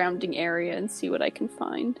surrounding area and see what I can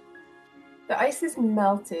find. The ice is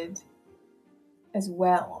melted as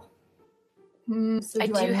well. So I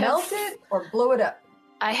do I do melt have- it or blow it up?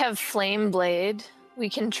 I have Flame Blade. We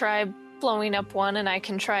can try blowing up one, and I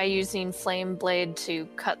can try using Flame Blade to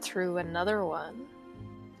cut through another one.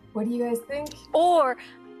 What do you guys think? Or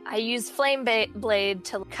I use Flame Blade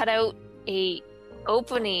to cut out a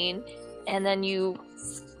opening, and then you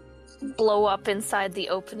blow up inside the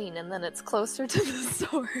opening, and then it's closer to the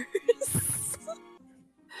source.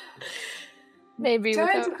 Maybe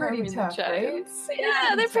Giants without are pretty harming the tough, right? giants.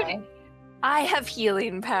 Yeah, they're pretty. tough. I have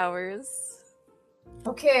healing powers.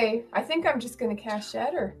 Okay, I think I'm just going to cast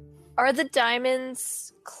Shatter. Are the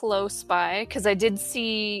diamonds close by? Because I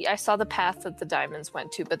saw the path that the diamonds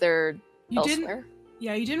went to, but they're You didn't elsewhere.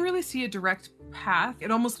 Yeah, you didn't really see a direct path. It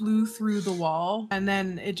almost blew through the wall, and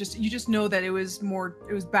then you just know that it was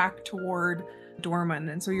back toward Dorman,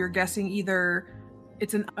 and so you're guessing either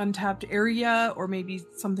it's an untapped area or maybe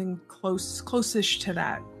something close-ish to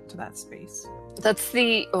that space. That's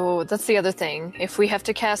the other thing. If we have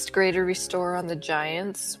to cast Greater Restore on the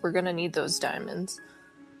giants, we're gonna need those diamonds.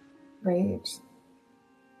 Right.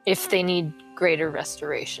 If they need Greater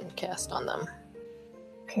Restoration cast on them.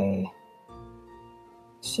 Okay.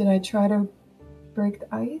 Should I try to break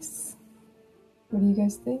the ice? What do you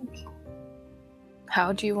guys think?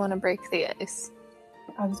 How do you want to break the ice?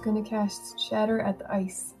 I was going to cast Shatter at the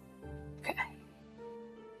ice. Okay.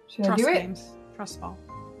 Should I do it? Games. Trust fall.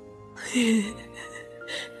 Okay.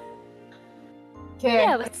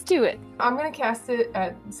 Yeah, let's do it. I'm going to cast it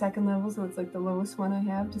at second level, so it's like the lowest one I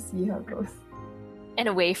have to see how it goes. And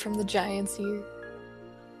away from the giants here.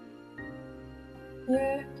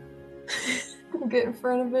 Yeah. Get in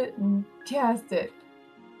front of it and cast it.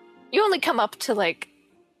 You only come up to like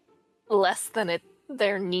less than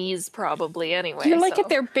their knees probably anyway. You're like so. at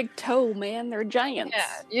their big toe, man. They're giants.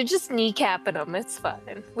 Yeah, you're just kneecapping them. It's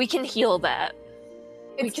fine. We can heal that.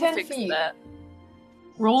 We It's can 10 fix feet. that.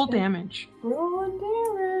 Roll damage. Rolling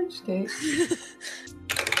damage. Okay.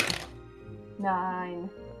 9.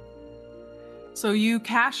 So you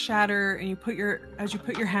cast Shatter, and as you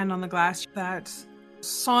put your hand on the glass, that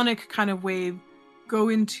sonic kind of wave go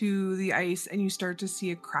into the ice, and you start to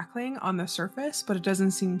see a crackling on the surface, but it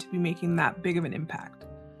doesn't seem to be making that big of an impact.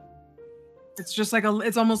 It's just like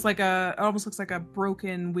it almost looks like a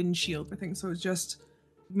broken windshield or thing. So it just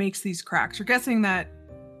makes these cracks. You're guessing that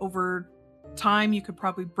over time you could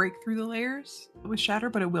probably break through the layers with Shatter,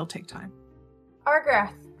 but it will take time.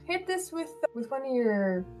 Argrath, hit this with one of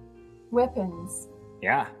your weapons.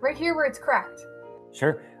 Yeah, Right here where it's cracked.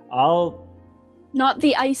 sure. Not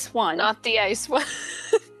the ice one. Not the ice one.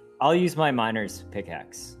 I'll use my miner's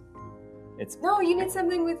pickaxe. It's No, you need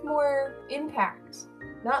something with more impact.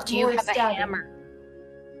 Not Do you more have a stabbing. hammer?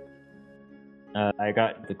 I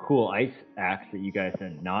got the cool ice axe that you guys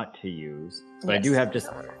said not to use. But Yes.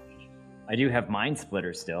 I do have Mind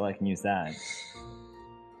Splitter still. I can use that.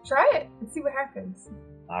 Try it and see what happens.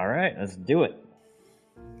 All right, let's do it.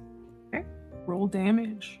 Roll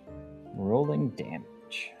damage. Rolling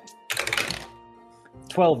damage.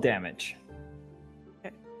 12 damage.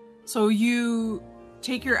 So you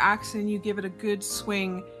take your axe and you give it a good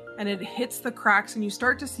swing, and it hits the cracks, and you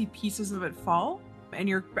start to see pieces of it fall, and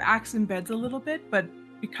your axe embeds a little bit, but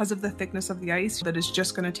because of the thickness of the ice, that is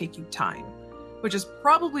just going to take you time, which is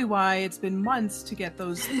probably why it's been months to get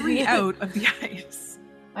those 3 out of the ice.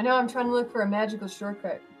 I know, I'm trying to look for a magical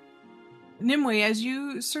shortcut. Nimue, as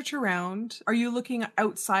you search around, are you looking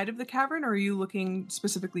outside of the cavern, or are you looking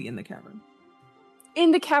specifically in the cavern?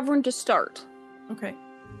 In the cavern to start. Okay.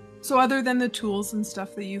 So other than the tools and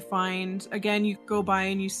stuff that you find, again, you go by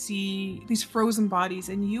and you see these frozen bodies,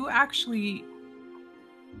 and you actually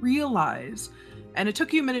realize, and it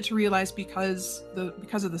took you a minute to realize because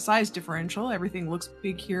of the size differential, everything looks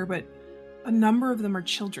big here, but a number of them are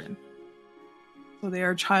children. So they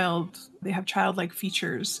have childlike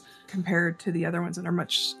features compared to the other ones that are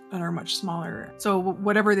much smaller. So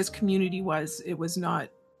whatever this community was, it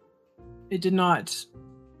did not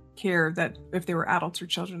care that if they were adults or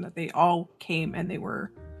children, that they all came and they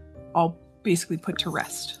were all basically put to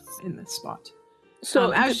rest in this spot.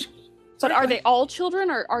 So, but are they all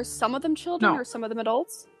children, or are some of them children, No. or some of them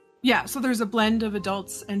adults? Yeah, so there's a blend of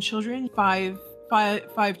adults and children. Five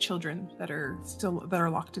children that are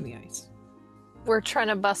locked in the ice. We're trying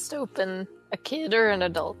to bust open a kid or an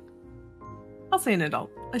adult. I'll say an adult.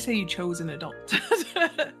 I say you chose an adult.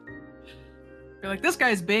 You're like, this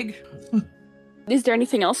guy's big. Is there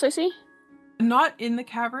anything else I see? Not in the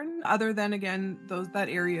cavern, other than, again, that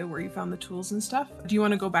area where you found the tools and stuff. Do you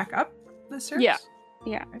want to go back up the stairs? Yeah.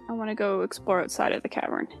 Yeah, I want to go explore outside of the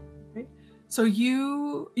cavern. Okay. So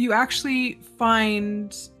you actually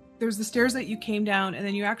find, there's the stairs that you came down, and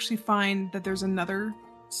then you actually find that there's another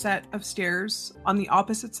set of stairs on the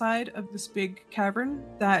opposite side of this big cavern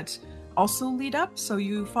that also lead up. So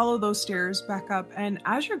you follow those stairs back up, and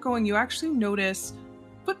as you're going, you actually notice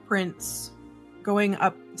footprints going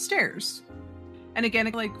up stairs. And again,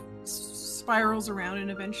 it like spirals around, and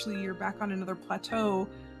eventually you're back on another plateau,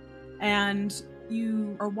 and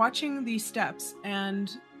you are watching these steps,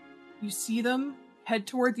 and you see them head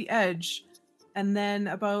toward the edge, and then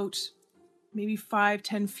about maybe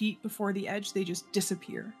 5-10 feet before the edge, they just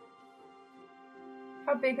disappear.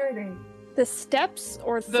 How big are they? The steps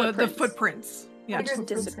or The footprints? footprints. Yeah, What just are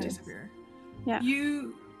footprints footprints? disappear.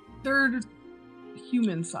 Yeah. They're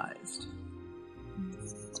human-sized.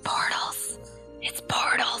 It's portals. It's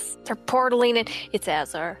portals. They're portaling it. It's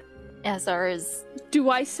Azar. Azar is Do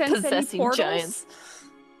I sense any possessing portals? giants.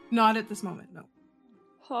 Not at this moment, no.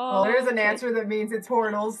 Well, there's an Okay. answer that means it's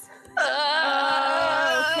portals. Okay.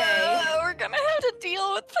 We're gonna have to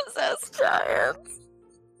deal with possessed giants.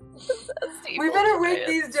 Possessed We evil better wake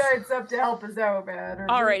giants. these giants up to help us out, man. or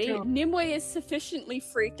we'll Alrighty, kill- Nimue is sufficiently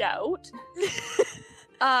freaked out. Do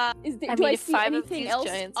mean, I if see 5 of anything these else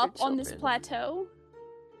giants are up on this children. plateau?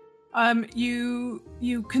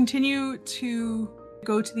 You continue to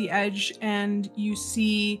go to the edge, and you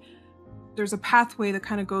see there's a pathway that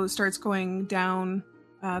kind of starts going down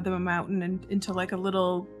the mountain and into like a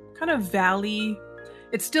little kind of valley.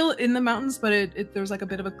 It's still in the mountains, but there's like a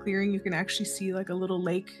bit of a clearing. You can actually see like a little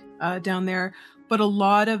lake down there, but a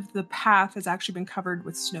lot of the path has actually been covered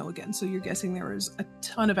with snow again. So you're guessing there was a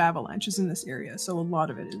ton of avalanches in this area. So a lot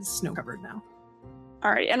of it is snow covered now.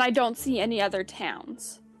 Alright, and I don't see any other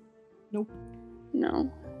towns. Nope.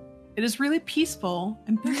 No. It is really peaceful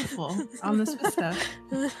and beautiful on this vista.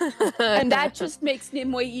 And that just makes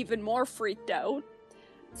Nimue even more freaked out.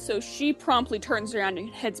 So she promptly turns around and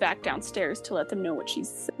heads back downstairs to let them know what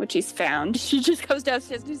she's found. She just goes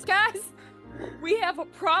downstairs and says, "Guys, we have a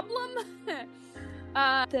problem.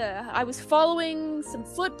 I was following some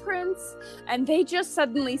footprints, and they just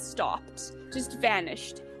suddenly stopped, just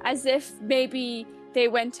vanished, as if maybe they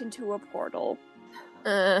went into a portal."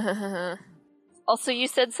 Also, you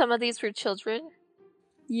said some of these were children.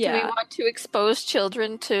 Yeah. Do we want to expose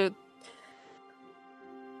children to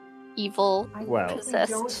evil? I Well- think if we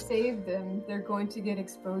Possessed. don't save them, they're going to get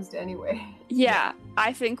exposed anyway. Yeah,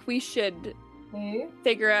 I think we should Hey?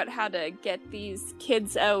 figure out how to get these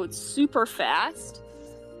kids out super fast.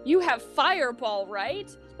 You have Fireball, right?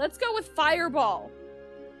 Let's go with Fireball.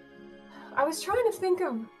 I was trying to think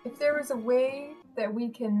of if there was a way that we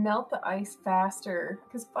can melt the ice faster.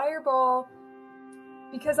 Because Fireball...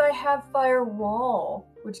 Because I have Firewall,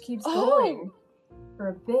 which keeps Oh. going for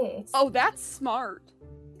a bit. Oh, that's smart.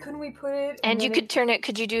 Couldn't we put it... And you then could turn it.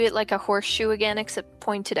 Could you do it like a horseshoe again, except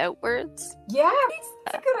pointed outwards? Yeah,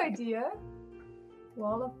 that's a good idea.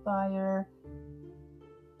 Wall of fire.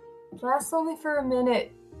 Lasts only for a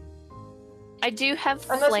minute. I do have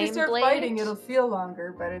Unless flame we start blade. fighting, it'll feel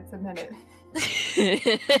longer, but it's a minute.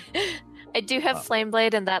 I do have flame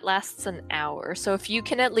blade, and that lasts an hour. So if you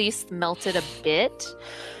can at least melt it a bit,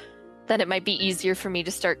 then it might be easier for me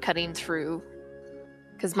to start cutting through.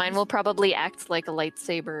 Because mine will probably act like a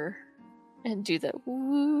lightsaber and do the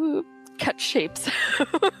whoop, cut shapes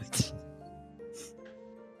out.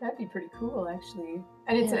 That'd be pretty cool, actually.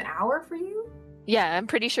 And it's an Yeah. hour for you? Yeah, I'm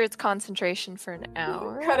pretty sure it's concentration for an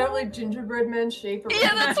hour. Cut out like gingerbread man shape. around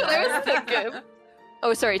Yeah, that's the what I was fire. thinking.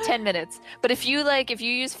 Oh, sorry, 10 minutes. But if you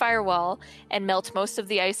use Firewall and melt most of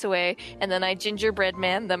the ice away, and then I gingerbread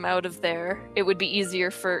man them out of there, it would be easier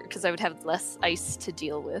because I would have less ice to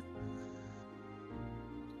deal with.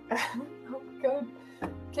 Oh god.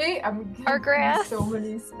 Okay, I'm gonna Argrath. use so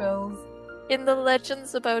many spells. In the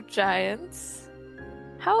legends about giants,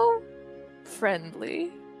 how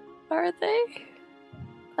friendly are they?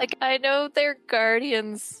 Like, I know they're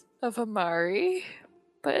guardians of Amari,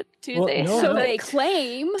 but do Well, they no, have So no. they a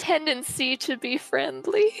claim. tendency to be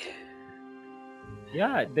friendly?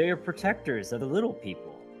 Yeah, they are protectors of the little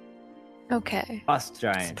people. Okay. Us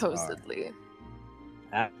giants are. Supposedly.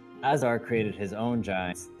 Azar created his own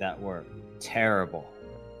giants that were terrible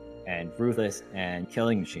and ruthless and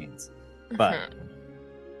killing machines. But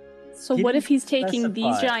So He what if didn't he's taking these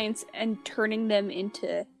specify. giants and turning them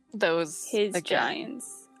into Those his again.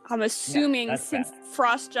 giants? I'm assuming that's since bad.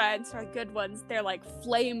 frost giants are good ones, they're like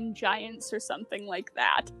flame giants or something like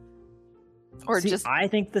that. Or see, just I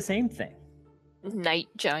think the same thing. night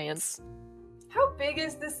giants. How big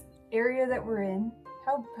is this area that we're in?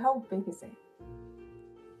 How big is it?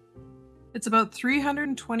 It's about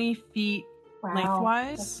 320 feet Wow.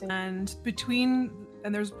 lengthwise, that's big.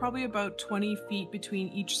 and there's probably about 20 feet between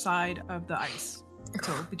each side of the ice.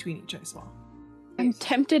 So between each ice wall. I'm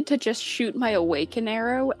tempted to just shoot my awaken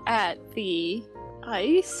arrow at the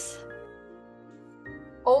ice.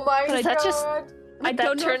 Oh my Does god! that just- I Would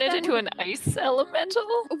don't that know turn if it that into would- an ice elemental?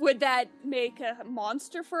 Would that make a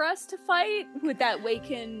monster for us to fight? Would that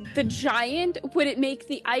waken the giant? Would it make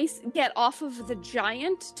the ice get off of the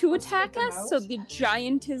giant to Let's attack take them us? So out. the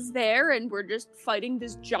giant is there and we're just fighting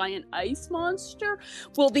this giant ice monster?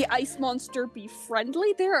 Will the ice monster be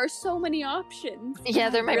friendly? There are so many options.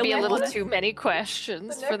 Yeah, there might be a Really? little too many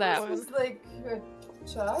questions The for that necklace one. was like a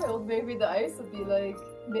child. Maybe the ice would be like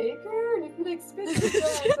Maker, and you can like spit the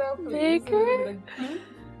giants out. please. And Maker? it'd be like, "Hmm?"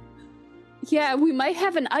 Yeah, we might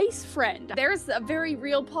have an ice friend. There's a very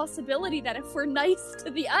real possibility that if we're nice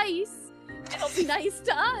to the ice, it'll be nice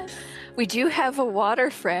to us. We do have a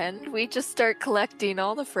water friend. We just start collecting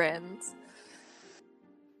all the friends.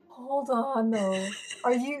 Hold on though.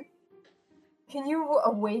 Can you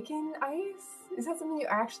awaken ice? Is that something you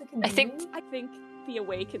actually can do? I think the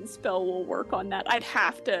awaken spell will work on that. I'd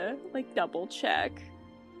have to double check.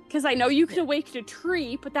 Because I know you can awaken a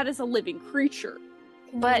tree, but that is a living creature.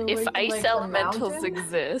 But if ice elementals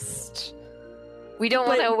exist, we don't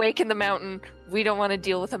want to awaken the mountain. We don't want to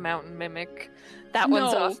deal with a mountain mimic. That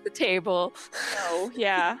one's off the table. No,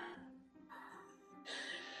 yeah.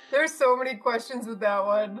 There's so many questions with that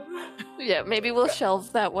one. Yeah, maybe we'll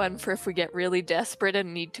shelve that one for if we get really desperate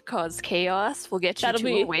and need to cause chaos. We'll get you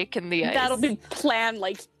to awaken the ice. That'll be plan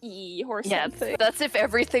E or something. Yeah, that's if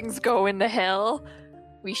everything's going to hell.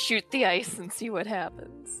 We shoot the ice and see what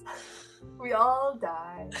happens. We all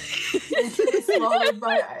die. Swallowed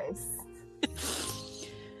by ice.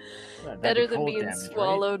 Better than being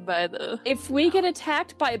swallowed by the... If we get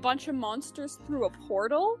attacked by a bunch of monsters through a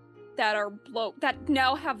portal that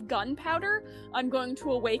now have gunpowder, I'm going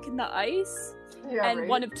to awaken the ice. Yeah, and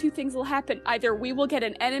one of two things will happen. Either we will get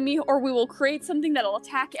an enemy or we will create something that'll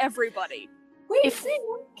attack everybody. Wait, can't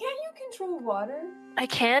you control water? I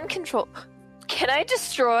can control... Can I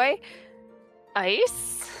destroy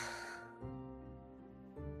ice?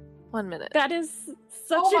 1 minute. That is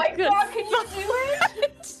such a good God, can you do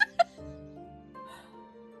it?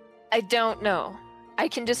 I don't know. I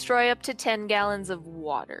can destroy up to 10 gallons of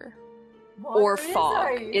water. Or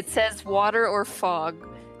fog. It says water or fog.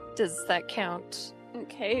 Does that count?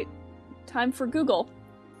 Okay. Time for Google.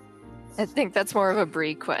 I think that's more of a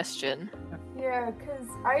Bree question. Yeah, because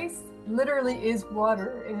ice literally is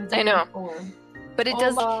water in its form. But it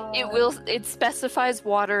it specifies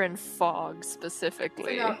water and fog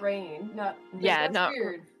specifically. It's not rain. Not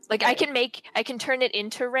weird. Like I can turn it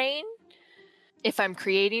into rain if I'm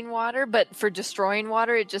creating water, but for destroying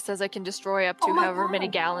water it just says I can destroy up to however many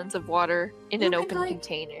gallons of water in an open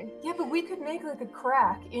container. Yeah, but we could make like a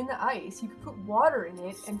crack in the ice. You could put water in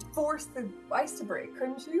it and force the ice to break,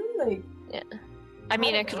 couldn't you? Yeah. I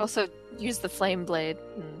mean, I could also use the flame blade.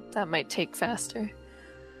 That might take faster.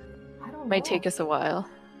 Might take us a while.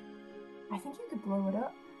 I think you could blow it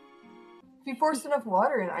up. If you forced enough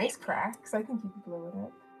water in ice cracks, I think you could blow it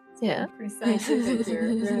up. Yeah. Pretty scientific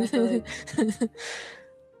here.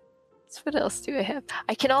 So what else do I have?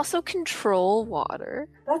 I can also control water.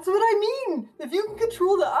 That's what I mean! If you can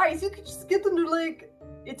control the ice, you could just get them to,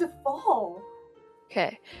 it to fall.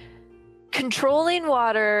 Okay. Controlling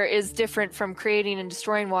water is different from creating and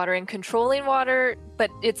destroying water. And controlling water,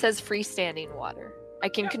 but it says freestanding water. I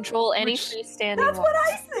can control any freestanding water. That's what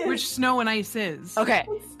ice is! Which snow and ice is. Okay.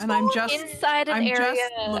 And I'm just... Inside an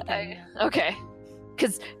area... Okay.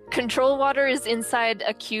 Because control water is inside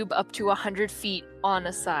a cube up to 100 feet on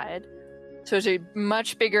a side. So it's a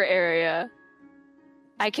much bigger area.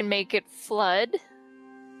 I can make it flood.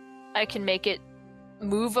 I can make it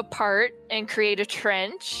move apart and create a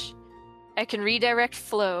trench. I can redirect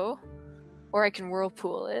flow. Or I can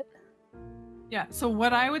whirlpool it. Yeah, so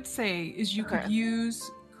what I would say is you could use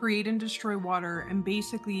create and destroy water, and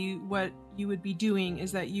basically what you would be doing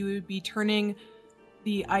is that you would be turning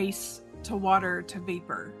the ice to water to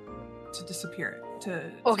vapor to disappear it.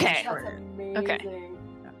 To destroy it. Amazing. Okay.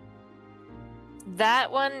 Yeah.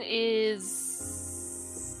 That one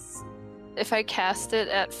is if I cast it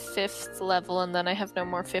at 5th level and then I have no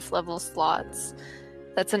more 5th level slots,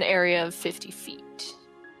 that's an area of 50 feet.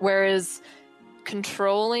 Whereas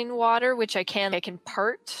controlling water, which I can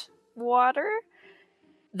part water,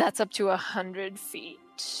 that's up to 100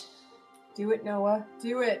 feet. Do it, Noah.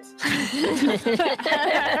 Do it.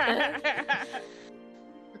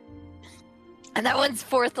 And that one's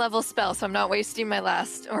 4th level spell, so I'm not wasting my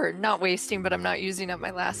last, or not wasting, but I'm not using up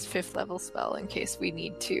my last 5th level spell in case we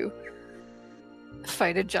need to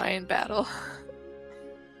fight a giant battle.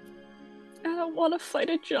 I don't want to fight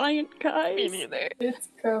a giant, guys. Me neither. It's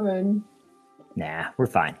coming. Nah, we're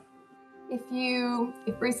fine.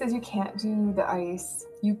 If Bree says you can't do the ice,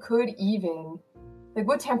 you could even...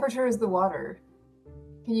 what temperature is the water?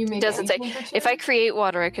 Can you make it doesn't say. If I create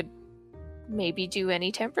water, I could maybe do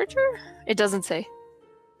any temperature? It doesn't say.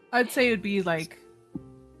 I'd say it'd be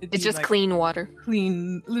it's just clean water.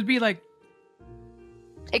 Clean. It'd be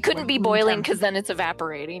it couldn't be boiling because then it's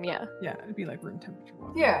evaporating, yeah. Yeah, it'd be like room temperature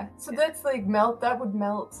water. Yeah, so that's that would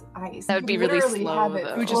melt ice. That would be really slow, have it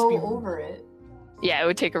though. It would just be over it. Yeah, it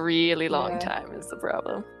would take a really long time is the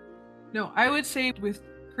problem. No, I would say with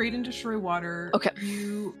create and destroy water,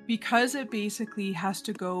 because it basically has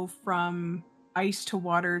to go from ice to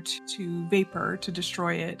water to vapor to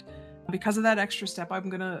destroy it. Because of that extra step, I'm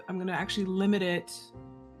gonna actually limit it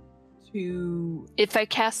to... If I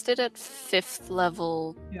cast it at 5th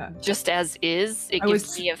level, just as is, it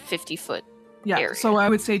gives me a 50-foot area. So I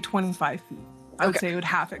would say 25 feet. I would Okay. say it would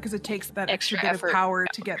half it because it takes that extra Extra bit effort. of power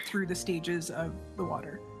to get through the stages of the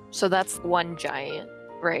water. So that's one giant,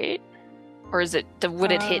 right? Or is it?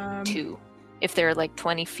 Would it hit two if they're like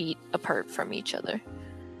 20 feet apart from each other?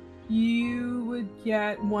 You would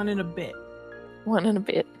get one and a bit. One and a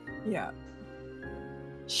bit. Yeah.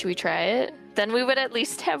 Should we try it? Then we would at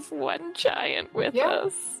least have one giant with Yeah.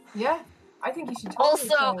 us. Yeah, I think you should totally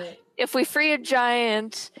Also, try it. If we free a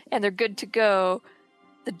giant and they're good to go,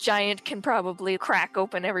 the giant can probably crack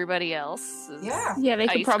open everybody else's. Yeah. Yeah, they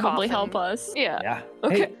could Ice probably coffin. help us. Yeah. Yeah.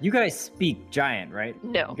 Okay. Hey, you guys speak giant, right?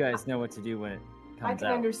 No. You guys know what to do when it I comes can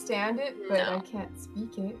out. understand it, but No. I can't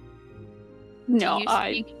speak it. No, Do you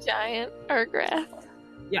I. speak giant, Argrath?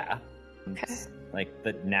 Yeah. Okay. It's like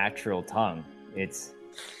the natural tongue.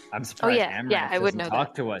 I'm surprised yeah, Amaranth yeah, I would doesn't know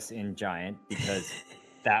talk to us in giant because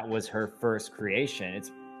that was her first creation.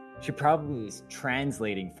 She probably is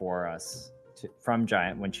translating for us from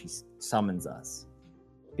giant when she summons us.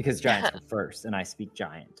 Because giants were first, and I speak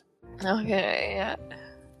giant. Okay, yeah.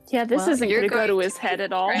 Yeah, this Well, isn't you're going to go to going his head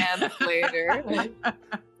at all. Translator.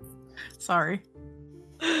 Sorry.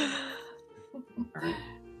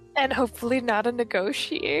 And hopefully not a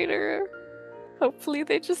negotiator. Hopefully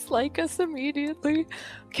they just like us immediately.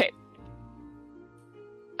 Okay.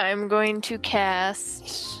 I'm going to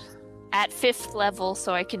cast at 5th level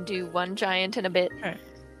so I can do one giant in a bit. Okay.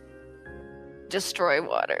 Destroy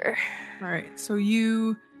water. All right. So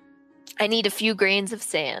you I need a few grains of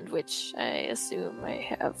sand, which I assume I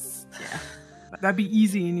have. that'd be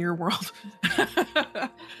easy in your world.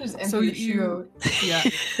 Just So empty your you- shoe out. Yeah.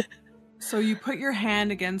 So you put your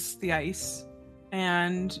hand against the ice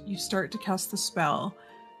and you start to cast the spell.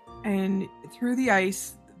 And through the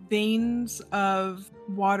ice, veins of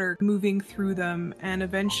water moving through them, and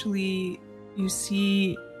eventually you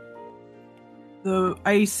see the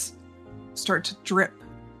ice start to drip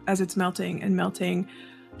as it's melting and melting.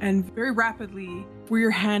 And very rapidly, where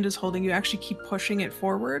your hand is holding, you actually keep pushing it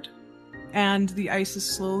forward. And the ice is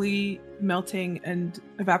slowly melting and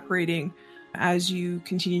evaporating as you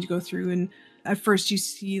continue to go through. And at first you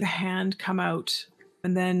see the hand come out,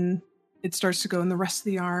 and then it starts to go in the rest of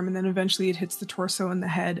the arm, and then eventually it hits the torso and the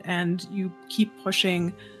head, and you keep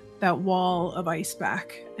pushing that wall of ice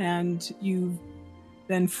back, and you've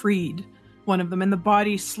then freed one of them, and the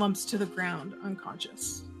body slumps to the ground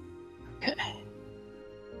unconscious. Okay.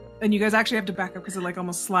 And you guys actually have to back up because it like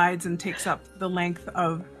almost slides and takes up the length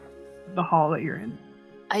of the hall that you're in.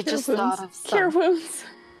 I Cure just wounds. thought of Cure some. wounds.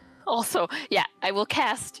 Also, yeah, I will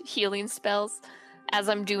cast healing spells as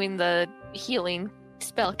I'm doing the healing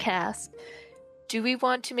spell cast. Do we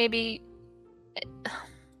want to maybe...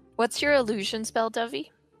 What's your illusion spell,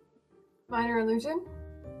 Dovey? Minor illusion?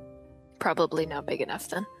 Probably not big enough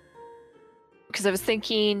then. Because I was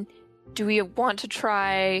thinking, do we want to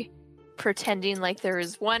try pretending like there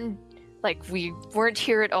is one, like we weren't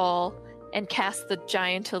here at all, and cast the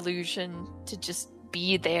giant illusion to just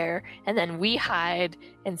be there, and then we hide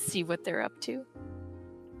and see what they're up to?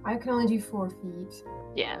 I can only do 4 feet.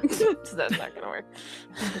 Yeah, so that's not gonna work.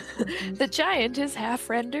 The giant is half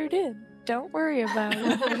rendered in. Don't worry about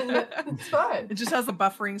it. It's fine. It just has a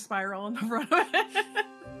buffering spiral in the front of it.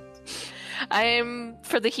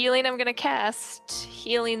 For the healing, I'm gonna cast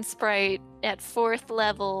Healing Sprite at 4th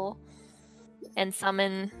level and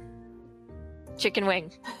summon Chicken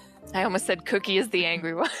Wing. I almost said Cookie is the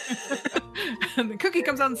angry one. And the cookie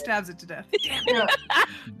comes out and stabs it to death. Yeah.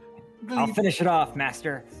 I'll finish it off,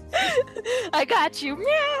 Master. I got you.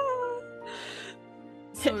 Meow.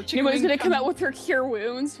 So Chicken Nobody's Wing gonna come comes- out with her cure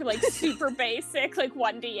wounds, her like super basic, like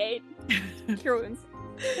 1d8 cure wounds.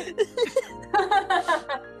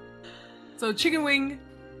 So Chicken Wing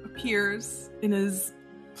appears in his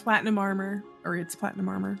platinum armor, or its platinum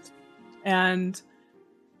armor, and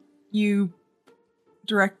you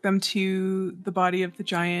direct them to the body of the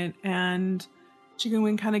giant, and Chicken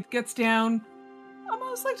Wing kind of gets down,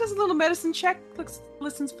 almost like does a little medicine check,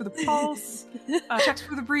 listens for the pulse, checks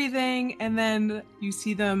for the breathing, and then you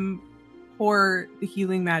see them pour the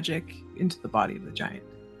healing magic into the body of the giant.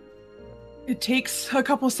 It takes a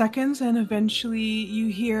couple seconds, and eventually you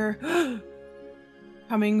hear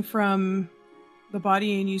coming from the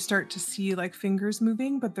body, and you start to see like fingers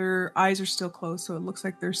moving, but their eyes are still closed, so it looks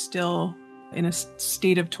like they're still in a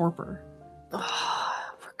state of torpor. Oh,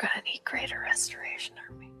 we're gonna need greater restoration,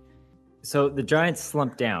 aren't we? So the giant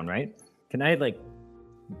slumped down, right? Can I like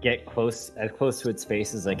get as close to its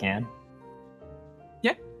face as I can?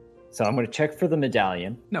 Yeah. So I'm going to check for the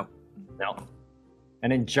medallion. No.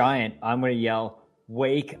 And in giant, I'm going to yell,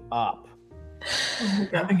 "Wake up!"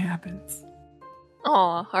 Nothing happens.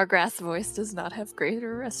 Aw, our grass voice does not have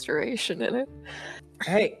greater restoration in it.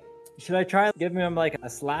 Hey, Should I try giving him like a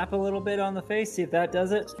slap a little bit on the face, see if that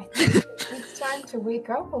does it? I think it's time to wake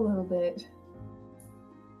up a little bit.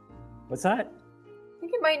 What's that? I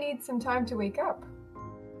think it might need some time to wake up.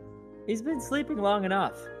 He's been sleeping long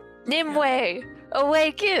enough. Nimue,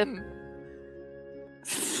 awaken!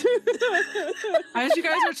 As you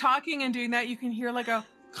guys are talking and doing that, you can hear like a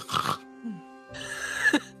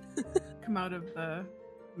come out of the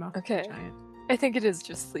mouth Okay. of the giant. I think it is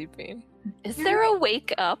just sleeping. Is there a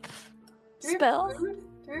wake up Do we have spell? food?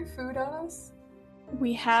 Do we have food on us?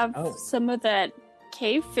 We have Oh. some of that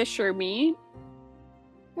cave fisher meat.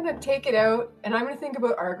 I'm gonna take it out and I'm gonna think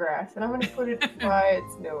about Argrath and I'm gonna put it by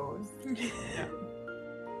its nose. Yeah.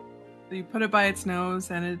 So you put it by its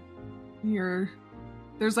nose, and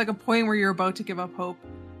there's like a point where you're about to give up hope,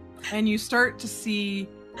 and you start to see,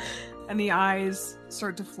 and the eyes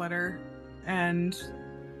start to flutter, and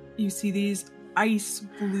you see these ice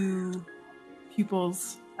blue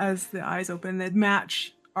pupils as the eyes open that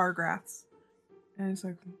match Argrath's, and it's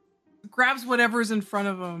like grabs whatever's in front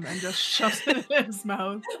of him and just shoves it in his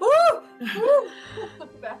mouth. Woo! Woo!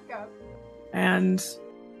 Back up. And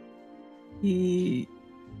he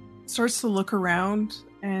starts to look around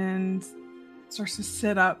and starts to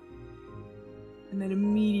sit up, and then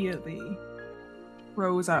immediately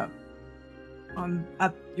rose up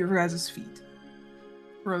at your guys' feet.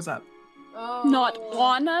 Rose up. Oh. Not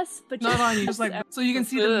on us, but Not just on you, just like so you can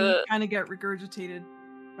see the meat Ugh. kind of get regurgitated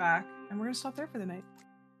back. And we're gonna stop there for the night.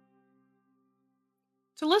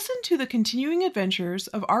 To listen to the continuing adventures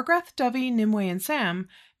of Argrath, Dovey, Nimue, and Sam,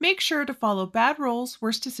 make sure to follow Bad Rolls,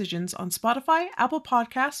 Worst Decisions on Spotify, Apple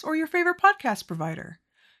Podcasts, or your favorite podcast provider.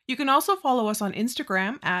 You can also follow us on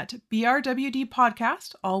Instagram at BRWD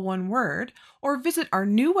Podcast, all one word, or visit our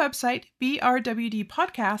new website,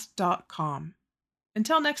 brwdpodcast.com.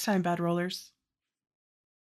 Until next time, Bad Rollers.